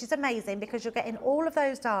is, which is amazing because you're getting all of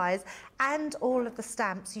those dies and all of the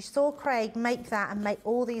stamps. You saw Craig make that and make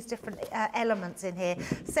all these different elements in here.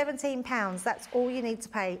 £17, that's all you need to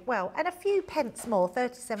pay. Well, and a few pence more,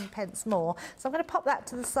 37 pence more. So I'm going to pop that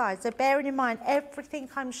to the side. So bearing in mind, everything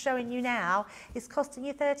I'm showing you now is costing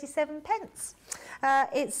you 37 pence.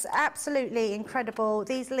 It's absolutely incredible.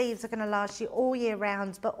 These leaves are going to last you all year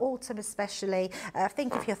round, but autumn especially.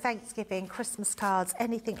 Think of your Thanksgiving, Christmas cards,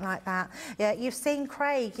 anything like that. Yeah, you've seen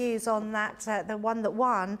Craig use on that, the one that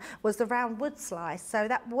won was the round wood slice, so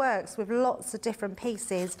that works with lots of different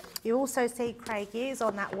pieces. You also see Craig use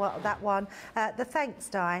on that one the thanks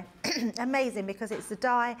die. Amazing because it's the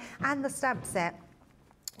die and the stamp set.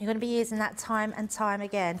 You're going to be using that time and time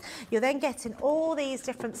again. You're then getting all these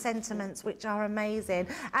different sentiments, which are amazing,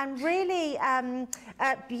 and really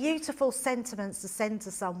beautiful sentiments to send to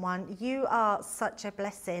someone. You are such a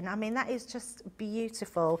blessing. I mean, that is just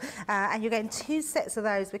beautiful. And you're getting 2 sets of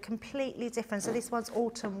those with completely different. So this one's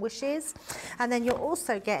Autumn Wishes. And then you're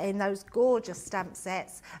also getting those gorgeous stamp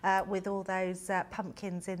sets with all those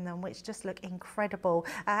pumpkins in them, which just look incredible.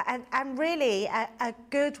 And really a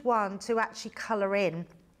good one to actually colour in.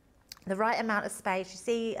 The right amount of space. You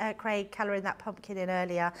see Craig colouring that pumpkin in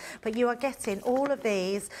earlier, but you are getting all of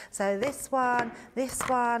these. So this one, this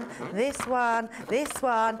one, this one, this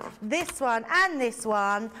one, this one, and this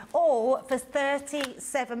one, all for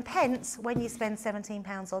 37 pence when you spend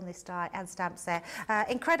 £17 on this die and stamp set.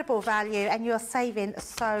 Incredible value, and you're saving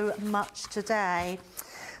so much today.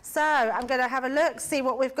 So I'm going to have a look, see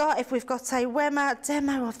what we've got. If we've got a winner,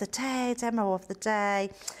 demo of the day, demo of the day,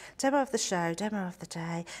 demo of the show, demo of the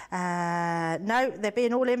day. No, they're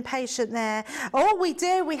being all impatient there. Oh, we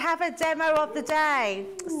do. We have a demo of the day.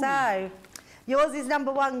 Ooh. So yours is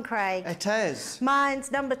number 1, Craig. It is.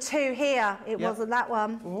 Mine's number 2 here. It wasn't that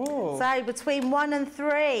one. Oh. So between 1 and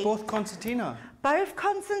 3. Both Concertina. Both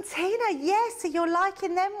Concertina, yes. So you're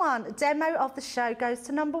liking them one. Demo of the show goes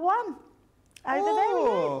to number 1. Over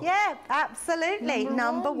there, yeah, absolutely.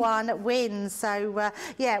 Number one wins. So,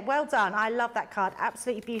 yeah, well done. I love that card.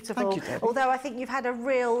 Absolutely beautiful. Thank you, Debbie. Although I think you've had a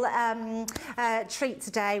real treat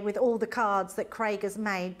today with all the cards that Craig has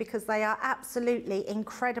made, because they are absolutely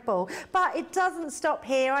incredible. But it doesn't stop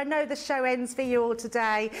here. I know the show ends for you all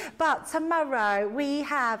today, but tomorrow we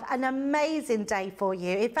have an amazing day for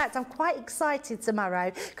you. In fact, I'm quite excited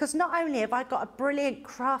tomorrow because not only have I got a brilliant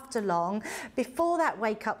craft along before that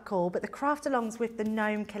wake-up call, but the craft craft-alongs with the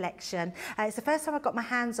gnome collection. It's the first time I've got my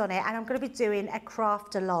hands on it, and I'm going to be doing a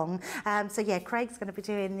craft-along. So yeah, Craig's going to be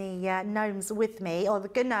doing the gnomes with me, or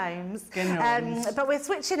the gnomes. But we're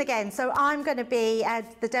switching again. So I'm going to be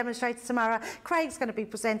the demonstrator tomorrow. Craig's going to be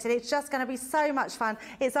presenting. It's just going to be so much fun.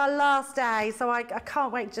 It's our last day, so I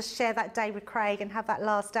can't wait to just share that day with Craig and have that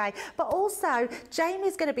last day. But also,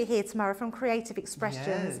 Jamie's going to be here tomorrow from Creative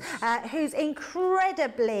Expressions, who's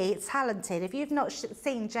incredibly talented. If you've not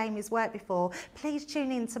seen Jamie's work before, please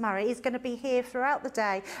tune in tomorrow. He's going to be here throughout the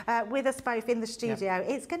day with us both in the studio.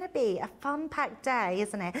 It's going to be a fun-packed day,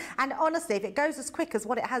 isn't it? And honestly, if it goes as quick as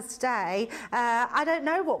what it has today, I don't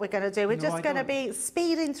know what we're going to do. We're just going to be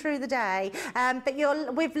speeding through the day. But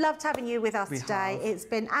we've loved having you with us today. It's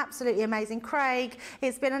been absolutely amazing. Craig,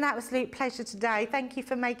 it's been an absolute pleasure today. Thank you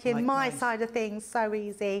for making my side of things so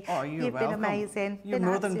easy. Oh, you've been amazing. You're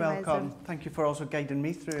more than welcome. Thank you for also guiding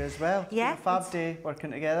me through as well. Yeah. It's been a fab day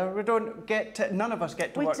working together. We don't get to, none of us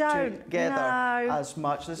get to work together as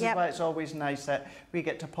much. This is why it's always nice that we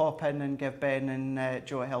get to pop in and give Ben and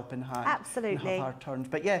Joe a helping hand. Absolutely. And have our turns.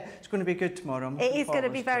 But yeah, it's going to be good tomorrow. It is going to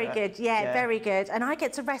be very good. Yeah, very good. And I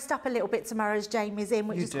get to rest up a little bit tomorrow as Jamie's in,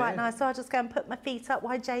 which is quite nice. So I'll just go and put my feet up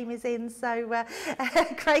while Jamie's in. So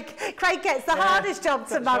Craig gets the hardest job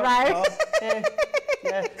tomorrow.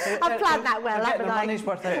 I've planned that well, haven't I? Money's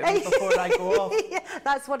worth out of before I go off.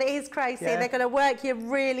 That's what it is, Crazy. They're going to work you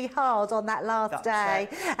really hard on that last day.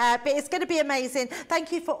 But it's going to be amazing.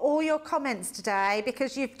 Thank you for all your comments today,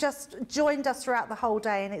 because you've just joined us throughout the whole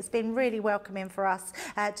day, and it's been really welcoming for us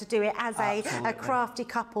to do it as a crafty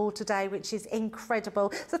couple today, which is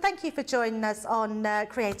incredible. So thank you for joining us on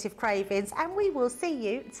Creative Cravings, and we will see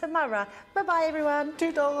you tomorrow. Bye-bye, everyone.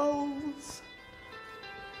 Toodles.